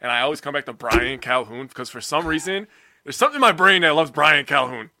 2005. And I always come back to Brian Calhoun because for some reason, there's something in my brain that loves Brian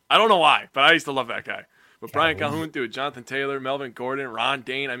Calhoun. I don't know why, but I used to love that guy. But Brian Calhoun, dude, Jonathan Taylor, Melvin Gordon, Ron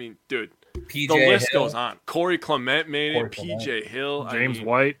Dane. I mean, dude, the list goes on. Corey Clement made it. PJ Hill. James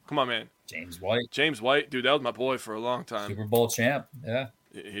White. Come on, man. James White, dude, that was my boy for a long time. Super Bowl champ. Yeah.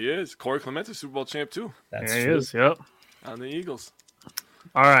 He is. Corey Clement's a Super Bowl champ, too. He is, yep. On the Eagles.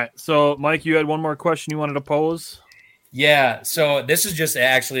 All right. So, Mike, you had one more question you wanted to pose? Yeah. So, this is just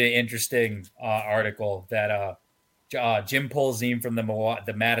actually an interesting article that Jim Polzin from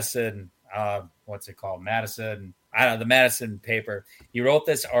the Madison, what's it called? The Madison paper. He wrote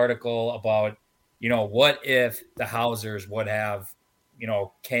this article about, what if the Hausers would have,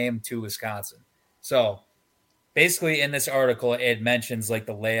 came to Wisconsin. So basically in this article, it mentions like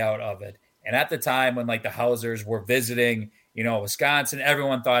the layout of it. And at the time when like the Hausers were visiting, Wisconsin,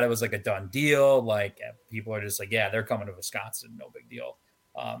 everyone thought it was like a done deal. Like people are just like, yeah, they're coming to Wisconsin. No big deal.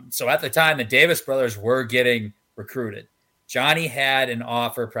 So at the time, the Davis brothers were getting recruited. Johnny had an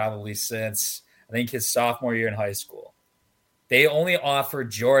offer probably since I think his sophomore year in high school. They only offered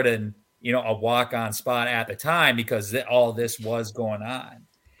Jordan, a walk-on spot at the time because all this was going on.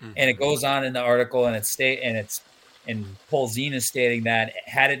 Mm-hmm. And it goes on in the article and Polzin is stating that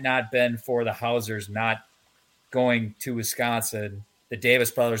had it not been for the Hausers not going to Wisconsin, the Davis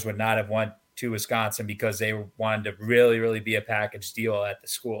brothers would not have went to Wisconsin because they wanted to really, really be a package deal at the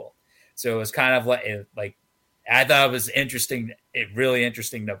school. So it was kind of like I thought it was interesting, really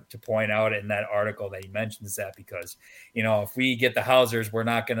interesting to point out in that article that he mentions that because, if we get the Hausers, we're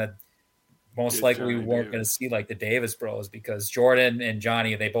not going to most likely we weren't going to see like the Davis bros because Jordan and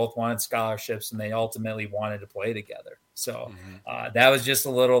Johnny, they both wanted scholarships and they ultimately wanted to play together. So that was just a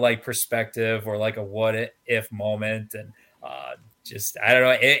little like perspective or like a what if moment. And just, I don't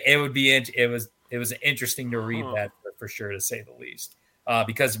know, it was interesting to read that for sure, to say the least,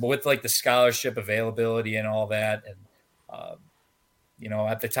 because with like the scholarship availability and all that. And,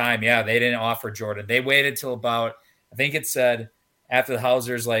 at the time, they didn't offer Jordan. They waited till about, I think it said, after the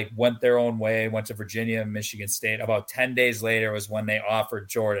Hausers like went their own way, went to Virginia and Michigan State, about 10 days later was when they offered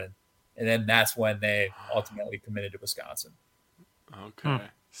Jordan. And then that's when they ultimately committed to Wisconsin. Okay.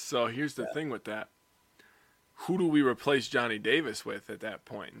 So here's the thing with that. Who do we replace Johnny Davis with at that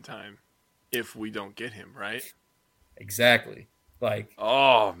point in time if we don't get him, right? Exactly. Like,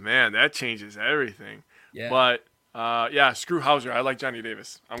 oh, man, that changes everything. Yeah. But, screw Hauser. I like Johnny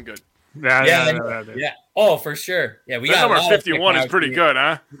Davis. I'm good. Yeah. Oh, for sure. Yeah, we got number 51 is pretty good,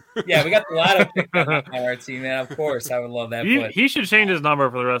 huh? Yeah, we got a lot of pick on our team, man. Of course, I would love that. He should change his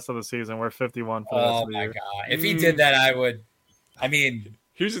number for the rest of the season. We're 51 for the rest of the year. God! If he did that, I would. I mean,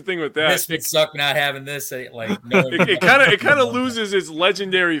 here's the thing with that: this would suck not having this. Like, no, it kind of loses its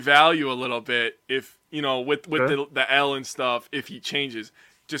legendary value a little bit if with the L and stuff. If he changes,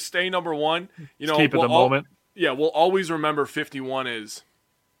 just stay number one. Just keep it the moment. Yeah, we'll always remember 51 is.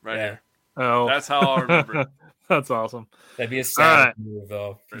 Right here. Oh, that's how I remember it. That's awesome. That'd be a sad move,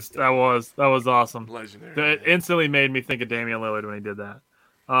 though. That was awesome. Legendary. It instantly made me think of Damian Lillard when he did that.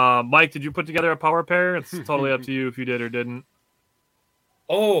 Mike, did you put together a power pair? It's totally up to you if you did or didn't.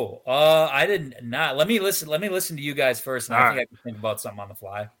 Oh, I did not. Let me listen to you guys first, and I think I can think about something on the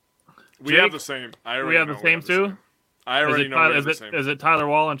fly. We have the same. We have the same too. I already know. Is it Tyler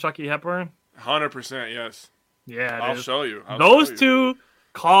Wall and Chucky Hepburn? 100%, yes. Yeah, I'll show you. Those two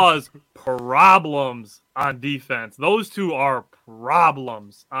cause problems on defense. Those two are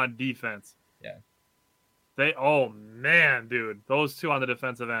problems on defense. Yeah. Oh man, dude. Those two on the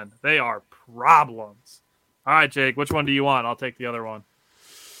defensive end. They are problems. All right, Jake, which one do you want? I'll take the other one.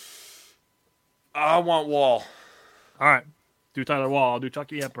 I want Wall. All right. Do Tyler Wall. I'll do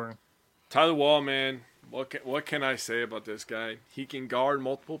Chucky Hepburn. Tyler Wall, man. What can I say about this guy? He can guard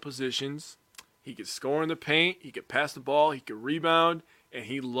multiple positions. He can score in the paint. He can pass the ball. He can rebound. And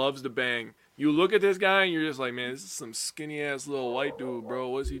he loves to bang. You look at this guy and you're just like, man, this is some skinny-ass little white dude, bro.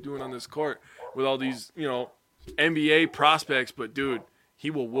 What is he doing on this court with all these, NBA prospects? But, dude, he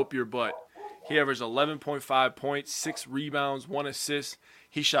will whoop your butt. He averaged 11.5 points, 6 rebounds, 1 assist.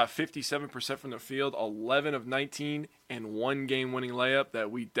 He shot 57% from the field, 11 of 19, and 1 game-winning layup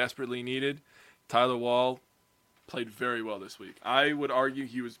that we desperately needed. Tyler Wall played very well this week. I would argue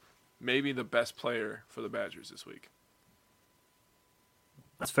he was maybe the best player for the Badgers this week.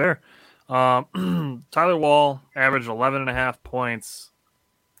 That's fair. Tyler Wall averaged 11.5 points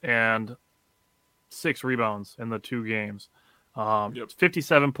and 6 rebounds in the 2 games.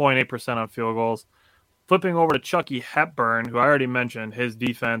 57.8% on field goals. Flipping over to Chucky Hepburn, who I already mentioned, his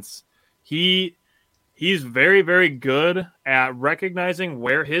defense, he's very, very good at recognizing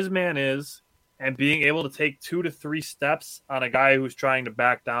where his man is and being able to take 2 to 3 steps on a guy who's trying to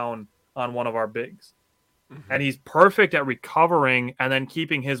back down on one of our bigs. Mm-hmm. And he's perfect at recovering and then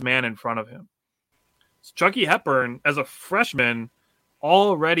keeping his man in front of him. So Chucky Hepburn, as a freshman,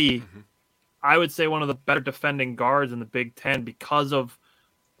 already, I would say, one of the better defending guards in the Big Ten because of,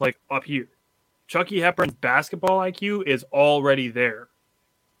 up here. Chucky Hepburn's basketball IQ is already there.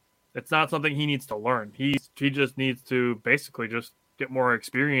 It's not something he needs to learn. He just needs to basically just get more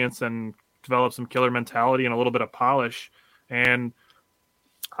experience and develop some killer mentality and a little bit of polish. And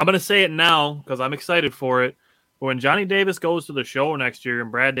I'm going to say it now because I'm excited for it. But when Johnny Davis goes to the show next year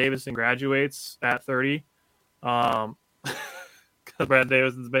and Brad Davison graduates at 30, because Brad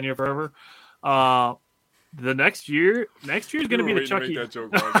Davison's been here forever, the next year is going to be the Chucky.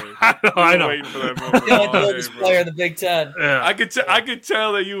 I know. Waiting for that moment. The oldest player in the Big Ten. Yeah. I could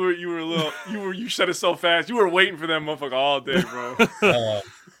tell that you were a little. You said it so fast. You were waiting for that motherfucker all day, bro.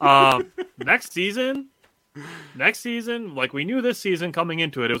 Next season, like we knew this season coming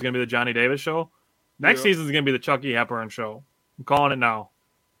into it was going to be the Johnny Davis show. Next season is going to be the Chucky Hepburn show. I'm calling it now.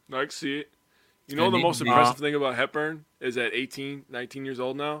 I can see it. You know the most impressive thing about Hepburn is at 18, 19 years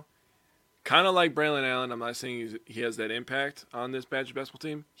old now. Kind of like Braylon Allen, I'm not saying he has that impact on this Badger basketball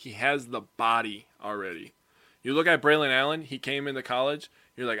team. He has the body already. You look at Braylon Allen, he came into college,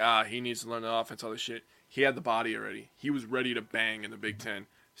 you're like, he needs to learn the offense, all this shit. He had the body already. He was ready to bang in the Big Ten.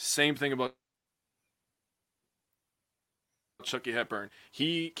 Same thing about Chucky Hepburn.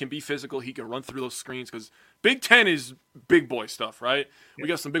 He can be physical. He can run through those screens because Big Ten is big boy stuff, right? We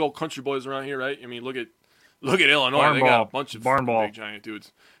got some big old country boys around here, right? I mean, look at Illinois. They got a bunch of big giant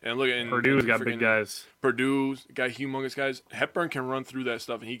dudes. And look at Purdue's got big guys. Purdue's got humongous guys. Hepburn can run through that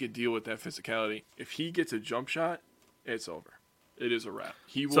stuff, and he could deal with that physicality. If he gets a jump shot, it's over. It is a wrap.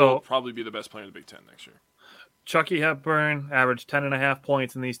 He will probably be the best player in the Big Ten next year. Chucky Hepburn averaged 10.5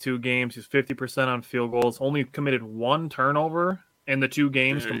 points in these 2 games. He's 50% on field goals. Only committed 1 turnover in the 2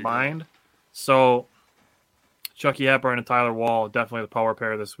 games combined. So Chucky Hepburn and Tyler Wall, definitely the power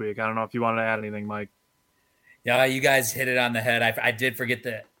pair this week. I don't know if you wanted to add anything, Mike. Yeah, you guys hit it on the head. I did forget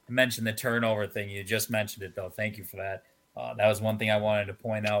to mention the turnover thing. You just mentioned it, though. Thank you for that. That was one thing I wanted to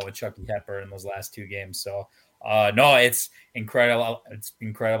point out with Chucky Hepburn in those last 2 games. So, no, it's incredible. It's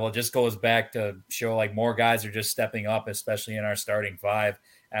incredible. It just goes back to show more guys are just stepping up, especially in our starting 5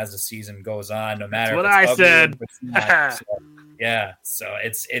 as the season goes on. No matter that's what I said. So, yeah, so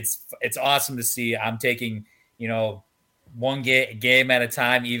it's awesome to see. I'm taking one game at a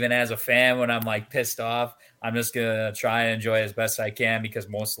time, even as a fan. When I'm pissed off, I'm just gonna try and enjoy it as best I can because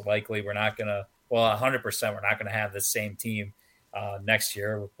most likely we're not gonna. Well, 100% we're not gonna have the same team next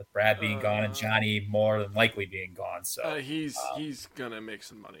year with Brad being gone and Johnny more than likely being gone. So he's gonna make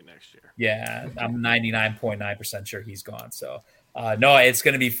some money next year. Yeah, I'm 99.9% sure he's gone. So no, it's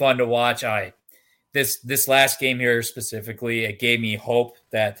gonna be fun to watch. This last game here specifically, it gave me hope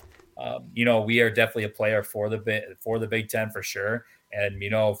that we are definitely a player for the Big Ten for sure. And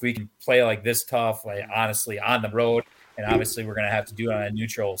if we can play like this tough, honestly on the road, and obviously we're gonna have to do it on a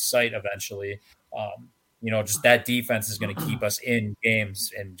neutral site eventually. Just that defense is going to keep us in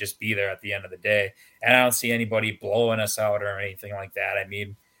games and just be there at the end of the day. And I don't see anybody blowing us out or anything like that. I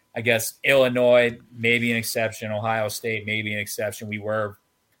mean, I guess Illinois, maybe an exception. Ohio State, maybe an exception. We were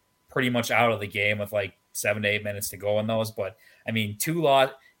pretty much out of the game with 7 to 8 minutes to go in those. But, I mean, two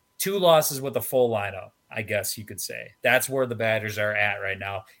 2 losses with a full lineup, I guess you could say. That's where the Badgers are at right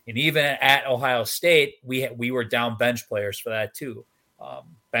now. And even at Ohio State, we were down bench players for that too.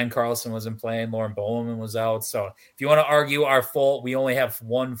 Ben Carlson wasn't playing. Lauren Bowman was out. So if you want to argue we only have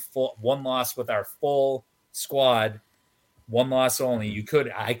one loss with our full squad, 1 loss only.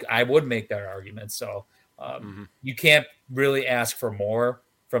 I would make that argument. So you can't really ask for more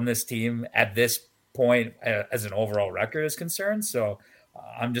from this team at this point as an overall record is concerned. So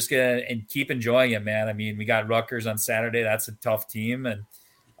I'm just going to keep enjoying it, man. I mean, we got Rutgers on Saturday. That's a tough team. And,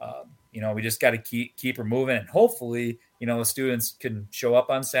 we just got to keep her moving. And hopefully, the students can show up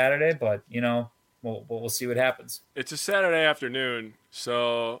on Saturday. But, we'll see what happens. It's a Saturday afternoon.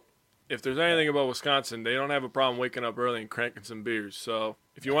 So if there's anything about Wisconsin, they don't have a problem waking up early and cranking some beers. So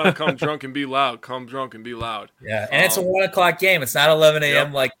if you want to come drunk and be loud, come drunk and be loud. Yeah, and it's a 1 o'clock game. It's not 11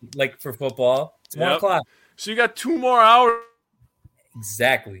 a.m. like for football. It's 1 o'clock. So you got 2 more hours.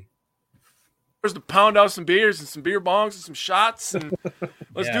 Exactly. To pound out some beers and some beer bongs and some shots, and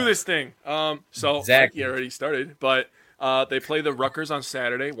let's do this thing. So exactly. Already started, but they play the Rutgers on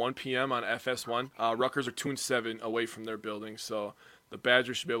Saturday, 1 p.m. on FS1. Rutgers are 2-7 away from their building, so the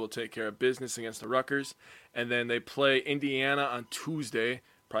Badgers should be able to take care of business against the Rutgers. And then they play Indiana on Tuesday,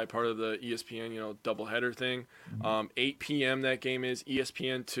 probably part of the ESPN, doubleheader thing. 8 p.m. that game is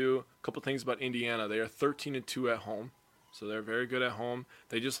ESPN2. A couple things about Indiana: they are 13-2 at home. So they're very good at home.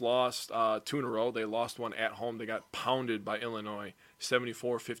 They just lost 2 in a row. They lost one at home. They got pounded by Illinois,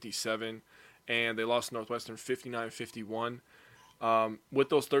 74-57. And they lost Northwestern 59-51. With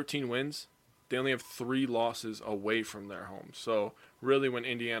those 13 wins, they only have 3 losses away from their home. So really when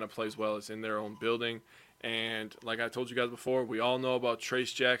Indiana plays well, it's in their own building. And like I told you guys before, we all know about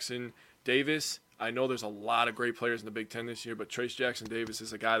Trace Jackson Davis. I know there's a lot of great players in the Big Ten this year, but Trace Jackson Davis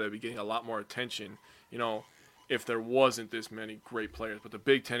is a guy that would be getting a lot more attention, if there wasn't this many great players. But the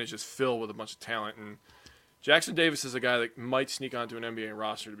Big Ten is just filled with a bunch of talent. And Jackson Davis is a guy that might sneak onto an NBA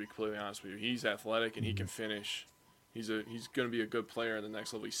roster, to be completely honest with you. He's athletic and he can finish. He's going to be a good player in the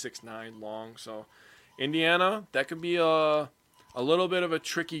next level. He's 6'9", long. So Indiana, that could be a little bit of a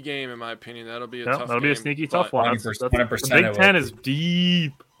tricky game, in my opinion. That'll be a tough game. That'll be a sneaky tough one. 100%, the Big Ten is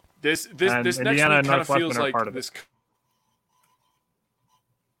deep. This next week kind of feels like this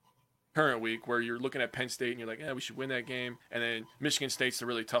current week where you're looking at Penn State and you're like, we should win that game. And then Michigan State's the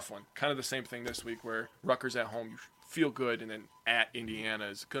really tough one. Kind of the same thing this week where Rutgers at home, you feel good, and then at Indiana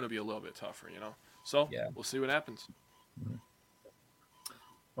is going to be a little bit tougher, So we'll see what happens.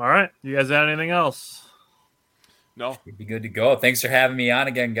 All right. You guys have anything else? No. You'd be good to go. Thanks for having me on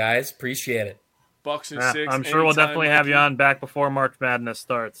again, guys. Appreciate it. Bucks and 6. I'm sure we'll definitely have you on back before March Madness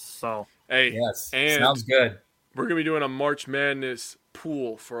starts. So yes, and sounds good. We're going to be doing a March Madness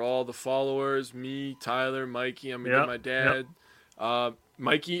pool for all the followers, me, Tyler, Mikey. I'm going to get my dad.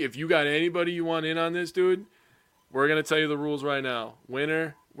 Mikey, if you got anybody you want in on this, dude, we're going to tell you the rules right now.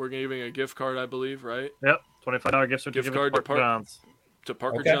 Winner, we're giving a gift card, I believe, right? Yep, $25 gift certificate to Parker Johns. To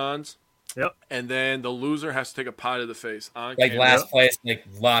Parker Johns. Yep. And then the loser has to take a pie to the face. Last place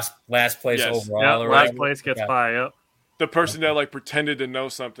overall. Yep, last place gets pie, yep. The person that pretended to know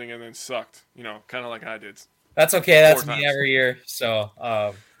something and then sucked, kind of like I did. That's okay. That's me every year. So,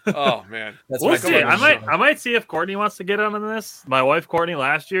 oh man, we'll see. I might see if Courtney wants to get on this. My wife Courtney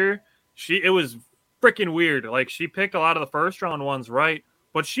last year, it was freaking weird. Like she picked a lot of the first round ones right,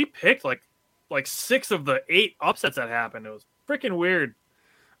 but she picked like 6 of the 8 upsets that happened. It was freaking weird.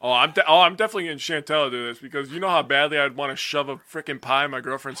 Oh, I'm definitely getting Chantel to do this because you know how badly I'd want to shove a freaking pie in my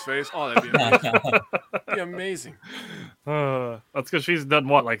girlfriend's face. Oh, that'd be amazing. That'd be amazing. That's because she's done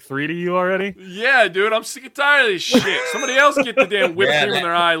what, like 3 to you already? Yeah, dude, I'm sick and tired of this shit. Somebody else get the damn whipped cream in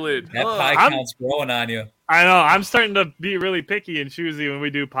their eyelid. That pie count's growing on you. I know. I'm starting to be really picky and choosy when we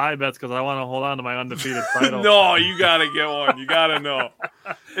do pie bets because I want to hold on to my undefeated title. No, you gotta get one. You gotta know.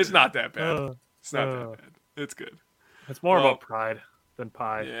 It's not that bad. It's not that bad. It's good. It's more about pride than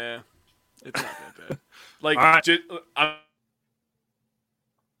pie. Yeah, it's not that bad. Right. I'm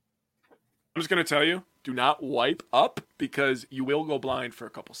just gonna tell you, do not wipe up because you will go blind for a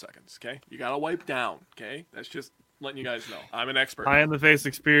couple seconds. Okay, you gotta wipe down. Okay, that's just letting you guys know. I'm an expert. Pie in the face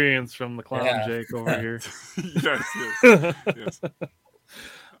experience from the clown Jake over here. yes. All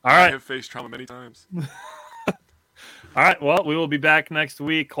right. I have faced trauma many times. All right. Well, we will be back next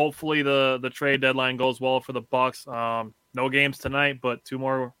week. Hopefully, the trade deadline goes well for the Bucks. No games tonight, but 2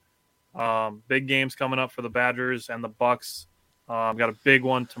 more big games coming up for the Badgers and the Bucks. Got a big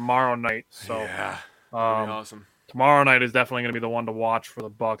one tomorrow night. So yeah, awesome. Tomorrow night is definitely going to be the one to watch for the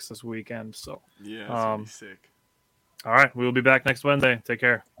Bucks this weekend. So yeah, it's gonna be sick. All right, we will be back next Wednesday. Take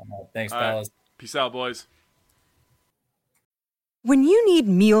care. Thanks, fellas. Peace out, boys. When you need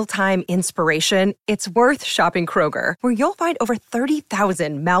mealtime inspiration, it's worth shopping Kroger, where you'll find over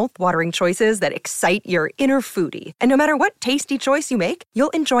 30,000 mouth-watering choices that excite your inner foodie. And no matter what tasty choice you make,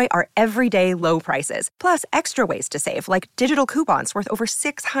 you'll enjoy our everyday low prices, plus extra ways to save, like digital coupons worth over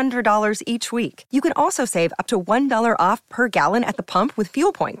 $600 each week. You can also save up to $1 off per gallon at the pump with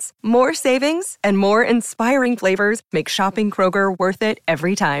fuel points. More savings and more inspiring flavors make shopping Kroger worth it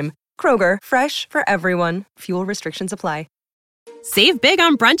every time. Kroger, fresh for everyone. Fuel restrictions apply. Save big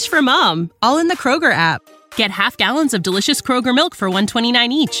on brunch for mom, all in the Kroger app. Get half gallons of delicious Kroger milk for $1.29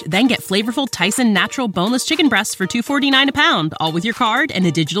 each. Then get flavorful Tyson natural boneless chicken breasts for $2.49 a pound, all with your card and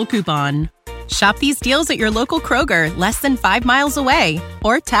a digital coupon. Shop these deals at your local Kroger, less than 5 miles away.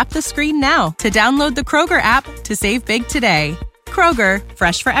 Or tap the screen now to download the Kroger app to save big today. Kroger,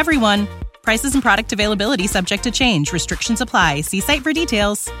 fresh for everyone. Prices and product availability subject to change. Restrictions apply. See site for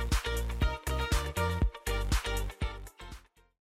details.